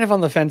kind of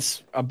on the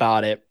fence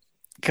about it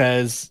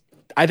because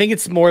I think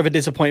it's more of a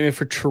disappointment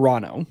for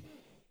Toronto,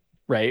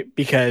 right?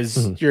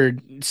 Because you're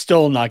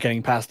still not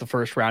getting past the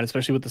first round,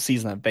 especially with the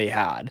season that they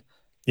had.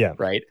 Yeah.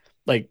 Right?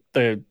 Like,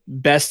 the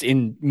best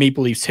in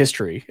Maple Leafs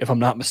history, if I'm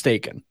not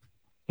mistaken.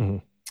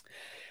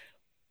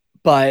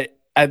 But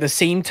at the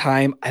same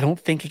time, I don't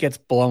think it gets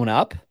blown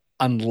up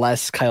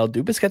unless Kyle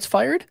Dubas gets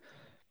fired.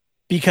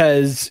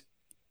 Because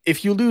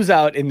if you lose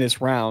out in this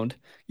round,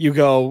 you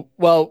go,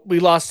 well, we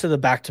lost to the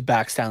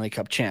back-to-back Stanley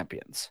Cup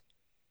champions.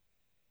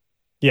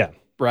 Yeah.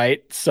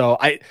 Right? So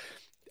I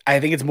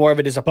think it's more of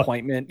a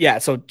disappointment.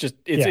 So just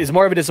it's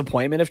more of a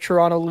disappointment if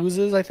Toronto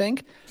loses, I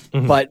think.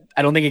 But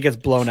I don't think it gets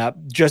blown up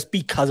just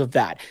because of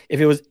that. If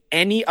it was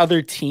any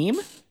other team,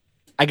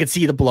 I could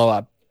see the blow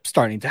up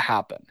starting to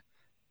happen.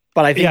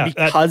 But I think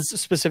because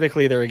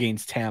specifically they're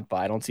against Tampa,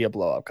 I don't see a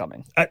blow up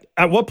coming.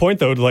 At what point,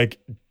 though,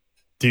 like,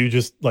 do you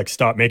just, like,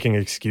 stop making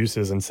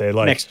excuses and say,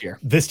 like, next year,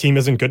 this team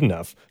isn't good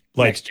enough?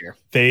 Like, next year,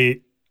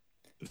 they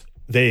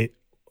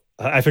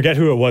I forget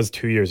who it was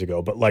 2 years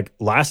ago, but, like,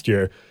 last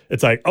year,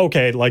 it's like,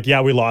 okay, like,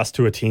 yeah, we lost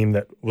to a team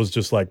that was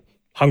just, like,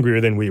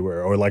 hungrier than we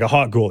were, or, like, a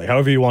hot goalie,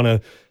 however you want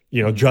to,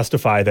 you know,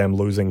 justify them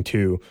losing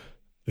to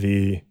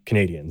the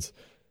Canadians.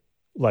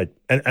 Like,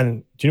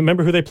 and do you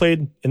remember who they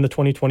played in the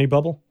 2020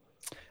 bubble?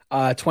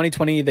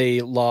 2020,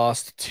 they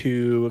lost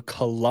to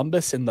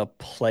Columbus in the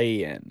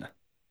play-in.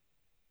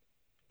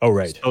 Oh,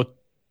 right. So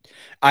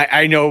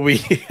I know we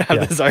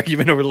have this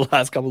argument over the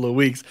last couple of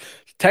weeks.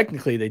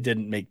 Technically, they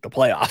didn't make the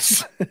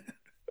playoffs.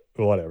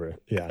 Whatever.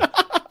 Yeah.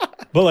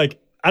 But,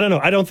 like, I don't know.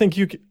 I don't think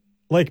you could,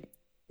 like,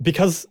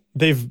 because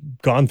they've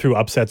gone through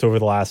upsets over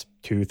the last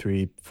 2,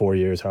 3, 4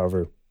 years,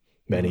 however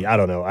many. I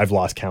don't know. I've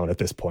lost count at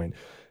this point.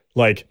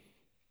 Like,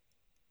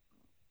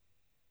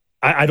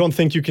 I don't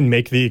think you can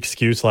make the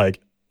excuse,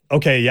 like,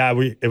 okay, yeah,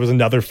 it was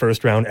another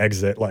first round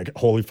exit. Like,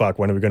 holy fuck,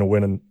 when are we going to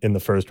win in the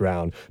first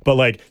round? But,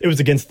 like, it was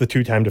against the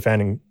 2-time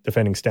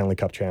defending Stanley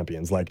Cup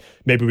champions. Like,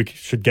 maybe we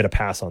should get a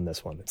pass on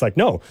this one. It's like,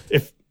 no,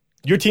 if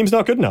your team's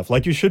not good enough,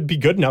 like, you should be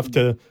good enough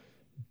to,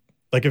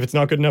 like, if it's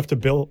not good enough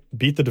to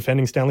beat the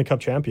defending Stanley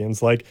Cup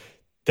champions, like,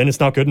 then it's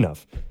not good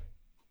enough.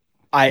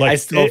 I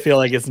still feel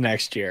like it's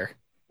next year.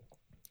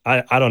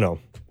 I don't know.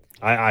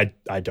 I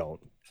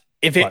don't.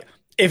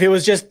 If it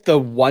was just the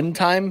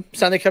one-time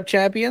Stanley Cup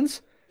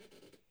champions,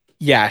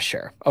 yeah,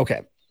 sure.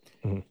 Okay.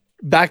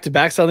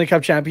 Back-to-back Stanley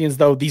Cup champions,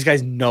 though, these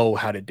guys know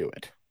how to do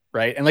it,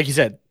 right? And like you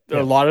said,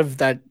 a lot of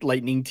that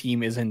Lightning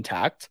team is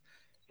intact,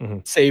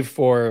 save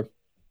for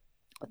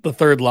the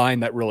third line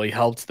that really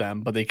helped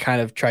them, but they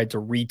kind of tried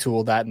to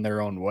retool that in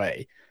their own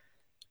way.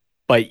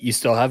 But you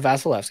still have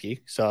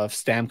Vasilevsky, so if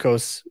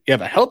Stamkos, you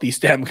have a healthy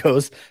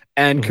Stamkos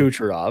and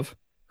Kucherov,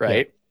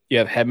 right? Yeah. You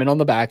have Hedman on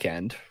the back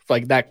end.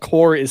 Like, that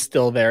core is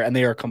still there, and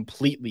they are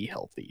completely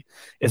healthy.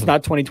 It's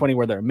not 2020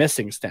 where they're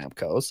missing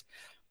Stamkos,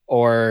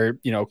 or,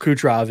 you know,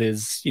 Kucherov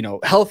is, you know,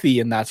 healthy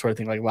and that sort of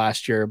thing like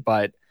last year.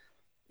 But,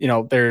 you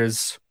know,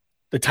 there's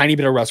the tiny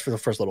bit of rust for the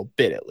first little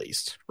bit, at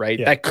least, right?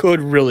 Yeah. That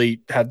could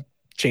really have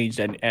changed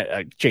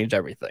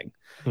everything.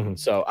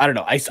 So I don't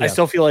know. I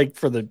still feel like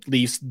for the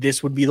Leafs,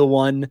 this would be the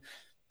one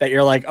that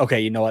you're like,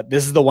 okay, you know what?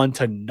 This is the one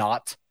to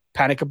not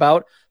panic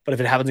about. But if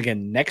it happens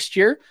again next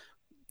year,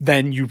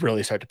 then you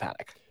really start to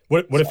panic.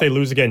 What if they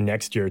lose again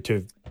next year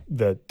to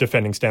the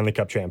defending Stanley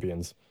Cup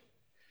champions?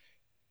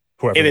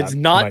 Whoever if it's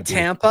not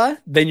Tampa,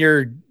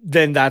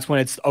 then that's when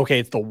it's okay.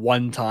 It's the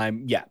one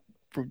time,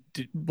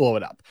 blow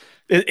it up.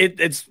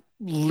 It's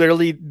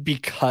literally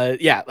because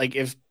like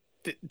if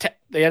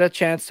they had a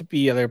chance to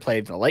be either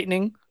played the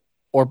Lightning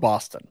or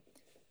Boston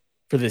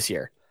for this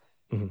year.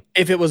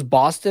 If it was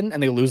Boston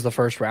and they lose the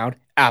first round,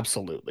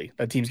 absolutely.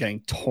 That team's getting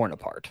torn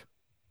apart.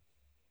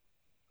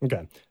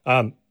 Okay.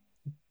 I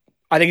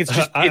think it's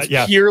just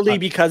purely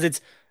because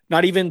it's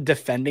not even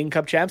defending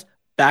Cup champs,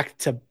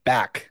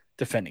 back-to-back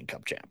defending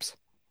Cup champs.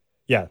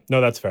 Yeah,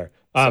 no, that's fair.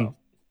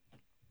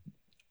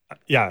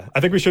 Yeah, I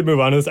think we should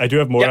move on to this. I do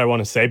have more I want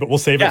to say, but we'll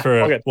save it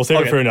for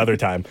for another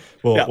time.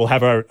 We'll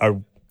have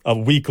a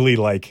weekly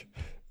like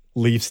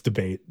Leafs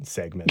debate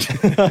segment,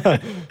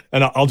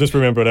 and I'll just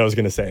remember what I was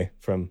going to say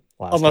from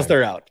last. Unless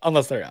they're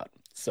out.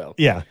 So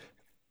yeah,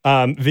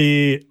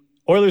 the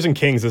Oilers and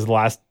Kings is the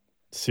last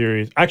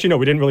series. Actually, no,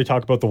 we didn't really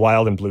talk about the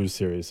Wild and Blues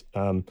series.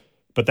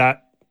 But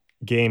that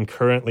game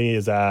currently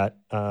is at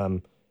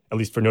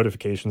least for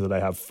notifications that I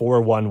have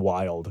 4-1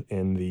 Wild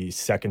in the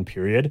second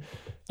period.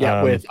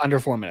 Yeah, with under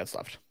 4 minutes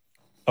left.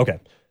 Okay,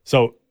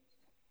 so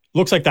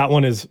looks like that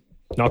one is,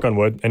 knock on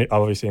wood, and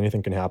obviously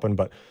anything can happen,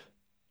 but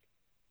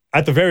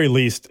at the very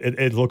least,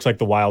 it looks like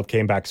the Wild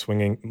came back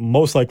swinging.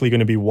 Most likely going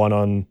to be a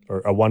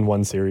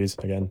 1-1 series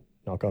again.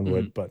 Knock on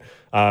wood, but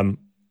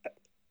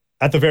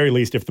at the very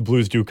least, if the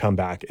Blues do come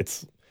back,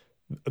 it's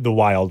the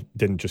Wild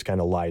didn't just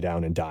kind of lie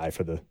down and die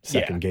for the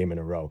second game in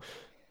a row.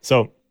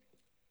 So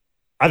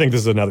I think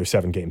this is another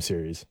 7-game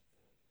series.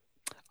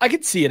 I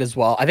could see it as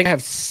well. I think I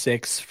have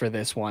 6 for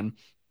this one.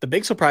 The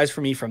big surprise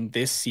for me from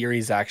this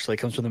series actually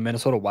comes from the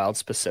Minnesota Wild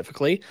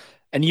specifically.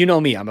 And you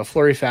know me, I'm a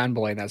Fleury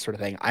fanboy and that sort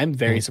of thing. I'm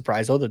very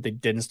surprised, though, that they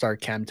didn't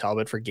start Cam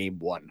Talbot for game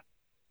 1.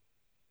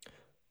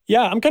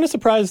 Yeah, I'm kind of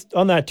surprised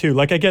on that, too.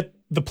 Like, I get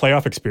the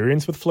playoff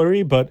experience with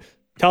Fleury, but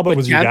Talbot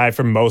was your guy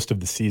for most of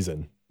the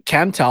season.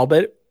 Cam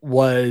Talbot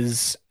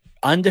was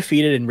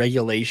undefeated in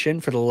regulation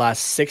for the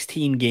last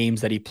 16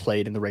 games that he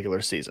played in the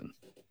regular season.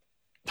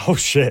 Oh,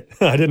 shit.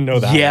 I didn't know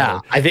that. Yeah,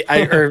 I think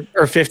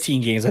or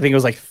 15 games. I think it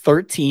was like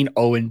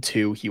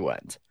 13-0-2 he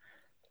went.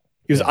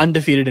 He was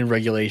undefeated in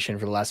regulation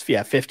for the last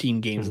 15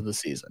 games of the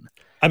season.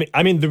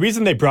 I mean, the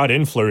reason they brought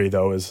in Fleury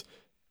though is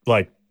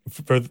like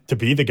to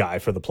be the guy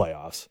for the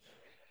playoffs.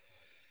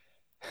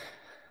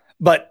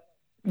 But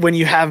when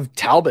you have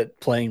Talbot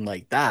playing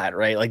like that,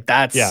 right? Like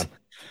that's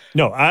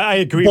No, I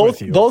agree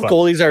with you. Both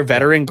goalies are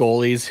veteran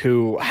goalies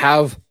who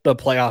have the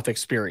playoff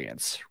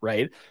experience,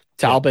 right?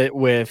 Talbot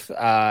with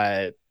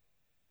I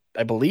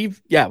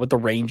believe, with the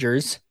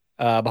Rangers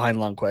behind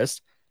Lundqvist,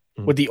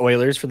 with the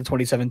Oilers for the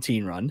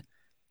 2017 run.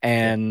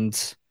 And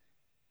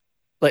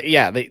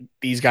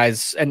these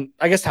guys, and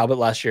I guess Talbot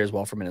last year as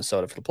well for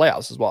Minnesota for the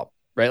playoffs as well,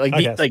 right? Like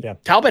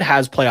Talbot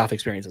has playoff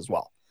experience as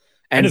well,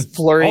 and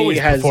Fleury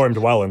has performed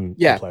well in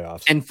the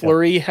playoffs. And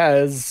Fleury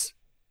has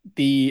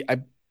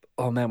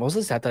what was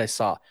the stat that I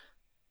saw?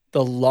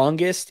 The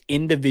longest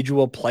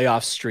individual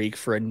playoff streak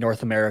for a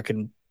North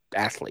American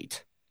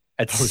athlete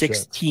at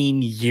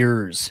 16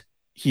 years.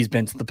 He's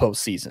been to the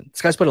postseason.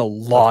 This guy's played a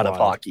lot of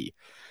hockey.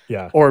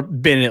 Yeah. Or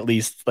been at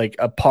least like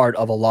a part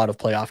of a lot of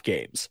playoff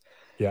games.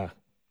 Yeah.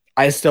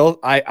 I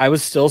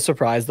was still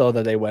surprised though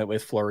that they went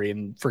with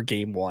Fleury for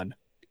game 1.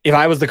 If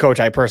I was the coach,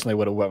 I personally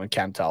would have went with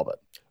Cam Talbot.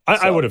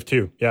 I would have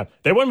too. Yeah.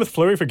 They went with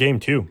Fleury for game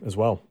 2 as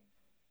well.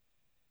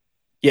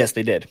 Yes,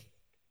 they did.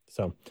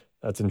 So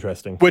that's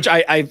interesting. Which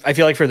I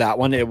feel like for that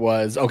one, it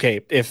was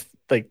okay. If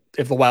the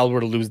Wild were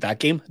to lose that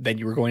game, then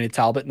you were going to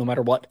Talbot no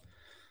matter what.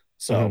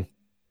 So,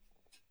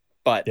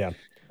 but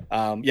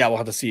we'll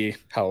have to see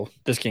how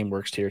this game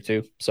works here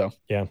too. So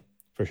yeah,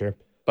 for sure.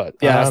 But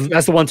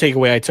that's the one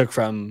takeaway I took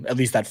from at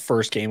least that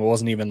first game. It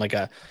wasn't even like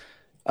it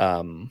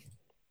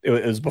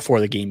was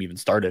before the game even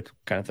started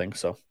kind of thing.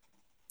 So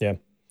yeah.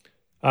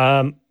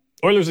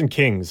 Oilers and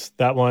Kings.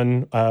 That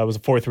one was a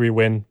 4-3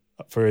 win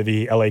for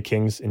the LA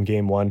Kings in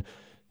game 1.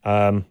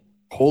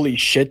 Holy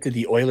shit, did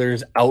the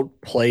Oilers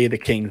outplay the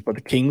Kings? But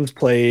the Kings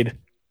played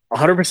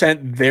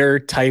 100% their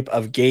type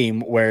of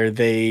game where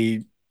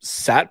they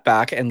sat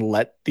back and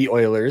let the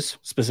Oilers,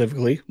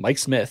 specifically Mike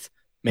Smith,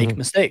 make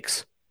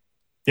mistakes.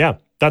 Yeah,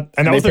 that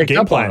was their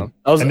game plan.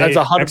 That's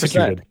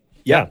 100%.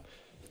 Yeah.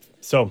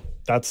 So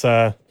that's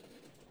that's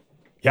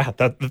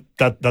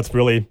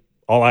really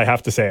all I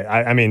have to say.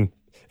 I mean,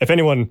 if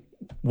anyone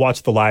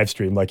watched the live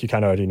stream, like you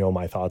kind of already know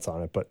my thoughts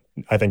on it, but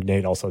I think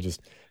Nate also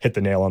just hit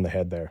the nail on the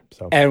head there.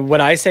 So, and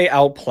when I say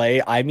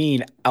outplay, I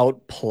mean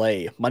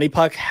outplay. Money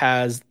Puck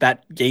has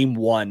that game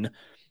 1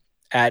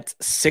 at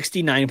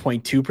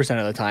 69.2%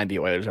 of the time the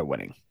Oilers are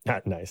winning.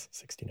 Nice,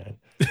 69.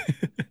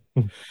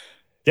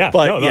 Yeah,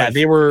 but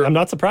they were. I'm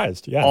not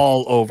surprised. Yeah,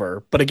 all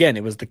over. But again,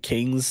 it was the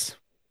Kings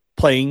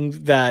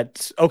playing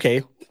that.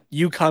 Okay,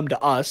 you come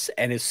to us,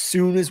 and as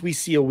soon as we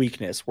see a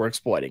weakness, we're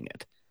exploiting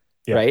it.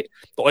 Yeah. Right?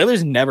 The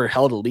Oilers never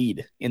held a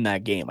lead in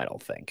that game, I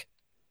don't think.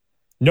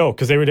 No,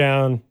 because they were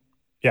down,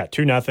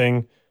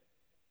 2-0.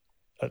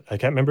 I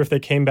can't remember if they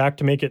came back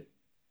to make it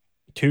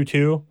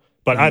 2-2.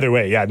 But either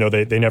way,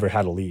 they never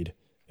had a lead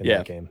in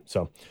that game.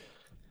 So,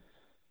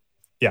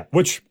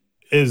 which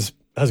has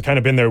kind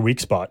of been their weak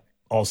spot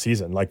all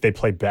season. Like, they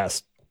play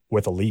best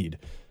with a lead.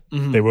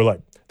 They were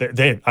like,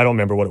 they I don't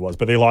remember what it was,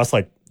 but they lost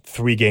like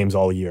 3 games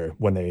all year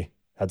when they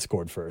had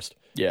scored first.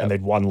 Yeah. And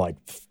they'd won like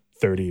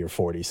 30 or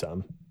 40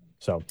 some.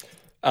 So,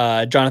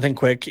 Jonathan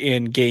Quick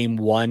in game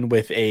 1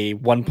 with a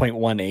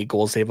 1.18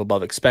 goal save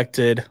above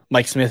expected.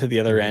 Mike Smith at the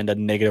other end, a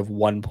negative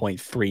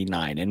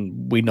 1.39.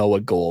 And we know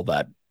what goal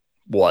that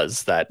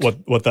was. That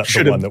what that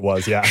the one that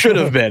was, yeah. Should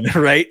have been,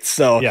 right?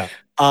 So yeah.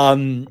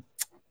 I'm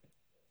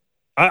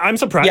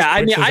surprised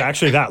Quick was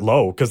actually that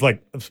low, because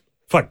like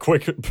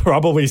Quick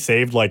probably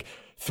saved like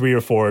 3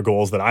 or 4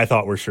 goals that I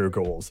thought were sure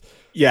goals.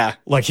 Yeah.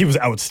 Like he was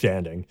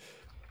outstanding.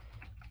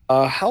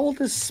 How old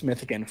is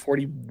Smith again?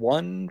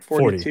 41,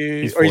 42?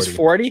 40. He's 40. Or he's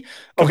 40?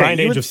 Combined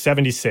age of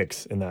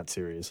 76 in that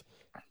series.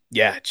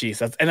 Yeah, geez.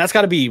 That's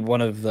got to be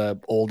one of the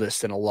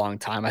oldest in a long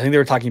time. I think they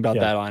were talking about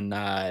that on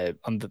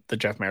the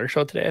Jeff Merrick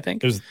show today, I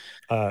think. It was,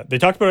 they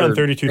talked about it on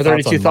 32 Thoughts.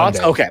 32 Thoughts?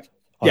 Monday. Okay.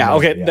 Yeah,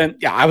 okay. Yeah. Then,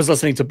 I was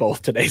listening to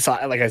both today, so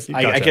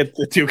I get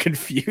the two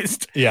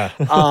confused. Yeah.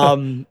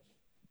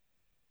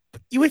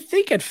 You would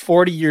think at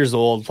 40 years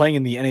old, playing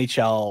in the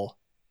NHL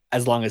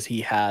as long as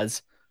he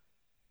has,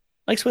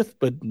 Mike Smith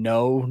would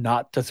know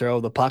not to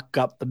throw the puck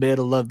up the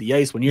middle of the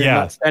ice when you're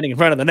not standing in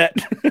front of the net.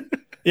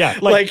 Yeah.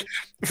 Like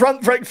from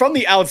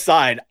the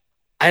outside,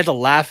 I had to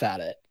laugh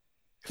at it.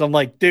 Because I'm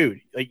like,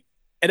 dude, like,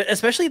 and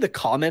especially the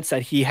comments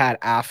that he had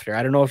after.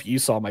 I don't know if you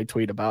saw my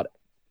tweet about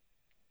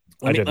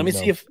it. Let me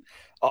see if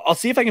I'll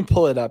see if I can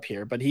pull it up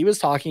here. But he was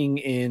talking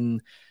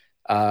in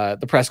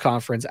the press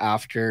conference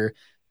after.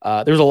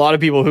 There was a lot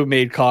of people who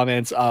made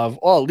comments of,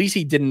 at least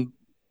he didn't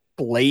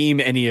blame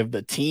any of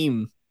the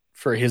team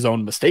for his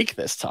own mistake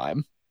this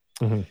time,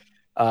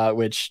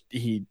 which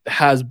he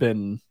has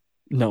been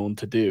known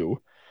to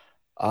do.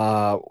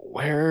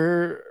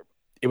 Where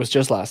it was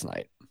just last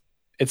night.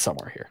 It's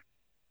somewhere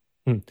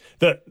here.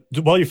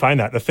 While you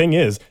find that, the thing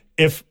is,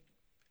 if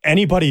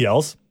anybody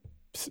else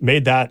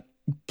made that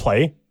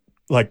play,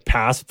 like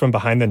pass from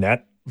behind the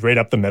net right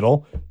up the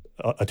middle,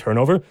 a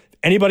turnover,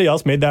 anybody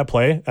else made that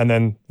play, and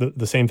then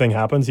the same thing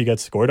happens, he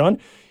gets scored on,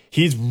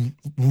 he's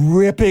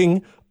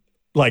ripping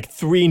like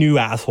 3 new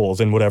assholes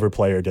in whatever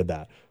player did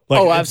that.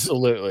 Like,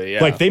 absolutely.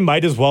 Yeah. Like they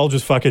might as well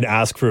just fucking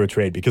ask for a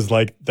trade, because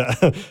like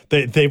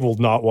they will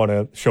not want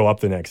to show up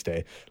the next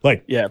day.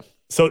 Like, yeah.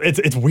 So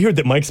it's weird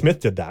that Mike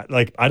Smith did that.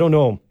 Like, I don't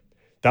know.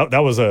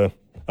 That was a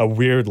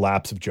weird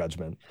lapse of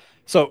judgment.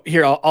 So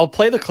here, I'll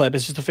play the clip.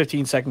 It's just a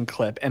 15-second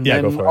clip, and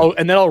then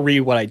I'll read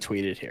what I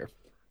tweeted here.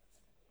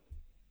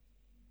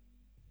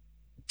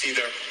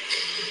 Either.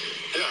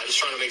 Yeah, just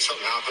trying to make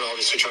something happen.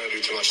 Obviously, trying to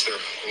do too much there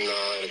in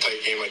a tight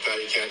game like that.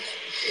 You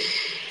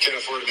can't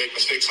afford to make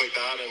mistakes like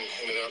that, and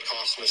ended up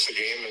costing us the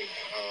game.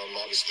 And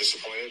obviously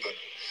disappointed, but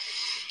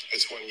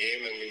it's one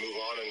game, and we move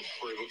on and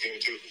worry about game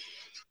 2.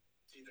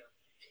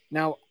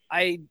 Now,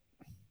 I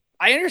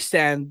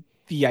understand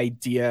the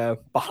idea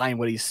behind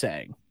what he's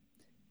saying.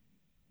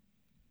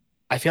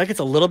 I feel like it's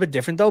a little bit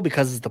different though,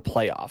 because it's the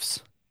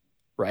playoffs,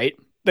 right?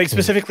 Like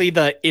specifically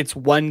it's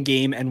one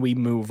game and we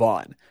move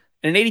on.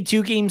 In an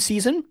 82 game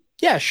season,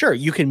 yeah, sure,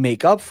 you can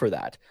make up for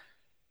that.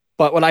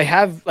 But what I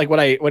had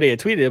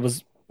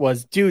tweeted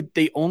was, dude,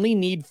 they only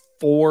need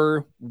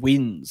 4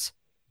 wins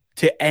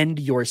to end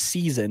your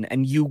season,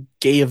 and you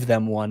gave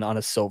them one on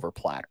a silver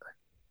platter.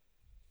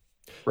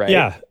 Right?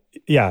 Yeah.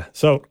 Yeah.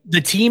 So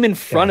the team in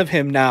front of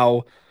him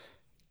now,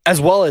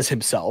 as well as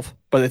himself,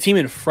 but the team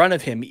in front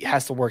of him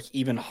has to work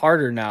even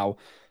harder now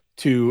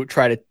to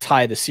try to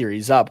tie the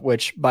series up,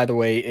 which, by the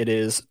way, it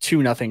is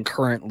 2-0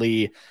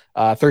 currently,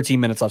 13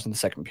 minutes left in the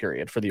second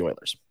period for the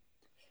Oilers.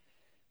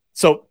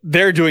 So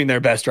they're doing their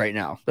best right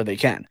now that they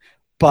can.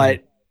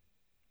 But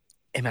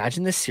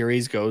imagine this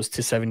series goes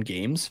to 7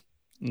 games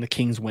and the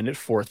Kings win it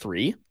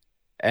 4-3.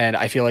 And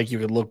I feel like you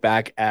could look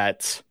back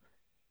at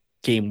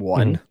game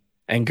 1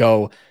 and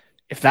go,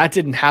 if that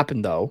didn't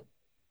happen, though,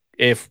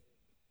 if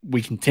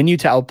we continue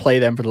to outplay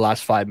them for the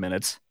last 5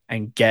 minutes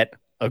and get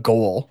a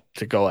goal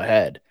to go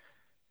ahead,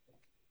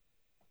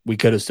 we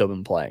could have still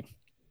been playing.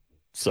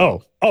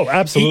 So,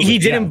 absolutely. He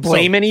didn't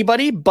blame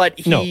anybody, but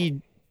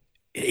he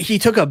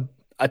took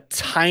a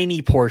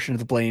tiny portion of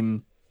the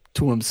blame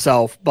to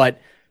himself, but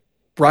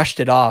brushed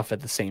it off at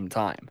the same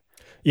time.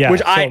 Yeah,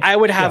 which I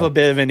would have a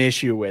bit of an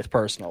issue with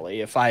personally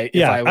if I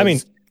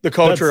was the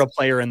coach or a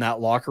player in that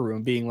locker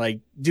room being like,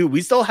 dude,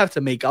 we still have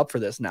to make up for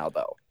this now,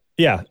 though.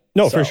 Yeah,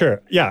 no, for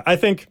sure. Yeah, I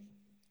think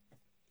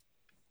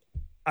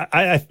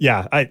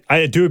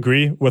I do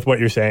agree with what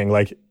you're saying.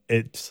 Like,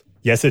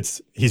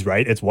 he's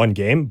right. It's one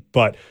game,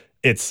 but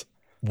it's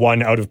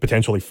 1 out of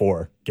potentially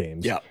 4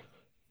 games. Yeah.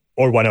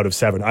 Or 1 out of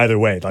 7. Either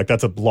way, like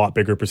that's a lot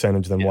bigger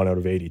percentage than 1 out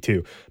of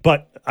 82.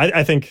 But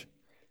I think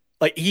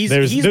like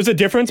there's a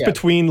difference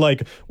between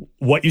like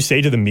what you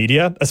say to the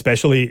media,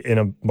 especially in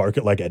a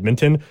market like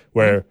Edmonton,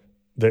 where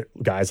the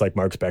guys like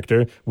Mark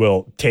Spector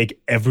will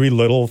take every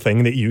little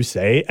thing that you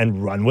say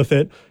and run with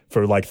it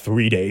for like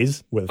 3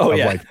 days with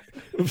like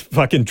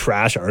fucking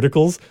trash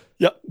articles.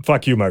 Yep.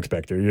 Fuck you, Mark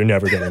Spector. You're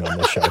never getting on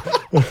this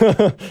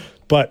show.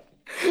 But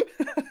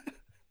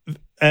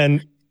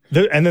and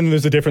then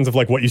there's a difference of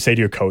like what you say to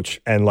your coach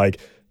and like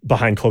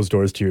behind closed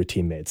doors to your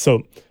teammates.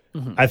 So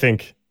I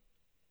think,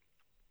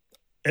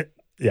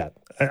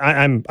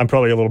 I'm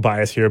probably a little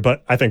biased here,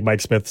 but I think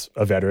Mike Smith's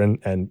a veteran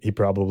and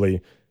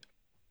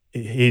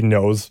he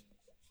knows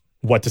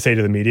what to say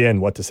to the media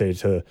and what to say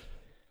to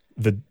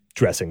the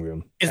dressing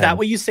room. Is that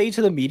what you say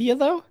to the media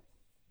though?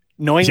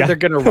 Knowing that they're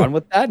going to run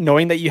with that,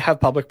 knowing that you have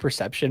public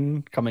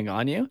perception coming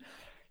on you,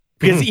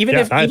 because even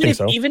if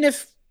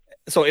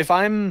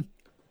I'm,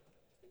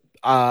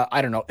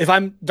 I don't know, if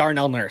I'm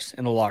Darnell Nurse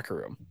in the locker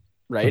room,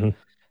 right,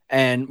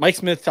 and Mike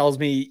Smith tells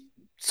me,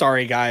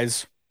 "Sorry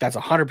guys, that's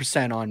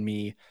 100% on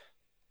me.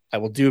 I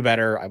will do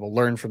better. I will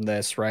learn from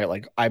this." Right,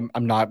 like I'm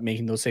not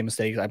making those same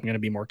mistakes. I'm going to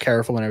be more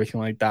careful and everything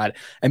like that.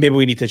 And maybe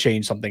we need to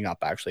change something up.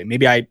 Actually,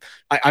 maybe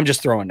I'm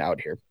just throwing out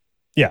here.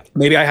 Yeah,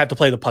 maybe I have to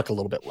play the puck a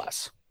little bit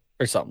less.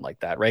 Or something like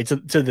that, right? To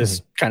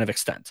this kind of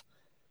extent.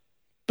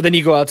 But then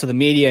you go out to the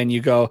media and you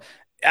go,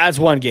 as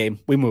one game,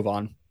 we move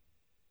on.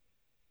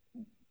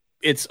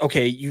 It's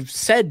okay. You've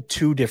said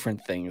two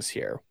different things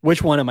here.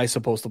 Which one am I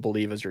supposed to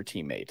believe as your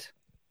teammate?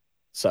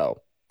 So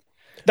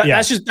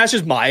that's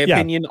just my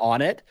opinion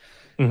on it.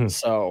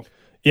 So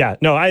yeah,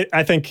 no,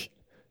 I think,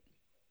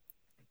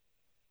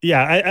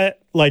 I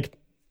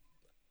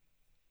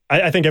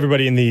think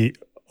everybody in the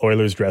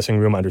Oilers dressing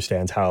room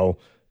understands how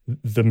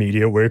the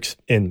media works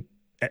in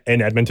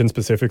Edmonton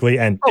specifically,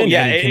 and in the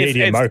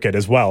Canadian market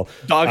as well.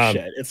 Dog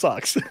shit. It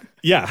sucks.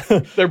 Yeah.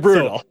 They're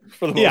brutal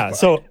for the most part.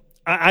 So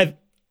I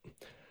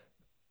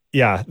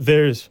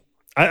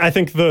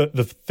think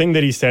the thing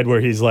that he said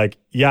where he's like,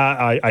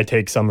 I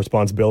take some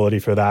responsibility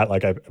for that.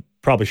 Like I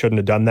probably shouldn't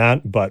have done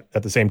that, but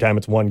at the same time,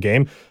 it's one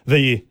game.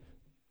 I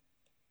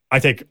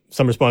take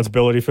some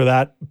responsibility for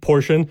that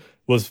portion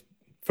was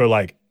for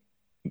like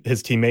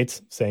his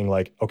teammates saying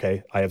like,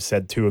 okay, I have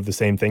said two of the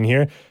same thing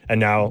here. And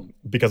now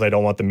because I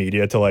don't want the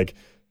media to like,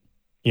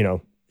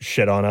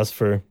 shit on us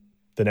for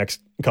the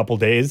next couple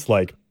days,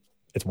 like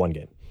it's one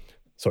game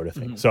sort of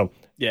thing. So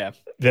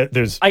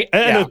there's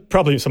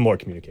probably some more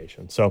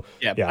communication. So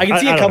I can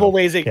see a couple of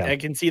ways. I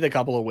can see the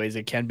couple of ways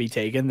it can be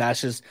taken. That's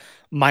just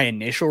my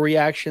initial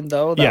reaction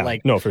though.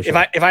 That no, for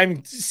sure. If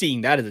I'm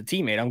seeing that as a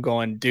teammate, I'm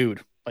going,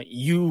 dude, like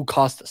you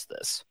cost us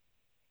this.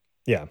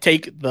 Yeah.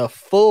 Take the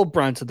full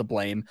brunt of the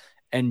blame.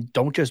 And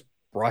don't just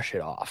brush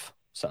it off.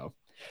 So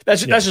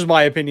that's just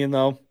my opinion,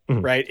 though,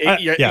 right? Like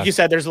you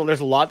said, there's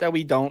a lot that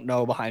we don't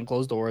know behind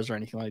closed doors or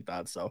anything like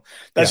that. So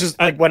that's just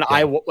like when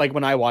I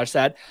watch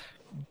that,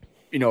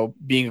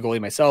 being a goalie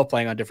myself,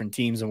 playing on different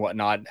teams and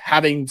whatnot,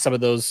 having some of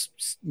those,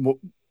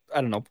 I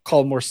don't know,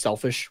 called more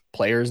selfish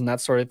players and that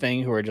sort of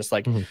thing, who are just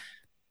like,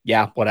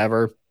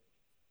 whatever,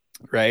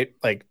 right?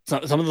 Like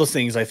some of those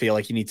things, I feel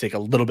like you need to take a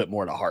little bit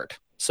more to heart.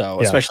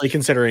 So especially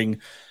considering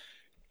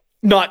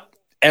not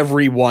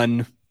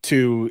everyone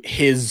to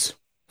his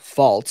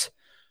fault.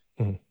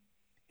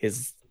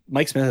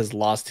 Mike Smith has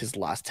lost his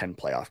last 10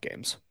 playoff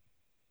games.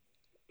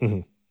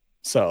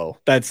 So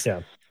that's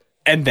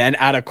and then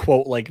add a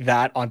quote like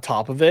that on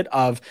top of it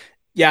of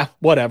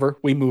whatever,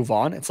 we move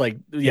on. It's like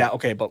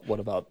okay, but what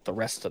about the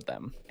rest of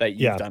them that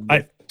you've done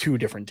with two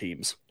different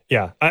teams?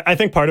 I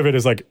think part of it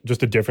is like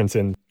just a difference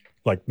in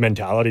like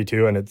mentality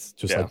too, and it's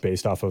just like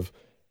based off of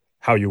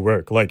how you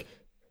work. Like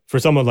for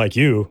someone like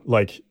you,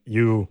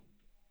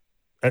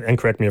 and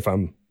correct me if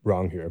I'm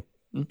wrong here,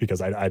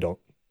 because I don't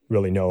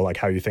really know like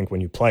how you think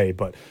when you play,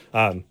 but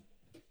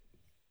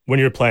when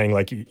you're playing,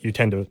 like you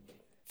tend to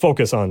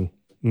focus on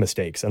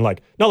mistakes and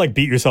like not like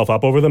beat yourself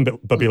up over them,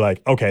 but be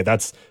like, okay,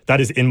 that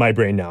is in my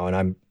brain now, and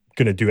I'm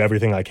gonna do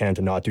everything I can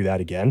to not do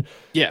that again.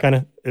 Yeah, kind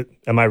of.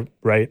 Am I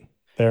right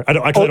there? I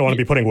don't want to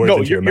be putting words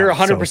into your mouth. You're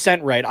 100%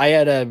 right. I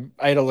had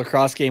a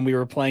lacrosse game. We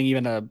were playing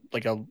even a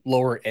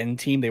lower end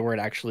team. They weren't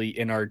actually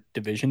in our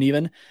division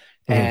even.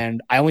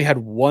 And I only had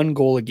one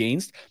goal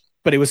against,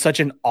 but it was such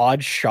an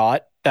odd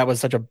shot that was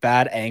such a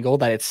bad angle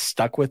that it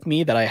stuck with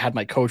me that I had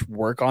my coach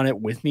work on it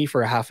with me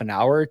for a half an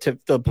hour to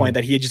the point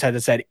that he just had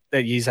to say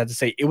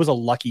it was a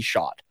lucky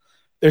shot.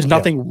 There's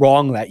nothing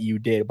wrong that you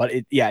did, but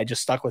it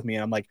just stuck with me.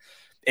 And I'm like,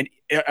 and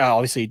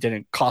obviously it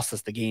didn't cost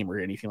us the game or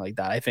anything like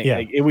that. I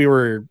think we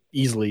were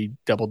easily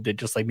double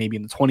digits, like maybe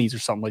in the 20s or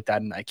something like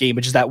that in that game,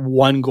 but just that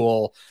one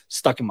goal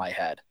stuck in my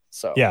head.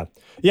 So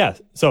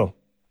So,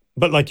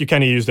 but like you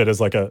kind of used it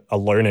as like a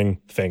learning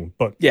thing,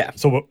 but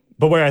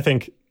but where I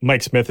think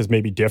Mike Smith is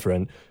maybe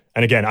different,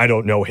 and again, I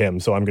don't know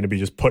him, so I'm going to be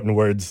just putting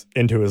words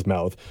into his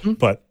mouth,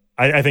 but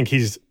I think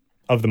he's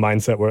of the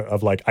mindset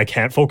of like, I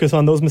can't focus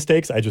on those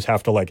mistakes. I just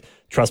have to like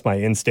trust my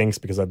instincts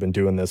because I've been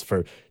doing this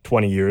for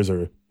 20 years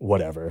or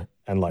whatever.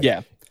 And like,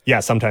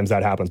 sometimes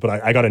that happens, but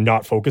I got to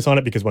not focus on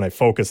it, because when I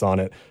focus on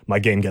it, my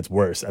game gets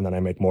worse, and then I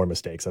make more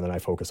mistakes, and then I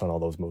focus on all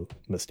those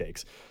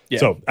mistakes.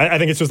 So I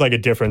think it's just like a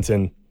difference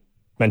in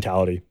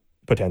mentality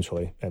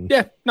potentially. And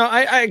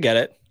I get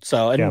it.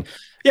 So,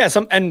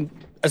 and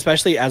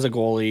especially as a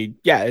goalie,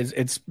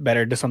 it's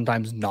better to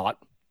sometimes not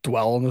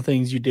dwell on the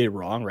things you did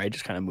wrong, right?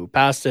 Just kind of move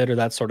past it or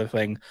that sort of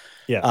thing.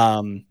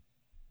 I don't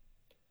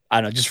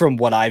know, just from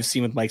what I've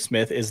seen with Mike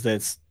Smith is that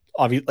it's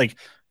obvious, like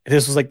if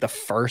this was like the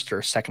first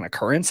or second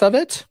occurrence of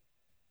it,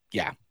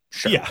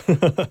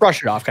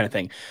 brush it off kind of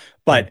thing.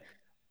 But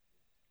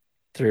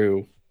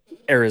through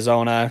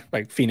Arizona,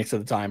 like Phoenix at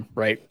the time,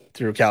 right?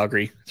 Through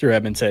Calgary, through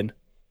Edmonton,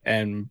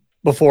 and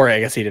before, I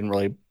guess it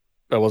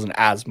wasn't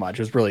as much.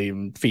 It was really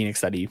in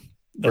Phoenix that he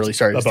really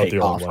started to about take the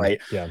only off, one.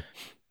 right? Yeah.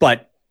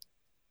 But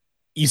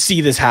you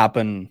see this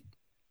happen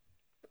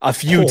a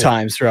few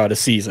times throughout a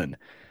season.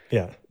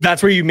 Yeah.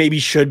 That's where you maybe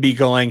should be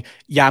going,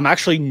 yeah, I'm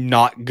actually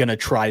not going to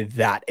try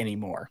that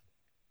anymore.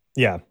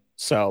 Yeah.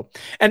 So,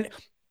 and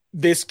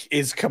this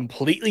is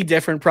completely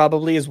different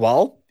probably as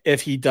well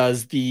if he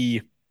does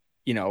the,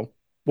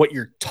 what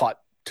you're taught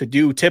to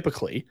do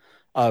typically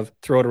of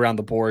throw it around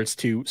the boards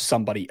to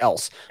somebody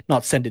else,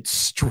 not send it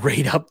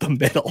straight up the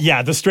middle.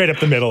 Yeah, the straight up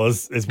the middle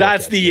is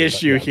that's the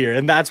issue here.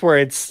 And that's where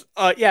it's,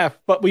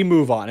 but we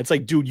move on. It's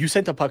like, dude, you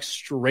sent the puck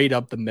straight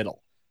up the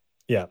middle.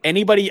 Yeah.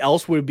 Anybody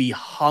else would be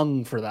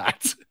hung for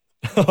that.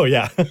 Oh,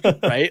 yeah.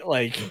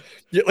 Right?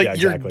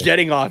 You're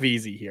getting off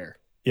easy here.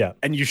 Yeah.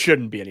 And you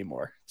shouldn't be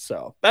anymore.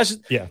 So that's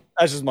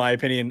just my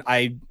opinion.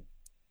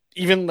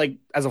 Even like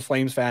as a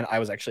Flames fan, I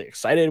was actually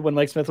excited when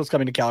Mike Smith was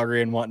coming to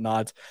Calgary and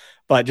whatnot.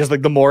 But just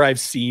like the more I've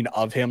seen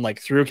of him, like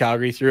through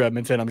Calgary, through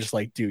Edmonton, I'm just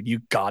like, dude, you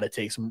got to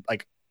take some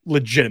like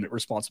legitimate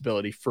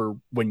responsibility for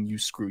when you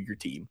screw your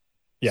team.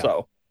 Yeah.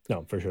 So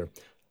no, for sure.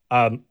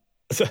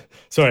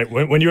 Sorry,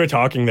 when you were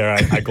talking there,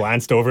 I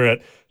glanced over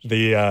at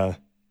the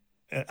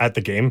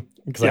game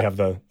because I have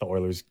the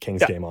Oilers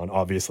Kings game on,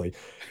 obviously,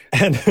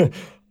 and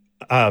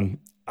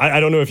I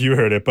don't know if you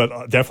heard it,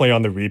 but definitely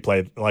on the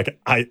replay, like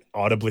I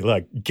audibly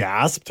like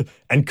gasped,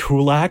 and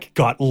Kulak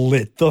got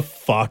lit the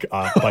fuck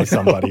up by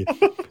somebody.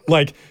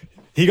 Like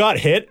he got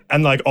hit,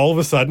 and like all of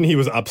a sudden he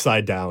was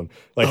upside down,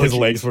 like his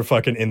legs were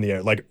fucking in the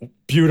air, like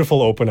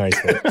beautiful open ice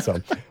hit.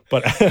 So,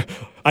 but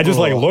I just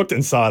like looked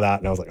and saw that,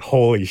 and I was like,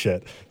 holy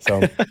shit.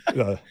 So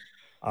I'm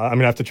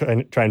gonna have to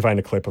try and find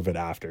a clip of it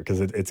after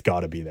because it's got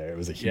to be there. It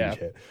was a huge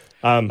hit.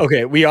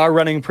 Okay, we are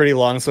running pretty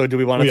long, so do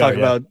we want to talk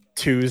about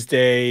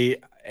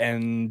Tuesday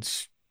and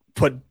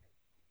put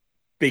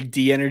Big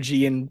D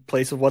energy in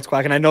place of What's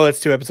Quacking? I know that's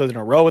 2 episodes in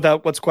a row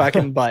without What's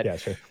Quacking, but yeah,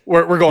 sure.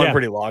 we're going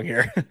pretty long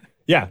here.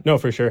 Yeah, no,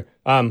 for sure.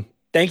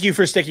 Thank you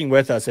for sticking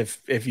with us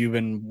if you've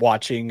been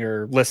watching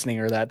or listening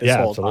or that this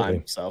whole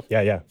time. So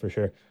yeah, for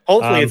sure.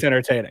 Hopefully it's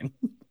entertaining.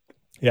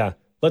 Yeah.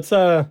 Let's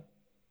or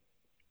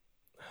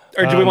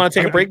do we want to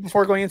take a break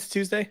before going into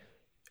Tuesday?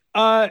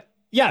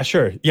 Yeah,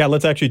 sure. Yeah,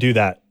 let's actually do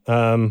that.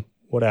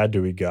 What ad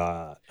do we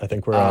got? I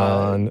think we're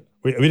on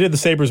we did the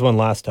Sabres one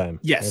last time.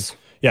 Yes. Right?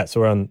 Yeah, so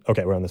we're on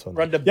this one.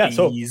 Run the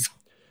bees.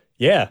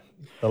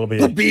 That'll be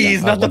the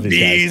bees, not the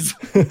bees.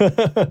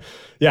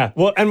 Yeah,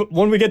 well, and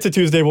when we get to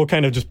Tuesday, we'll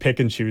kind of just pick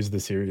and choose the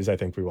series I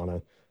think we want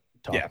to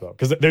talk about.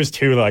 Because there's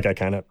 2 like I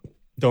kind of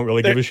don't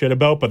really give a shit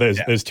about, but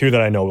there's 2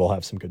 that I know we'll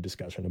have some good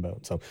discussion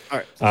about. So, all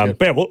right,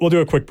 but yeah, we'll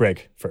do a quick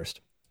break first.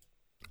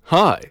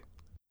 Hi.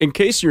 In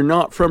case you're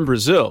not from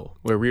Brazil,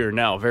 where we are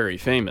now very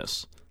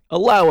famous,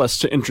 allow us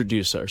to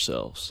introduce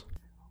ourselves.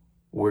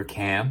 We're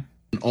Cam.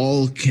 An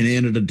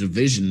all-Canada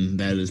division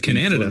that is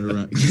Canada.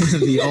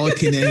 The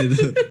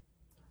all-Canada.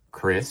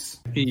 Chris.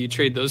 You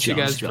trade those 2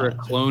 guys for a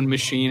Scott. clone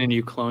machine and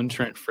you clone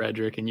Trent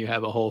Frederick and you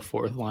have a whole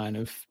 4th line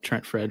of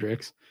Trent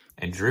Fredericks.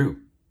 And Drew.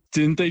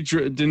 Didn't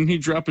he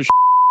drop a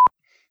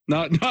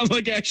not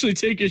like actually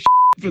take a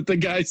but the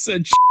guy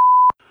said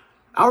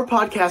Our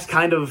podcast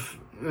kind of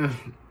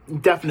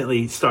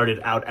definitely started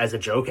out as a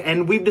joke,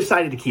 and we've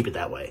decided to keep it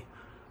that way.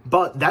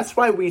 But that's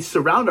why we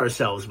surround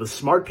ourselves with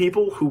smart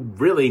people who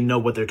really know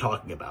what they're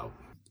talking about.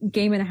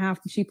 Game and a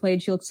half that she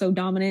played, she looked so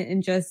dominant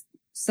and just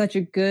such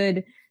a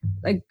good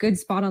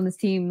spot on this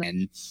team.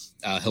 And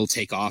he'll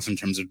take off in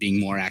terms of being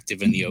more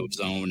active in the O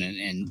zone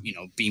and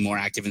being more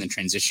active in the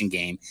transition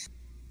game.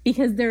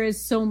 Because there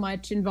is so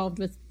much involved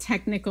with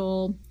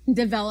technical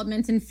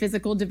development and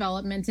physical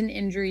development and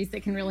injuries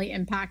that can really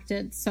impact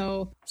it.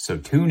 So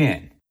tune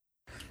in.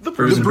 The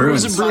Brews and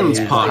Bruins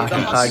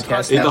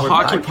podcast. The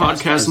Hockey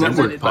Podcast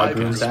Network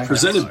podcast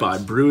presented by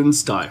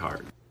Bruins Die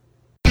Hard.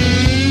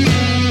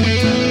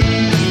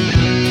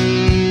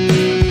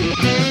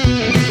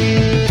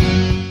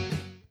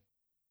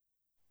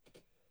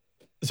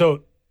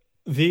 So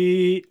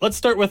let's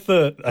start with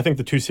I think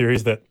the 2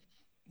 series that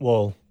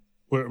we're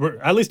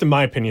at least in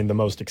my opinion the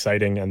most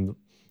exciting and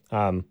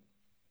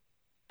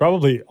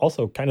probably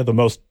also kind of the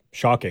most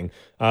shocking.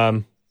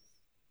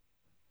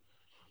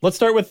 Let's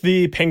start with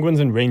the Penguins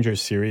and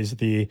Rangers series.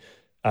 The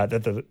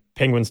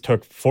Penguins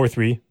took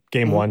 4-3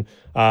 game 1,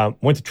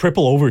 went to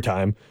triple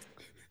overtime.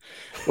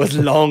 Was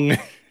long. Yeah,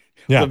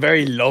 it was a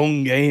very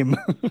long game.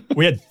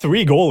 We had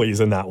 3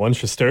 goalies in that one: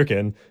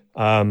 Shesterkin,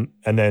 and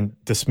then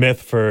DeSmith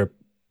for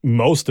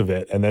most of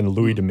it, and then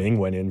Louis Domingue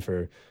went in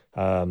for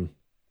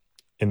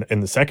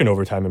in the second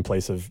overtime in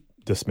place of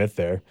DeSmith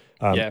there,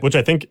 which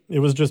I think it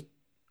was just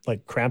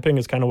like cramping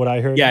is kind of what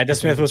I heard. Yeah,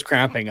 DeSmith was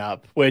cramping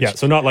up, which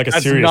so not like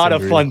a serious not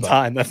injury, a fun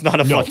time. That's not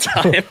a fun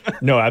time.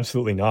 No,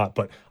 absolutely not.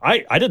 But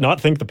I did not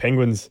think the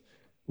Penguins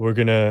were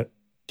gonna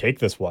take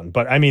this one.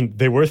 But I mean,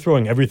 they were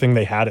throwing everything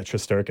they had at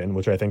Shesterkin,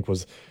 which I think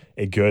was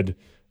a good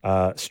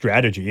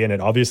strategy, and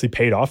it obviously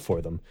paid off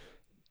for them.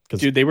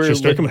 Because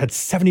Shesterkin had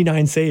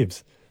 79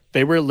 saves.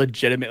 They were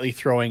legitimately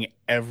throwing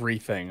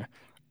everything.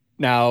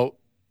 Now,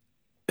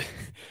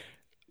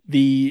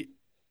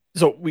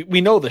 so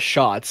we know the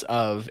shots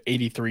of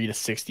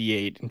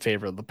 83-68 in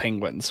favor of the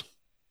Penguins.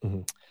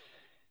 Mm-hmm.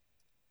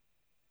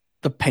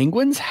 The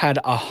Penguins had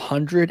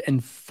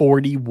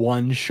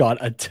 141 shot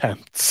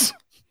attempts.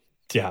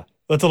 Yeah,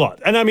 that's a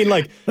lot. And I mean,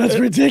 like, that's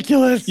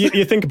ridiculous.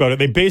 You think about it,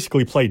 they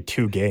basically played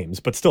 2 games,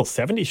 but still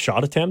 70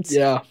 shot attempts.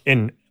 Yeah.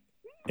 In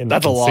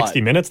that's a lot.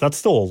 60 minutes. That's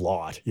still a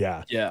lot.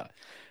 Yeah. Yeah.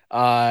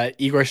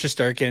 Igor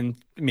Shesterkin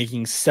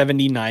making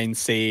 79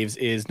 saves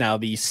is now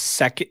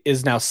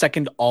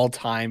second all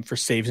time for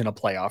saves in a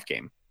playoff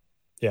game.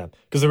 Yeah,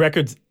 because the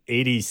record's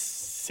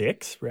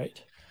 86,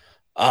 right?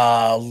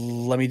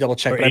 Let me double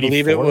check. But I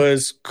believe it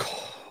was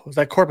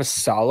that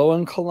Korpisalo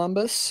in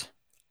Columbus.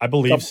 I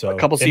believe so. A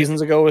couple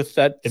seasons ago with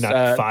that in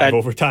that 5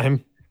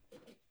 overtime.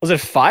 Was it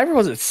 5 or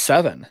was it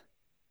 7?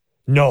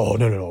 No,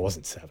 it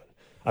wasn't 7.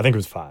 I think it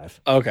was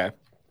 5. Okay.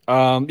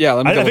 Yeah,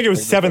 let me I think it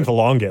was 7th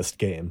longest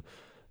game,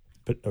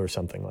 or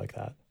something like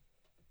that.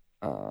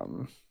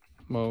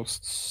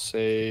 Most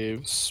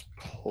saves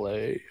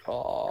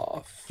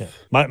playoff. Yeah.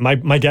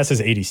 My guess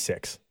is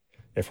 86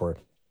 if we're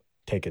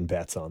taking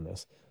bets on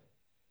this.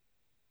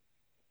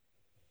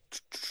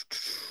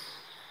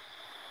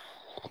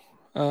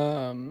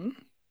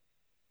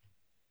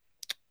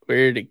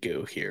 Where'd it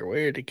go here?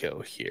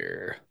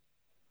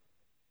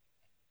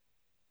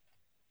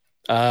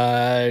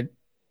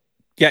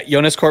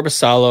 Jonas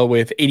Korpisalo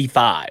with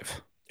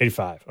 85.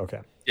 85, okay.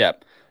 Yeah.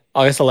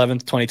 August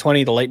 11th,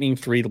 2020, the Lightning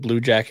 3, the Blue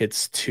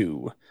Jackets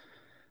 2.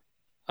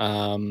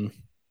 So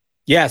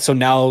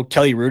now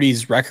Kelly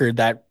Rudy's record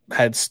that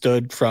had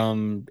stood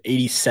from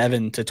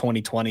 87 to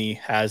 2020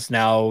 has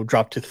now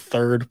dropped to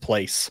 3rd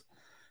place,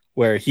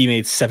 where he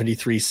made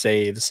 73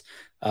 saves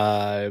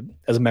as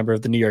a member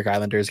of the New York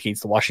Islanders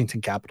against the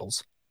Washington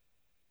Capitals.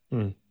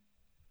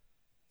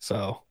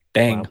 So,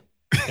 dang. Wow.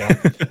 Yeah,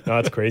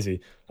 no, that's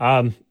crazy.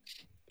 I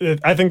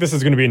think this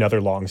is going to be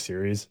another long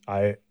series.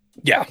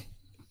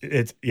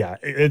 It's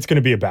going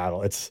to be a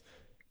battle. It's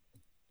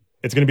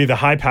going to be the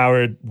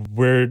high-powered,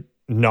 we're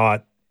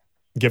not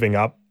giving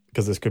up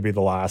because this could be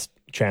the last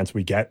chance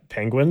we get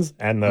Penguins,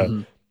 and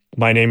the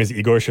my name is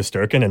Igor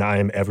Shesterkin and I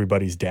am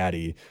everybody's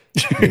daddy,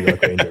 New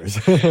York Rangers.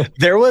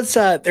 There was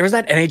that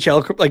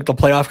NHL, like the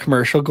playoff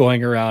commercial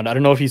going around. I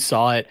don't know if you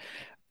saw it,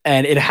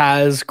 and it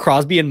has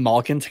Crosby and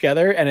Malkin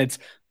together, and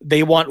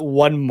they want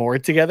one more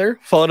together,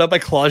 followed up by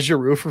Claude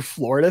Giroux for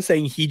Florida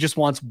saying he just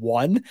wants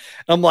one. And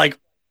I'm like,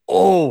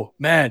 oh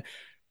man,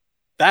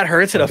 that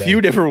hurts in a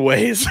few different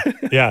ways.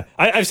 Yeah,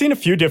 I've seen a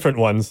few different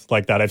ones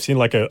like that. I've seen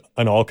like an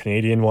all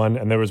Canadian one,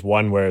 and there was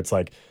one where it's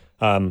like,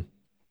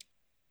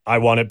 I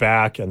want it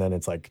back, and then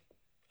it's like,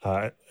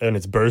 and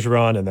it's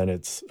Bergeron, and then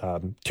it's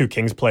 2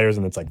 Kings players,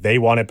 and it's like they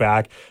want it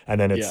back,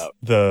 and then it's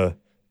the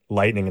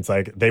Lightning. It's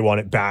like they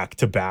want it back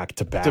to back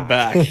to back to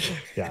back.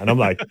 Yeah, and I'm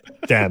like,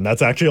 damn,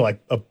 that's actually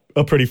like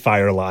a pretty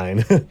fire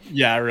line.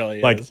 Yeah, it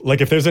really is.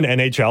 Like if there's an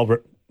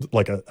NHL,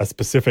 like a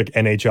specific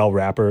NHL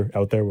rapper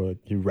out there where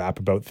you rap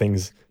about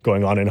things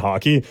going on in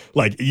hockey,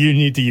 like you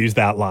need to use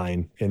that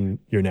line in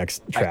your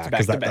next track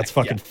because that's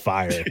fucking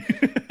fire.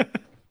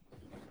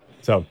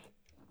 So,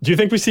 do you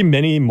think we see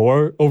many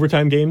more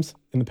overtime games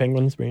in the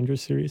Penguins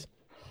Rangers series?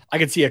 I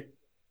feel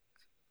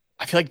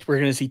like we're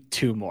going to see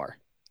 2 more.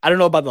 I don't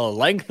know about the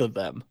length of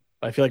them,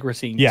 but I feel like we're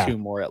seeing 2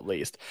 more at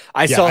least.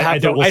 I still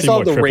have the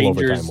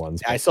Rangers.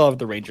 I still have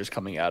the Rangers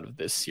coming out of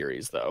this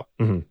series though.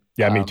 Mm-hmm.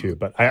 Yeah, me too.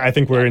 But I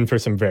think we're in for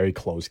some very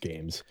close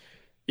games.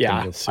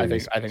 Yeah, I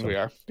think we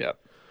are. Yeah.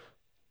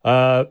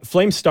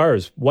 Flame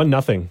Stars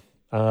 1-0.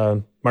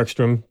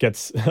 Markstrom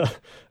gets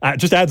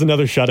just adds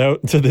another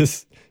shutout to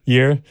this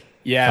year.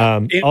 Yeah.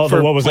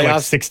 Although what was it,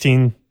 like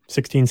 16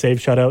 save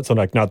shutout? So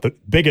like not the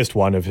biggest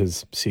one of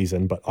his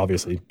season, but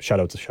obviously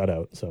shutout's a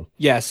shutout. So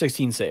yeah,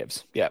 16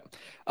 saves. Yeah.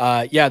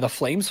 The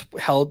Flames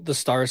held the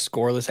Stars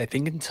scoreless, I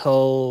think,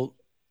 until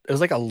it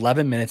was like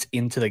 11 minutes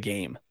into the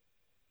game.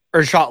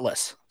 Or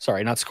shotless.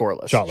 Sorry, not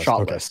scoreless.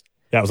 Shotless. Okay.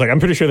 Yeah, I was like, I'm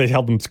pretty sure they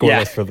held them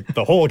scoreless for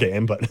the whole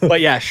game,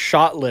 but yeah,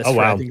 shotless for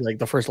I think like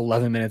the first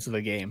 11 minutes of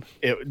the game.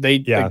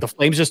 Like, the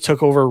Flames just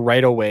took over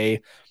right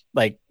away.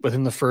 Like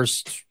within the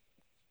first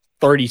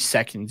 30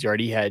 seconds, you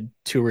already had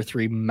 2 or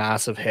 3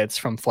 massive hits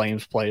from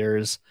Flames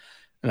players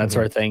and that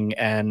sort of thing.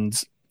 And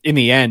in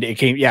the end, it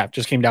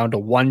just came down to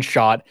one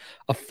shot,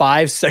 a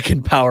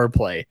 5-second power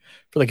play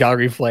for the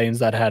Calgary Flames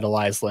that had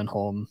Elias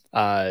Lindholm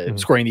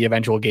scoring the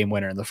eventual game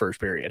winner in the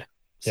first period.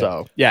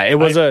 So it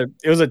was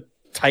a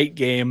tight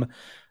game.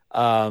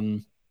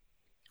 Once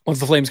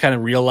the Flames kind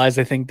of realized,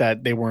 I think,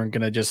 that they weren't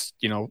going to just,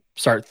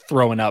 start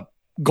throwing up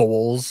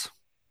goals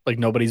like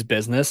nobody's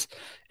business.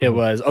 It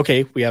was,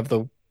 okay, we have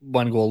the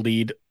 1-goal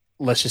lead.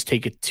 Let's just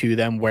take it to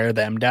them, wear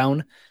them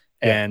down,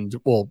 and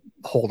we'll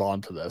hold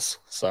on to this.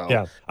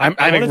 So I'm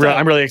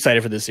really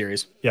excited for this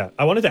series. Yeah,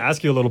 I wanted to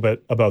ask you a little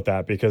bit about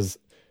that because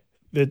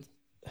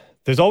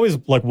there's always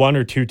like 1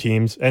 or 2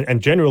 teams,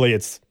 and generally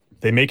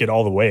they make it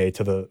all the way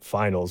to the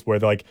finals where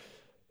like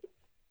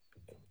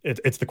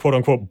it's the quote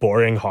unquote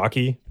boring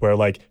hockey where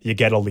like you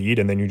get a lead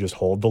and then you just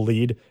hold the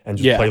lead and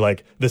just play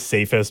like the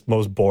safest,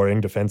 most boring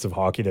defensive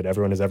hockey that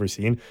everyone has ever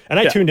seen. And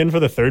I tuned in for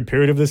the 3rd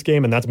period of this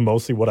game, and that's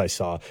mostly what I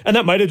saw. And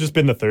that might have just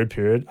been the 3rd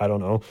period. I don't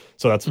know.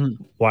 So that's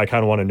why I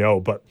kind of want to know.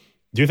 But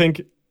do you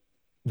think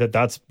that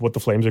that's what the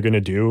Flames are going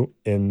to do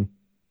in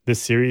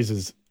this series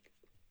is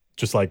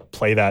just like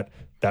play that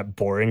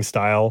boring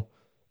style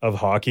of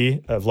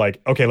hockey of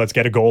like, okay, let's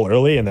get a goal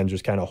early and then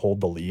just kind of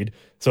hold the lead.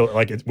 So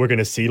like we're going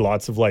to see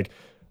lots of like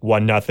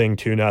 1-0,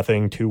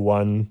 2-0,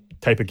 2-1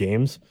 type of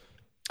games.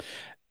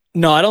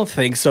 No, I don't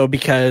think so,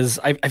 because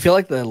I feel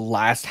like the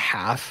last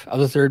half of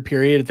the third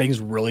period, things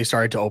really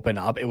started to open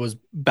up. It was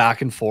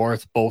back and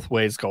forth, both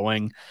ways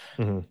going.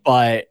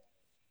 But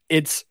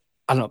it's,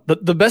 I don't know,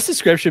 the best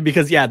description,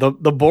 because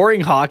the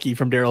boring hockey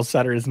from Daryl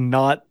Sutter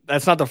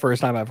that's not the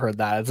first time I've heard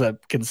that. It's a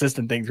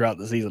consistent thing throughout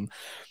the season.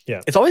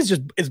 Yeah. It's always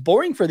it's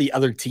boring for the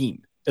other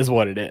team is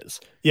what it is.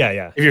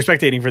 Yeah. If you're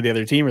spectating for the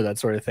other team or that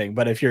sort of thing.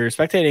 But if you're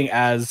spectating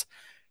as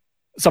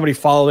somebody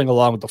following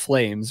along with the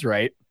Flames,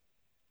 right?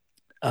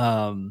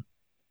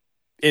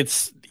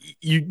 It's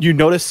you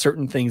notice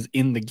certain things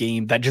in the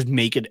game that just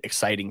make it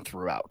exciting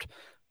throughout,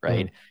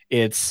 right?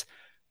 It's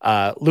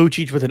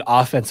Lucic with an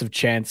offensive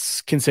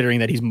chance, considering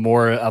that he's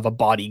more of a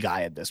body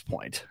guy at this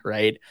point,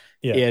 right?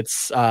 Yeah.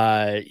 It's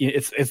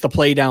the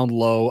play down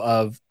low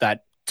of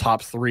that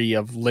top three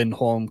of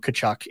Lindholm,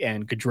 Kachuk,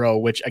 and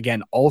Gaudreau, which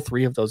again, all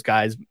three of those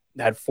guys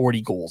had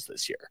 40 goals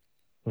this year,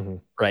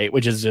 right?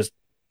 Which is just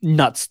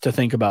nuts to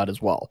think about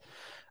as well.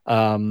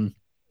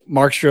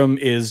 Markstrom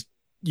is,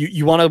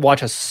 you want to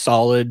watch a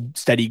solid,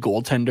 steady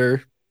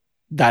goaltender.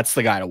 That's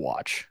the guy to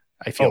watch.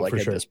 I feel like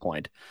at this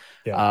point.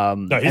 Yeah.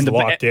 No, he's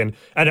locked in.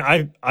 And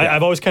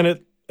I've always kind of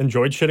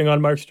enjoyed shitting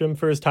on Markstrom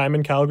for his time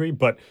in Calgary,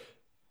 but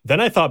then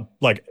I thought,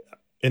 like,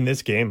 in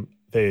this game,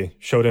 they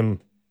showed him,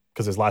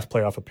 because his last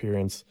playoff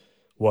appearance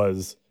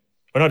was,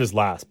 or not his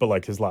last, but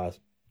like his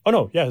last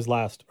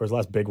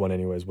big one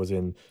anyways, was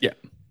in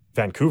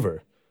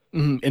Vancouver.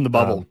 In the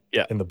bubble.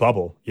 In the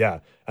bubble. Yeah.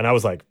 And I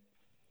was like,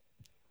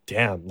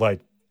 damn, like,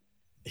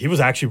 he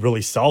was actually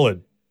really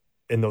solid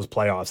in those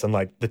playoffs. And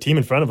like the team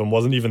in front of him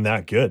wasn't even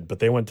that good, but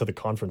they went to the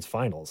conference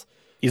finals.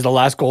 He's the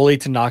last goalie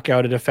to knock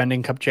out a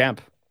defending cup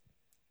champ.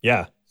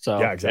 Yeah. So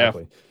yeah,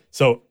 exactly. Yeah.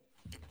 So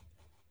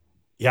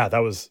yeah, that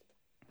was,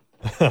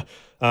 what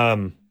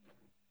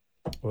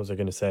was I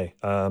going to say?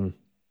 I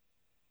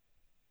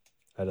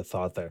had a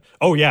thought there.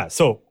 Oh yeah.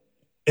 So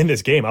in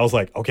this game, I was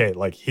like, okay,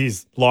 like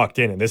he's locked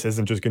in and this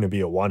isn't just going to be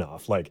a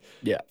one-off. Like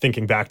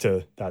thinking back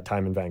to that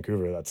time in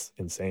Vancouver, that's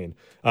insane.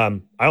 I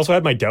also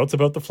had my doubts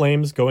about the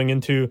Flames going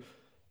into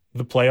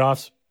the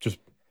playoffs just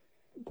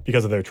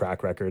because of their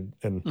track record.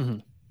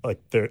 And like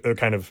they're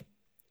kind of,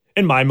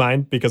 in my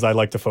mind, because I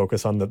like to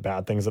focus on the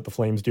bad things that the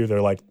Flames do,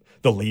 they're like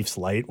the Leafs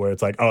light, where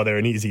it's like, oh, they're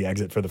an easy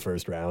exit for the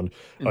first round.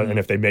 And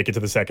if they make it to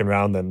the second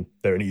round, then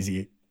they're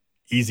an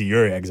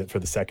easier exit for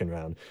the second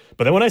round.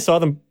 But then when I saw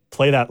them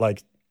play that,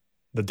 like,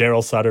 the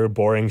Daryl Sutter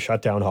boring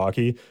shutdown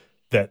hockey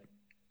that,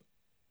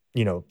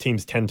 you know,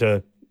 teams tend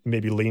to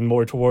maybe lean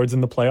more towards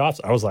in the playoffs,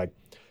 I was like,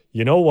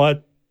 you know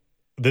what?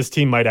 This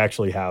team might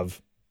actually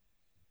have,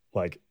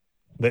 like,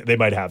 they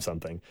might have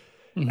something.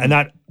 And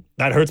that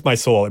hurts my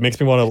soul. It makes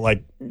me want to,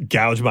 like,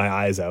 gouge my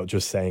eyes out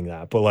just saying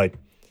that. But, like,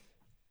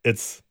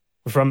 it's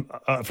from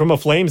a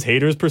Flames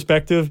haters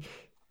perspective,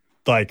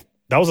 like,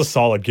 that was a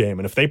solid game.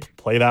 And if they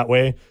play that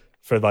way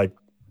for, like,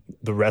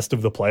 the rest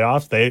of the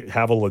playoffs, they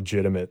have a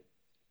legitimate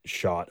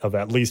shot of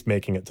at least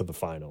making it to the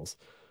finals.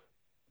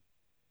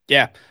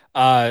 Yeah.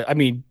 I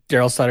mean,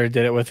 Daryl Sutter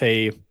did it with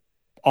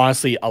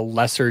honestly a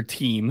lesser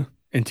team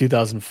in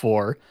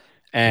 2004.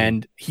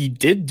 And he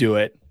did do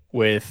it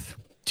with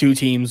two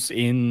teams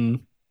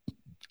in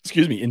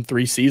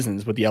 3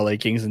 seasons with the LA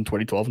Kings in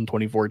 2012 and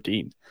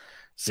 2014.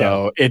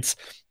 So it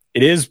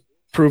is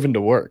proven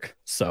to work.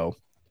 So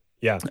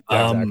yeah,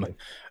 exactly.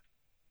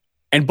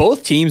 And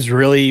both teams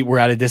really were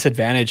at a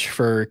disadvantage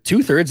for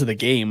 2/3 of the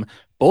game.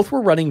 Both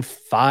were running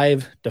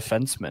 5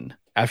 defensemen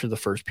after the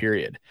first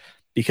period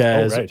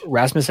because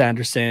Rasmus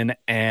Anderson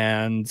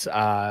and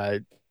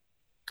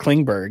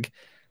Klingberg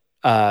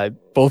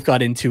both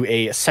got into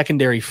a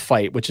secondary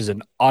fight, which is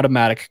an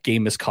automatic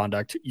game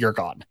misconduct. You're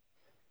gone.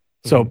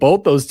 So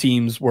both those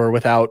teams were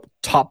without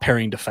top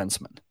pairing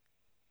defensemen.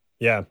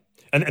 Yeah.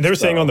 And they were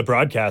saying on the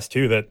broadcast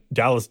too that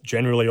Dallas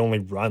generally only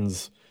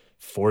runs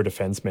 4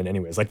 defensemen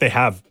anyways. Like they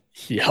have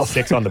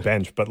 6 on the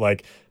bench, but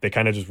like they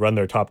kind of just run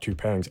their top 2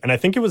 pairings. And I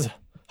think it was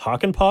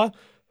Hakanpää,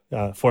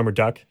 former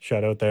Duck,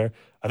 shout out there.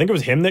 I think it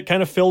was him that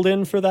kind of filled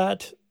in for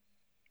that,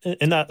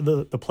 in that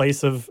the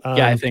place of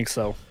I think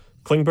so,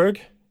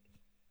 Klingberg,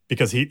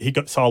 because he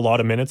saw a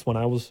lot of minutes when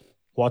I was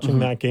watching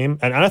that game,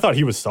 and I thought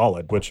he was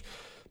solid, which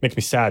makes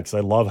me sad because I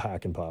love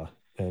Hakanpää,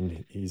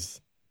 and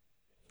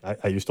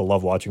I used to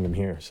love watching him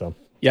here. So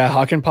yeah,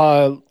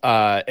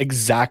 Hakanpää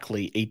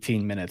exactly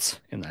 18 minutes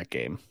in that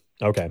game.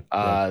 Okay,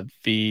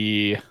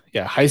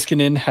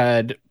 Heiskanen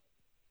had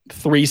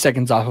 3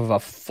 seconds off of a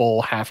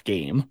full half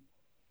game.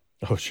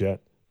 Oh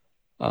shit.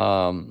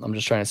 I'm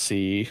just trying to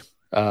see.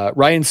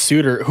 Ryan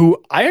Suter,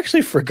 who I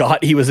actually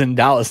forgot he was in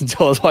Dallas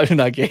until I was watching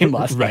that game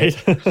last night.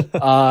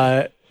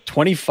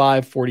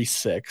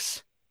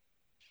 25-46.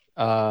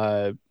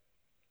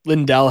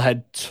 Lindell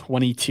had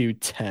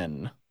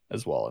 22-10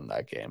 as well in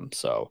that game.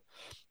 So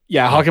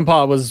yeah,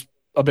 Hakanpää was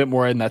a bit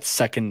more in that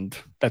second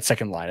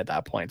line at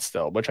that point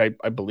still, which I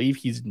believe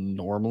he's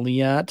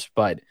normally at,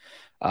 but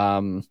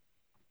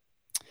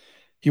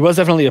he was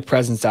definitely a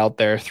presence out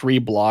there. 3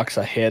 blocks,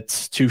 a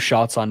hit, 2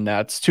 shots on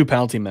nets, 2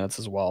 penalty minutes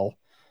as well.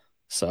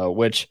 So,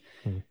 which,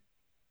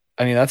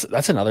 I mean,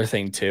 that's another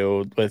thing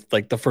too with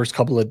like the first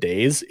couple of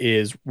days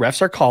is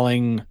refs are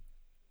calling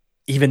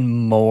even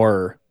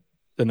more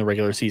than the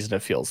regular season.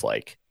 It feels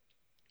like.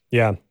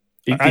 Yeah.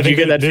 Did you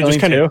get that feeling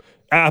too?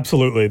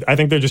 Absolutely. I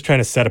think they're just trying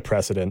to set a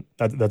precedent.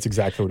 That's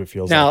exactly what it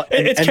feels now, like.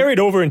 It's carried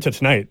over into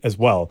tonight as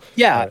well.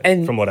 Yeah.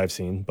 And from what I've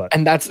seen,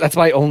 and that's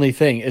my only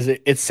thing is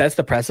it sets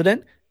the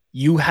precedent.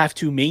 You have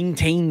to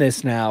maintain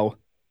this now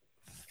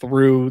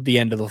through the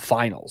end of the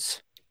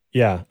finals.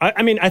 Yeah.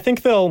 I mean, I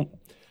think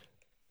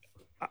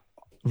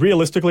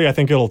realistically, I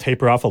think it'll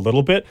taper off a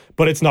little bit,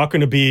 but it's not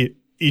going to be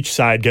each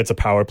side gets a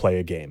power play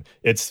a game.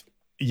 It's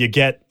you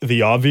get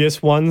the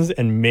obvious ones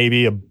and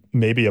maybe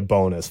a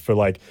bonus for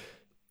like,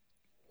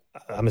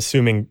 I'm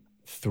assuming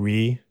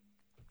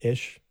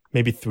 3-ish,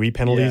 maybe 3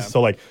 penalties. Yeah.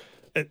 So like,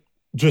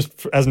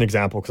 just as an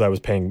example, because I was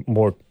paying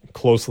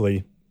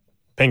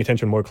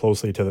attention more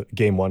closely to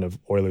game 1 of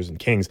Oilers and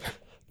Kings,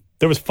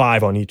 there was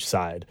 5 on each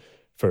side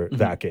for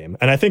that game.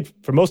 And I think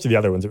for most of the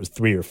other ones, it was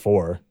 3 or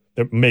 4,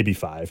 there maybe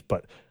 5,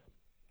 but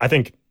I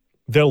think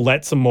they'll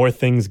let some more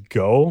things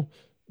go,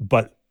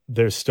 but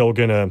they're still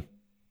going to,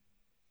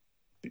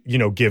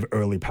 give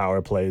early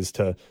power plays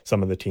to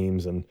some of the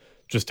teams and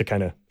just to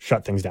kind of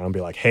shut things down and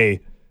be like, hey,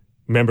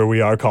 remember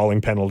we are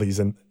calling penalties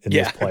in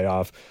this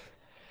playoff.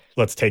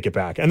 Let's take it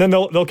back. And then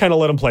they'll kind of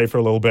let them play for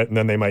a little bit, and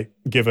then they might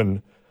give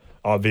an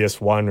obvious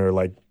one or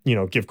like,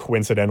 give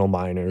coincidental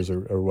minors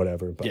or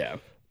whatever. But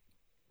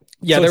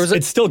yeah, so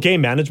it's still game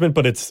management,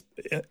 but it's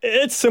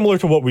similar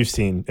to what we've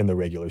seen in the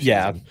regular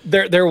season.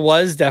 Yeah, there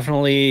was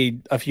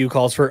definitely a few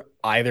calls for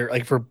either,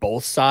 like for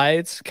both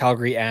sides,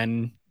 Calgary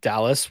and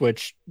Dallas,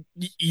 which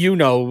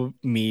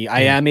me,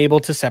 I am able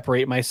to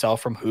separate myself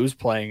from who's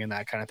playing and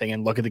that kind of thing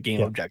and look at the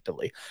game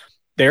objectively.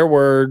 There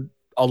were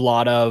a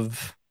lot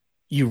of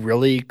you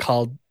really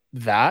called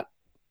that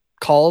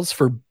calls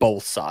for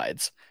both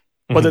sides.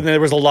 But then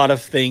there was a lot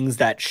of things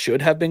that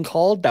should have been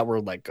called that were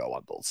let go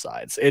on both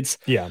sides. It's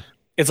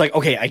like,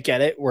 okay, I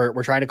get it.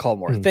 We're trying to call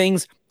more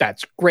things.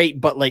 That's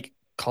great. But like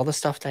call the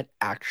stuff that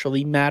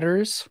actually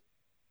matters,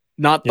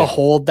 not the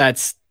hold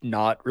that's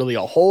not really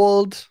a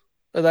hold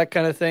or that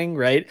kind of thing.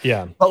 Right.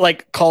 Yeah. But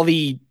like call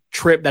the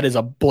trip that is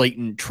a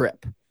blatant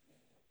trip.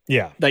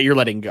 Yeah. That you're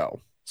letting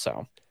go.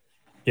 So.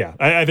 Yeah.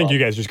 I think you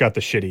guys just got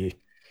the shitty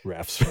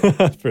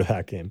refs for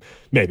that game.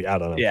 Maybe. I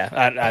don't know.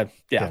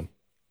 Yeah.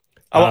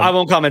 I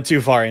won't comment too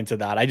far into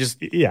that. I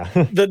just,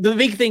 the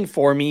big thing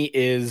for me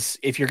is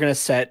if you're going to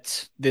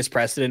set this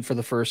precedent for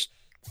the first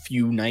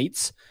few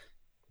nights,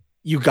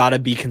 you got to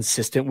be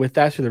consistent with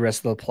that through the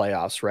rest of the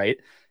playoffs, right?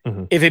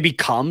 If it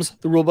becomes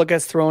the rulebook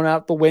gets thrown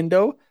out the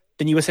window,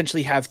 then you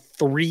essentially have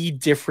 3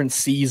 different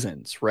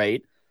seasons,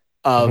 right,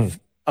 of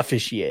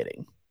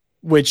officiating,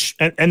 which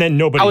and then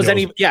nobody knows.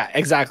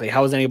 Exactly.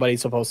 How is anybody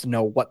supposed to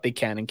know what they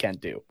can and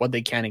can't do, what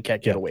they can and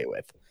can't get away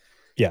with?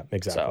 Yeah,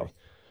 exactly.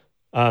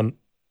 So.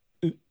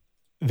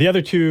 The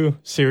other 2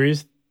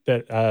 series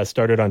that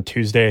started on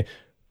Tuesday,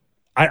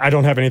 I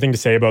don't have anything to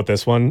say about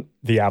this one.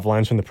 The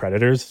Avalanche and the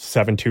Predators,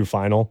 7-2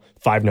 final,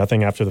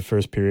 5-0 after the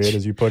first period,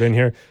 as you put in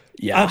here.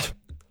 Yeah.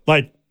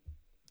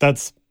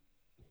 That's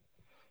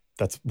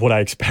what I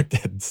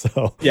expected.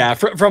 So yeah,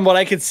 from what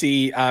I could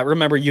see,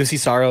 remember UC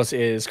Saros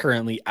is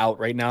currently out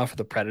right now for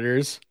the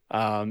Predators,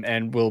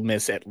 and will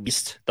miss at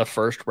least the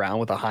first round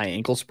with a high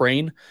ankle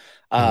sprain.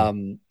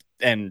 And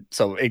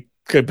so it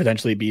could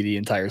potentially be the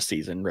entire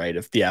season, right?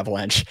 If the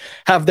Avalanche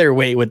have their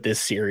way with this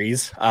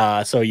series.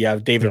 So you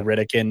have David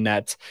Riddick in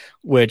net,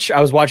 which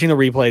I was watching the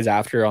replays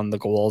after on the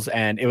goals,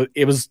 and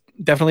it was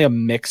definitely a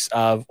mix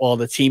of, well,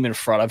 the team in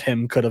front of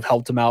him could have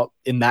helped him out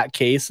in that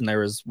case. And there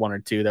was 1 or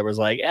 2 that was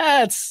like,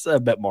 it's a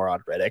bit more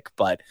on Riddick.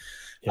 But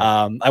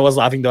I was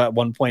laughing though at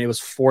one point, it was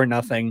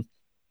 4-0.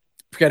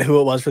 Forget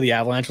who it was for the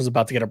Avalanche was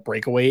about to get a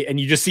breakaway, and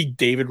you just see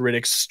David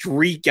Riddick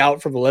streak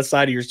out from the left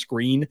side of your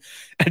screen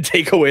and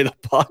take away the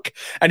puck,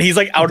 and he's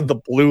like out of the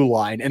blue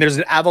line, and there's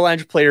an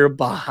Avalanche player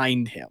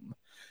behind him,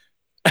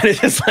 and it's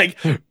just like,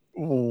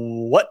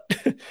 what?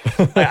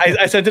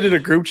 I sent it in a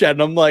group chat,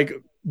 and I'm like,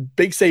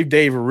 Big Save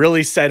Dave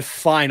really said,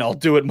 fine, I'll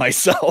do it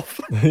myself.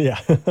 Yeah.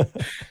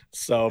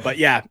 So, but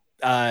yeah,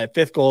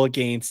 5th goal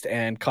against,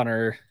 and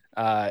Connor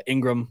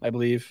Ingram, I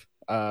believe.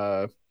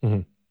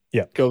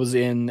 Goes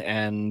in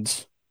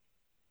and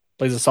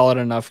plays a solid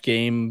enough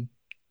game,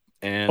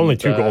 and only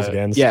 2 goals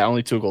against. Yeah,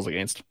 only 2 goals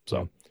against.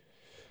 So,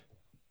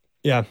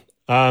 yeah.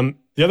 The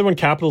other one,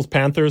 Capitals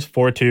Panthers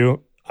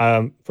 4-2.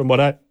 From what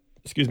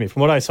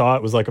I saw,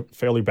 it was like a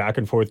fairly back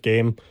and forth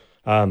game.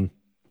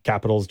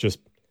 Capitals just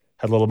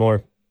had a little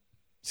more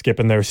skip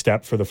in their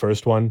step for the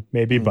first one,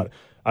 maybe. But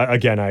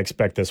again, I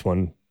expect this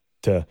one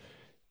to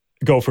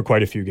go for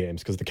quite a few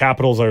games because the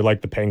Capitals are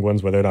like the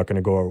Penguins, where they're not going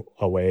to go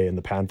away, and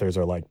the Panthers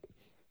are like,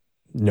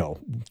 no,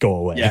 go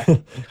away.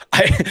 Yeah.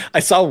 I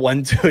saw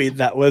one tweet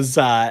that was,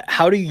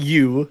 how do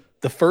you,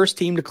 the first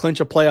team to clinch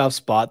a playoff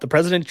spot, the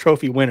President's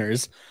Trophy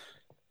winners,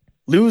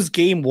 lose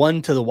game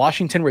 1 to the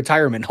Washington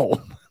retirement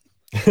home.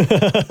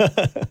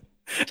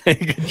 I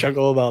could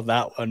chuckle about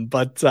that one.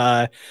 But,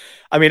 I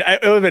mean,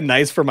 it would have been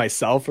nice for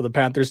myself for the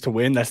Panthers to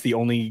win. That's the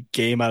only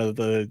game out of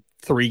the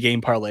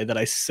 3-game parlay that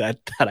I set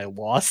that I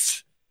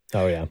lost.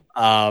 Oh, yeah.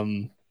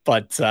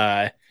 But,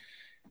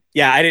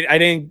 yeah, I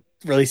didn't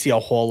really see a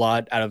whole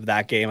lot out of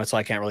that game, so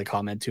I can't really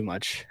comment too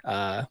much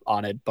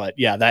on it. But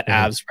yeah, that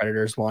Avs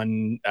Predators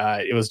one,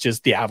 it was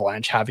just the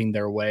Avalanche having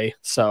their way.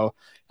 So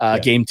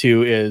game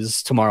 2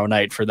 is tomorrow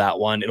night for that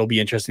one. It'll be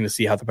interesting to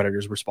see how the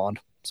Predators respond.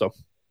 So,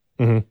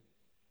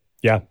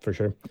 yeah, for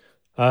sure.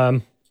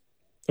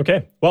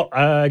 Okay, well,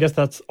 I guess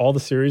that's all the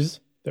series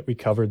that we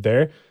covered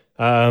there.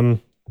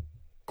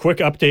 Quick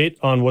update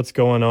on what's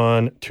going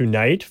on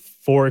tonight.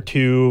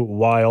 4-2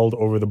 Wild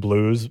over the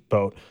Blues,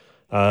 about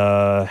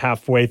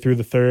halfway through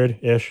the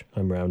third-ish.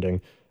 I'm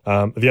rounding.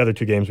 The other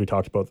 2 games we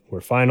talked about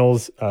were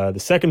finals. The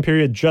second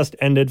period just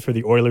ended for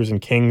the Oilers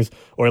and Kings.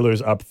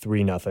 Oilers up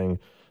 3-0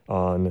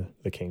 on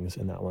the Kings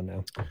in that one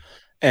now.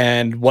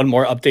 And one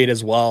more update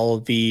as well.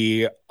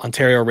 The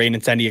Ontario Reign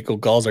and San Diego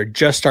Gulls are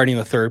just starting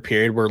the third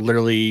period. We're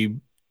literally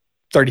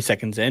 30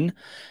 seconds in.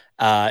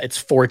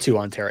 It's 4-2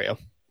 Ontario.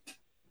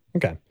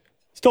 Okay.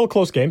 Still a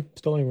close game.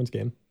 Still anyone's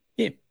game.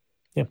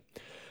 Yeah.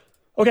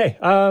 Okay.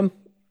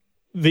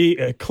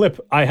 The clip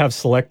I have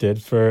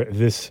selected for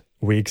this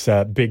week's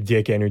Big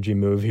Dick Energy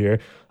move here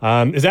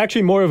is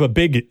actually more of a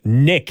Big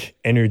Nick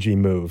Energy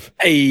move.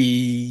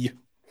 Hey.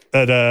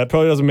 That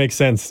probably doesn't make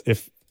sense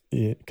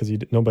because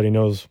nobody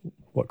knows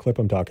what clip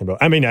I'm talking about.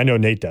 I mean, I know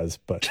Nate does,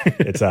 but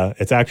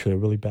it's actually a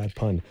really bad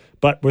pun.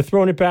 But we're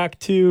throwing it back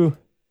to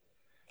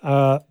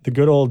the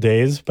good old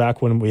days,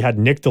 back when we had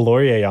Nick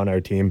Delorier on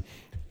our team.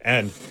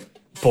 And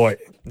boy,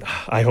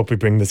 I hope we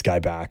bring this guy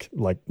back,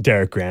 like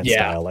Derek Grant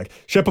style. Like,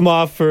 ship him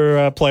off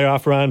for a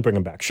playoff run, bring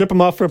him back. Ship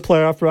him off for a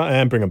playoff run,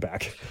 and bring him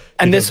back.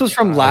 And this was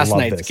from last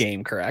night's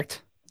game,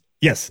 correct?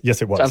 Yes,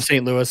 it was. So I'm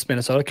St. Louis,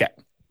 Minnesota. Okay.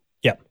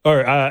 Yeah,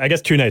 or I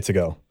guess 2 nights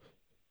ago.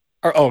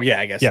 Or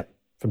I guess. Yeah,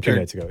 from 2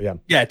 nights ago. Yeah.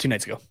 Yeah, 2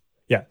 nights ago.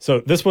 Yeah. So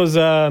this was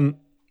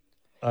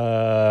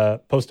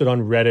posted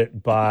on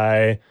Reddit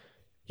by.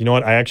 You know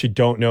what? I actually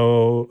don't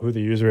know who the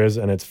user is,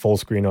 and it's full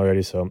screen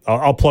already, so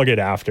I'll plug it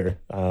after.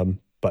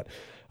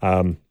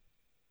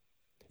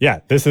 Yeah,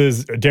 this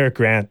is Derek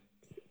Grant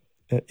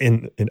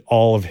in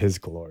all of his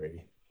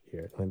glory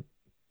here. And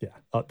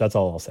that's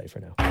all I'll say for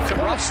now. Some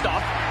rough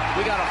stuff.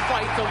 We got a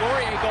fight.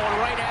 Delorier going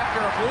right after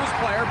a Blues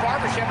player.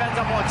 Barbashev ends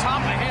up on top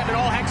of him, and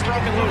all heck's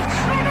broken loose.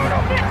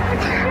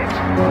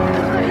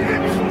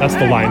 That's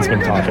the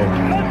linesman talking.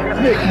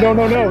 Nick, no.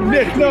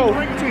 Nick, no.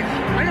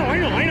 I know.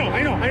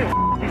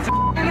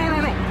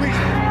 Please.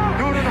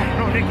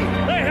 No, Nicky.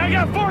 Hey, I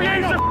got 4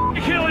 games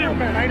to kill you.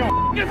 Man, I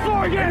know. Get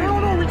 4 games.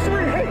 No, it's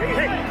 3. Hey,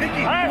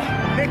 Nicky.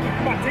 Nicky,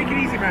 come on, take it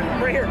easy, man.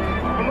 I'm right here.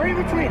 I'm right in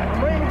between.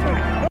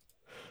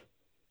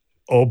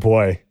 Oh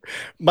boy.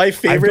 My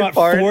favorite I've got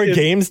part 4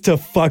 games to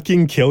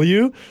fucking kill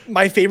you.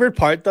 My favorite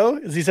part though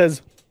is he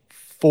says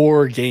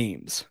 4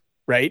 games,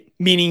 right?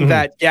 Meaning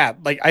that,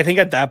 like I think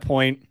at that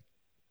point,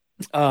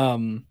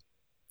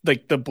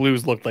 like the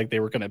Blues looked like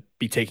they were going to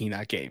be taking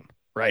that game,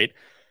 right?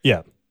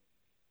 Yeah.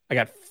 I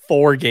got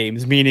 4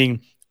 games,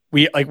 meaning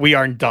we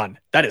aren't done.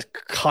 That is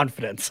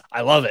confidence.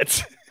 I love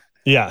it.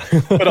 Yeah.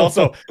 But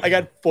also, I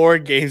got 4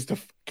 games to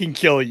fucking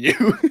kill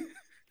you.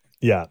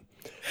 Yeah.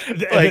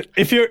 Like,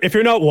 if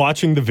you're not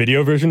watching the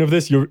video version of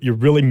this, you're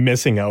really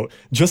missing out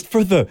just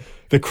for the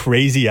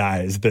crazy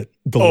eyes that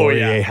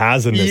Delorier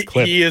has in this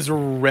clip. He is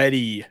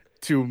ready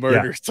to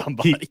murder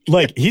somebody.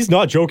 He's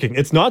not joking.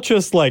 It's not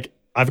just like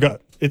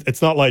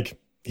it's not like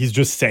he's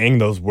just saying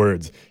those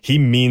words. He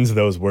means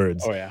those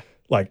words. Oh yeah.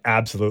 Like,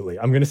 absolutely.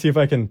 I'm going to see if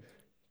I can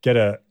get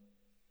a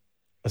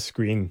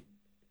screen.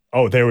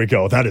 Oh, there we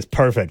go. That is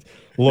perfect.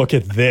 Look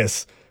at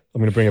this.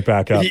 I'm going to bring it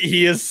back up.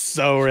 He is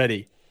so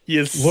ready. He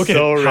is Look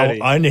so at ready.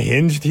 how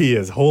unhinged he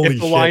is. Holy shit.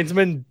 If the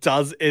linesman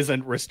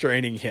isn't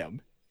restraining him,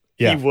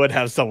 he would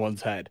have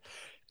someone's head.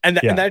 And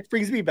that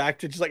brings me back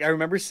to just like, I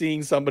remember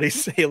seeing somebody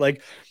say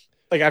like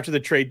after the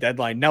trade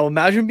deadline, now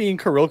imagine being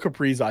Kirill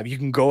Kaprizov. You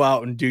can go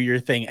out and do your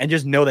thing and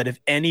just know that if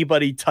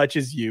anybody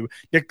touches you,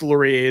 Nick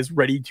Delorier is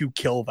ready to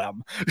kill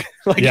them.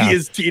 He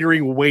is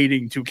teetering,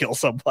 waiting to kill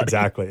somebody.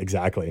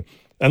 Exactly.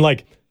 And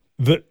like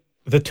the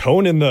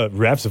tone in the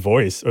ref's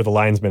voice, or the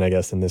linesman, I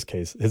guess, in this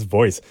case, his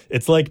voice,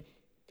 it's like,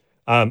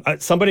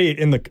 somebody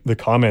in the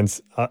comments,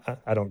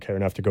 I don't care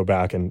enough to go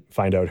back and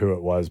find out who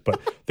it was, but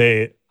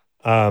they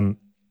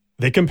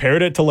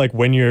compared it to like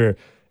when you're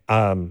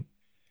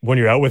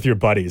out with your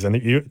buddies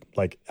and you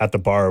like at the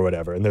bar or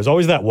whatever, and there's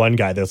always that one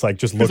guy that's like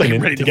just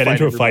looking to get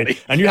into a fight,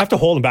 and you have to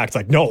hold him back. It's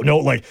like, no,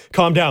 like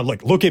calm down,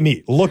 like look at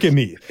me.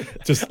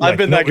 Just I've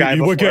been that guy.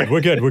 We're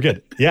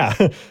good. Yeah,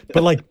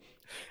 but like.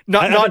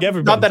 Not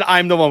that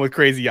I'm the one with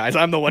crazy eyes.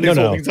 I'm the one who's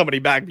holding somebody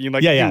back, being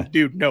like,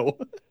 dude, no.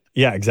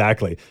 Yeah,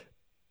 exactly.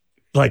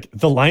 Like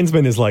the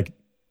linesman is like,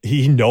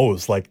 he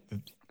knows like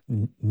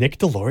Nick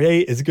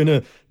Delorier is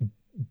gonna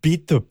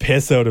beat the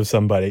piss out of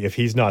somebody if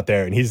he's not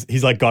there, and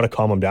he's like got to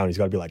calm him down. He's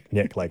got to be like,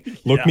 Nick, like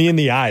look me in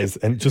the eyes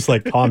and just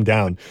like calm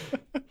down.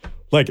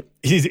 Like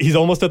he's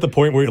almost at the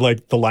point where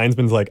like the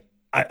linesman's like,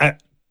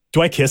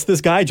 do I kiss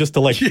this guy just to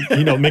like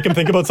make him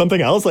think about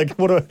something else? Like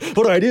what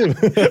do I do?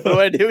 What do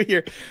I do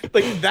here?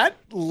 Like that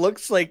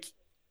looks like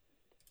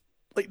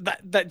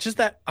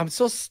that I'm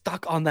so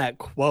stuck on that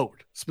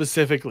quote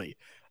specifically.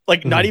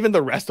 Like not even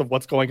the rest of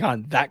what's going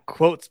on. That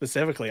quote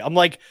specifically. I'm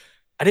like,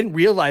 I didn't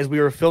realize we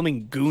were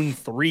filming Goon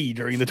 3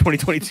 during the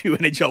 2022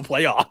 NHL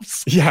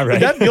playoffs. Yeah, right. Like,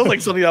 that feels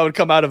like something that would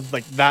come out of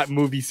like that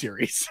movie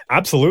series.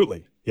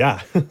 Absolutely.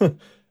 Yeah.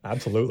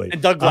 Absolutely.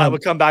 And Doug Glatt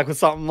would come back with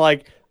something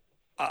like,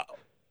 I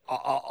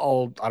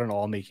don't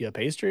know, I'll make you a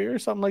pastry or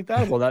something like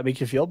that. Will that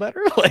make you feel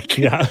better? Like,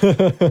 yeah.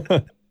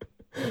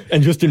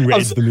 And just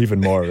enrage them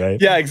even more,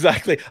 right? Yeah,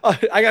 exactly.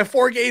 I got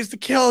 4 games to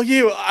kill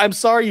you. I'm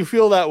sorry you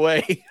feel that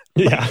way.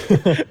 Yeah.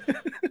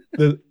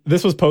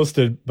 This was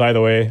posted, by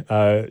the way,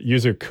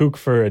 user Kook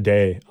for a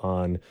day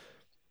on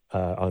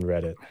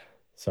Reddit.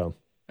 So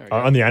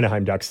on the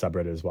Anaheim Ducks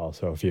subreddit as well.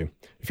 So if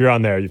you're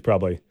on there, you've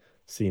probably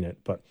seen it.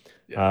 But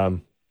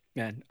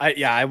man,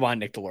 I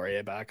want Nick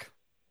Delorier back.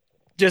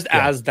 Just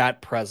as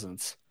that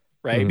presence,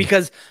 right? Mm-hmm.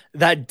 Because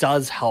that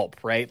does help,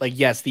 right? Like,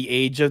 yes, the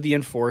age of the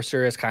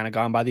enforcer has kind of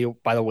gone by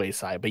the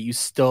wayside, but you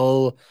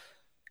still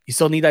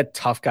need that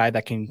tough guy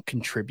that can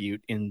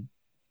contribute in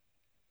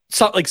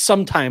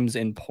sometimes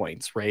in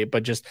points, right?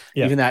 But just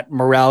even that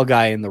morale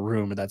guy in the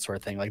room and that sort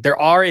of thing. Like there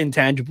are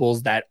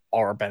intangibles that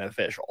are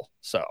beneficial.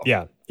 So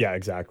yeah,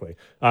 exactly.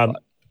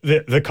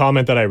 The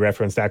comment that I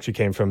referenced actually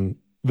came from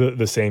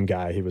the same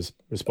guy. He was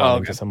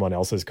responding to someone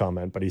else's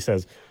comment, but he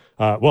says,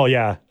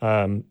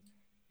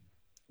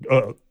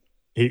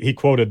 he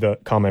quoted the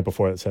comment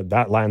before that said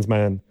that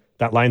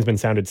linesman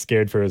sounded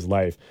scared for his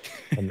life.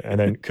 And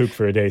then Kook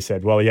for a day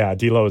said, well, yeah,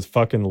 D'Lo is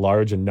fucking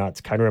large and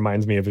nuts. Kind of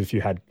reminds me of if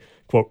you had,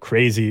 quote,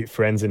 crazy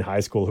friends in high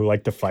school who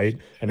like to fight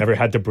and never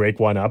had to break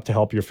one up to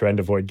help your friend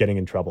avoid getting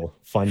in trouble.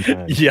 Fun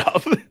times. Yeah.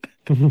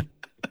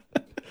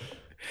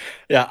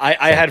 Yeah,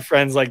 I had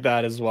friends like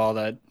that as well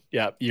that,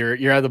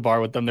 you're at the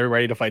bar with them. They're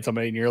ready to fight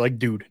somebody and you're like,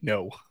 dude,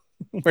 no.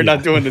 We're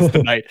not doing this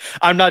tonight.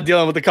 I'm not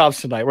dealing with the cops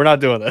tonight. We're not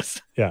doing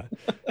this. Yeah.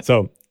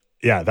 So,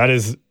 that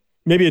is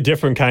maybe a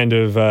different kind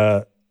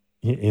of,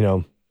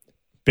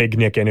 big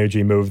Nick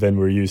energy move than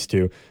we're used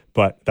to.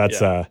 But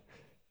that's,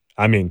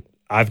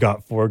 I've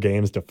got 4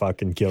 games to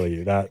fucking kill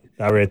you. That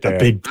right there. A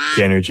big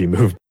energy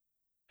move.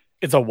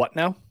 It's a what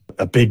now?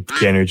 A big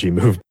energy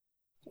move.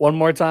 One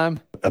more time.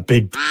 A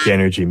big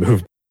energy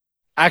move.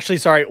 Actually,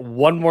 sorry,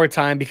 one more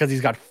time because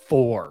he's got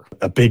 4.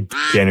 A big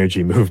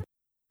energy move.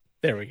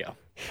 There we go.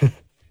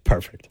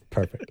 Perfect.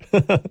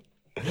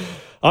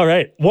 All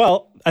right.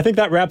 Well, I think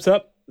that wraps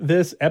up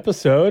this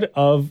episode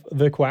of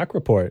the Quack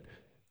Report.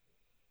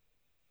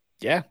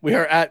 Yeah, we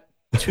are at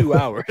 2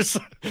 hours.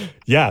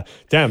 Yeah.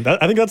 Damn.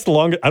 I think that's the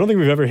longest. I don't think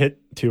we've ever hit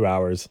 2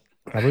 hours.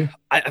 Have we?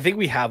 I think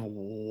we have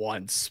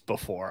once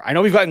before. I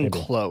know we've gotten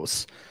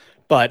close,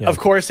 but of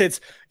course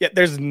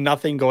there's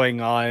nothing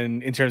going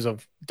on in terms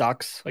of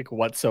Ducks like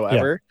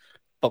whatsoever,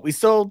 but we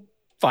still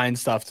find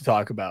stuff to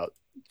talk about.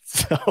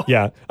 So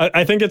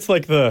I think it's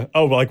like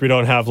we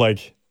don't have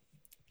like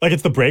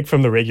it's the break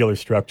from the regular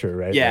structure,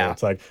 right? Yeah. Where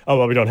it's like,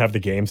 we don't have the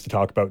games to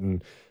talk about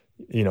and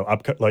we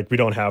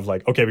don't have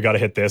like, okay, we got to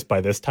hit this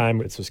by this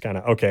time. It's just kind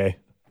of, okay,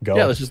 go.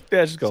 Yeah, let's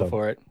just go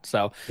for it.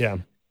 So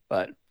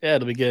but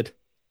it'll be good.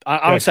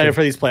 I'm excited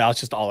for these playoffs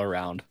just all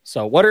around.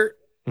 So what are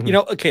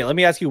okay, let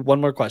me ask you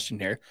one more question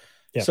here.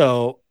 Yeah.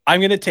 So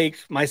I'm gonna take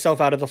myself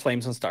out of the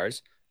Flames and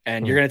Stars,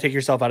 and you're gonna take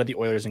yourself out of the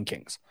Oilers and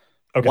Kings.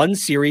 Okay. One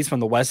series from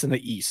the West and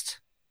the East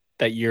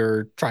that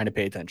you're trying to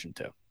pay attention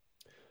to.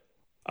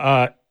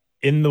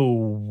 In the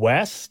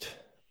West,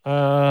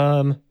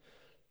 I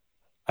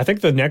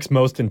think the next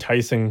most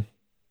enticing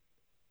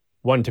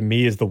one to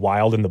me is the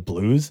Wild and the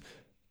Blues,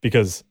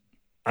 because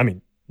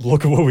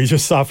look at what we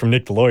just saw from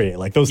Nick Delorier.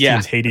 Like those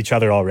teams hate each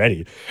other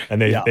already,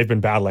 and they've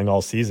been battling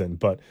all season.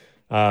 But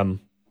I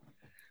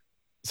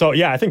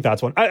think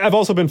that's one. I've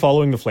also been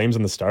following the Flames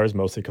and the Stars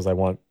mostly because I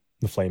want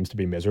the Flames to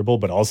be miserable,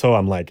 but also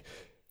I'm like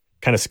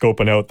kind of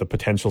scoping out the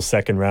potential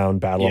second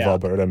round Battle of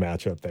Alberta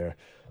matchup there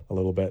a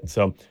little bit.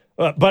 So,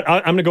 but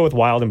I'm going to go with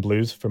Wild and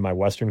Blues for my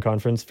Western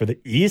Conference. For the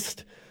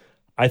East,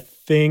 I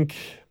think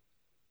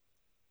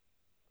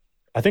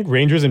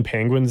Rangers and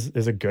Penguins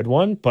is a good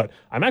one, but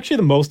I'm actually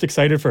the most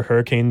excited for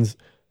Hurricanes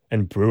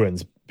and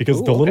Bruins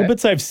because the little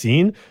bits I've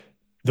seen,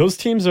 those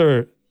teams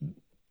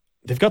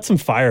they've got some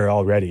fire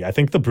already. I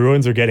think the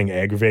Bruins are getting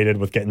aggravated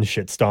with getting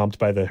shit stomped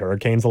by the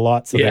Hurricanes a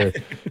lot. So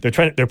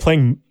they're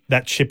playing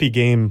that chippy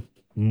game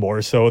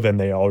more so than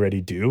they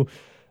already do.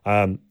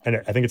 And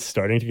I think it's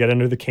starting to get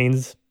under the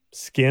Canes'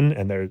 skin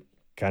and they're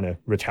kind of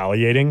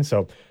retaliating.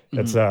 So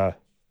it's that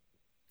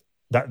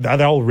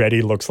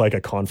already looks like a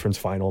conference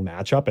final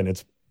matchup, and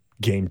it's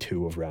game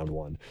 2 of round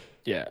 1.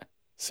 Yeah.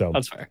 So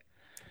that's fair.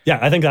 Yeah,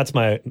 I think that's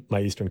my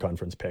Eastern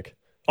Conference pick.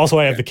 Also,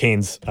 I have the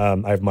Canes.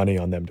 I have money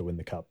on them to win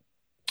the cup.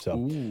 So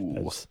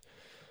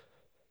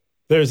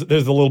there's a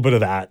little bit of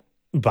that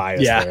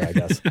bias there, I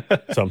guess.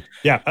 So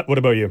yeah, what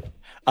about you?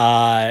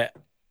 I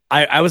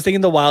was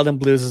thinking the Wild and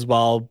Blues as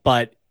well,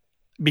 but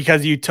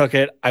because you took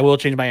it, I will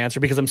change my answer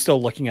because I'm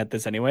still looking at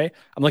this anyway.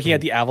 I'm looking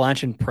at the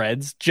Avalanche and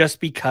Preds just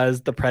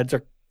because the Preds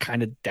are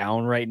kind of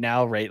down right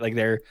now, right? Like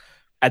they're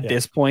at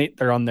this point,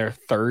 they're on their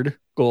third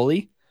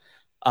goalie.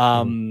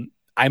 I'm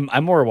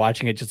more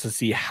watching it just to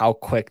see how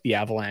quick the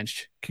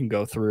Avalanche can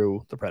go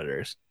through the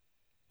Predators.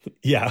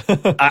 Yeah.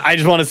 I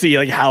just want to see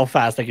like how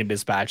fast they can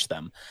dispatch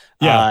them.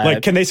 Yeah.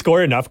 Like, can they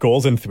score enough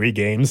goals in 3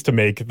 games to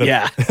make the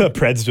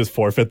Preds just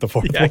forfeit the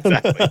fourth one?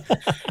 Exactly.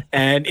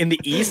 And in the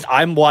East,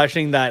 I'm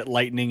watching that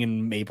Lightning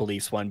and Maple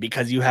Leafs one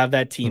because you have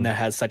that team that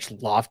has such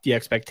lofty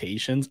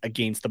expectations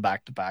against the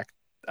back-to-back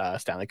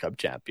Stanley Cup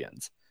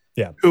champions.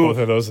 Yeah. Both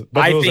of those are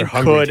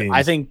hungry teams.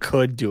 I think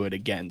could do it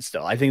again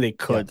still. I think they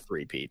could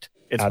three-peat.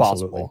 It's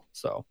possible.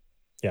 So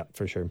yeah,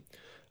 for sure.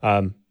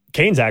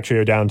 Canes actually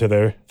are down to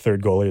their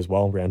third goalie as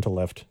well. Ranta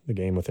left the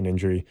game with an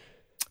injury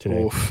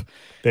today. Oof.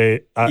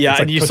 They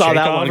and you saw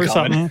that one or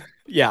coming. something.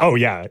 Yeah. Oh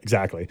yeah,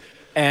 exactly.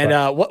 And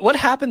what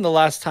happened the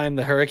last time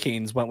the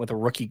Hurricanes went with a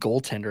rookie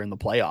goaltender in the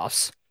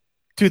playoffs?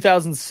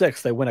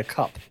 2006, they win a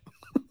cup.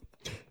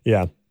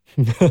 Yeah.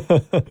 I'm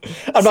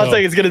not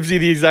saying it's going to be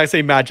the exact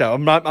same matchup.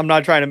 I'm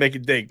not trying to make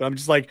it dig, but I'm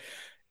just like,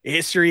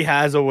 history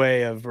has a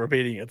way of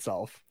repeating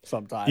itself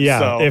sometimes. Yeah.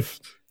 So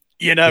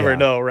you never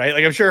know, right?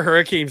 Like I'm sure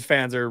Hurricanes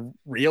fans are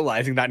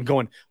realizing that and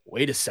going,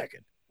 wait a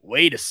second.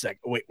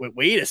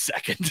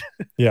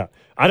 Yeah.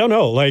 I don't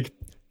know. Like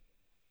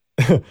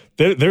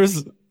there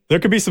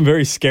could be some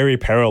very scary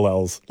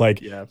parallels.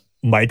 Like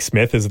Mike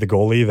Smith is the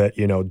goalie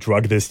that,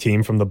 drug this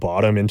team from the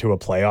bottom into a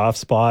playoff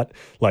spot,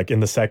 like in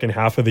the second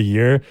half of the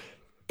year,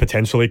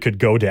 potentially could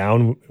go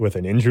down with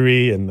an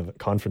injury in the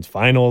conference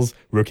finals,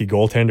 rookie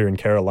goaltender in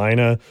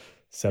Carolina,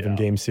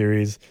 7-game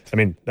series. I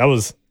mean, that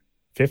was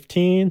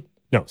 16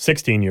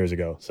 years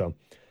ago. So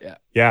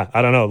yeah,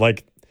 I don't know.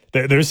 Like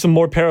there's some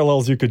more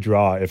parallels you could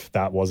draw if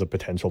that was a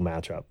potential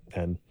matchup.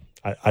 And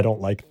I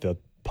don't like the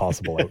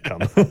possible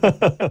outcome.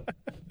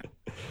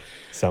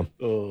 So,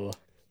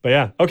 but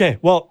yeah. Okay.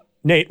 Well,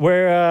 Nate,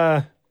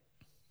 I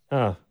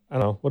don't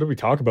know. What did we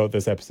talk about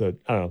this episode?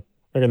 I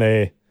don't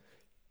know.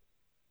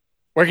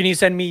 Where can you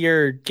send me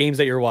your games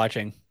that you're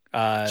watching?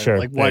 Sure.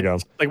 Like there you go.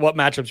 Like what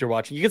matchups you're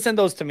watching. You can send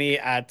those to me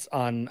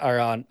on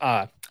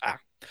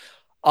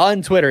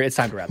Twitter. It's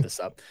time to wrap this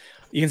up.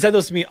 You can send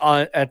those to me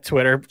at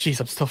Twitter.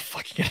 Jeez, I'm still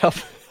fucking it up.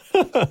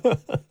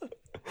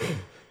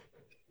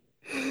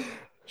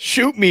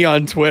 Shoot me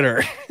on Twitter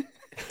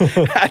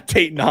at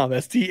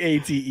Tatenhomas,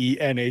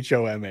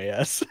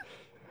 TATENHOMAS.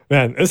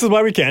 Man, this is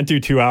why we can't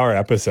do 2-hour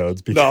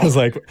episodes because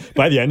like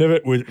by the end of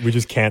it, we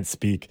just can't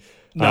speak.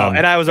 No,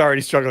 and I was already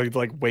struggling to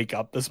like wake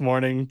up this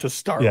morning to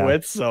start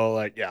with. So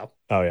like, yeah.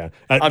 Oh yeah.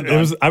 I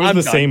was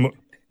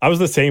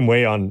the same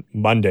way on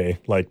Monday,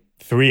 like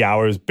 3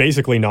 hours,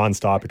 basically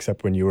nonstop,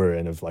 except when you were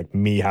in, of like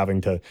me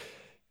having to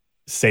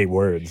say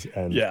words.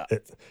 And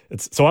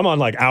so I'm on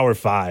like hour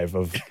 5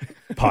 of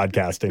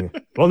podcasting.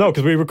 Well, no,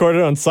 because we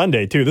recorded on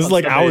Sunday too. This is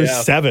like hour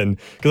 7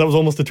 because that was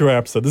almost a 2-hour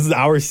episode. This is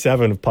hour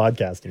 7 of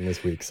podcasting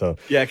this week. So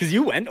yeah, because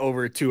you went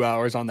over 2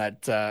 hours on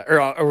that,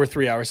 or over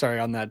 3 hours, sorry,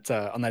 on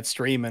that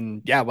stream,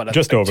 and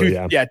just over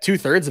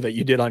 2/3 of it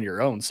you did on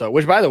your own. So,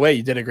 which by the way,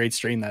 you did a great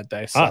stream that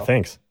day. So.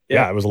 Thanks.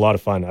 Yeah, it was a lot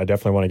of fun. I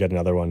definitely want to get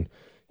another one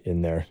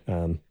in there.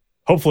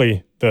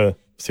 Hopefully the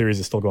series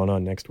is still going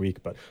on next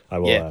week, but I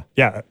will.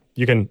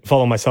 You can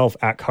follow myself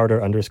at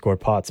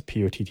Carter_Potts,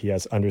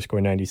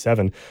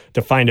 POTTS_97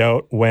 to find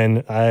out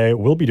when I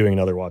will be doing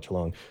another watch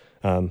along.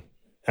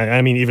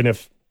 I mean, even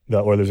if the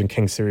Oilers and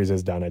Kings series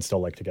is done, I'd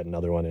still like to get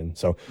another one in.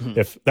 So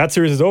if that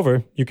series is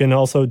over, you can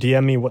also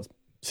DM me what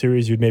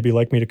series you'd maybe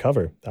like me to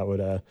cover. That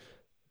would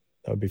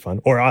be fun.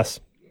 Or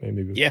us.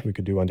 Maybe we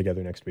could do one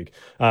together next week.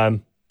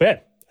 But yeah.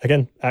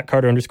 Again, at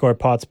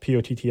Carter_Potts,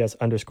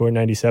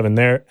 POTTS_97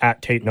 there,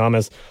 at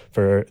Tatenhomas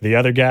for the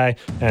other guy,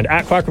 and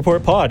at Quack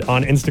Report Pod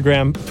on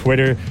Instagram,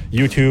 Twitter,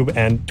 YouTube,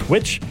 and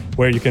Twitch,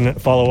 where you can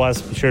follow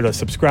us. Be sure to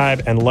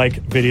subscribe and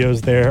like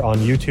videos there on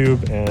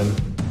YouTube, and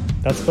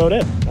that's about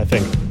it, I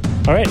think.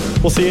 All right,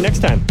 we'll see you next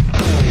time.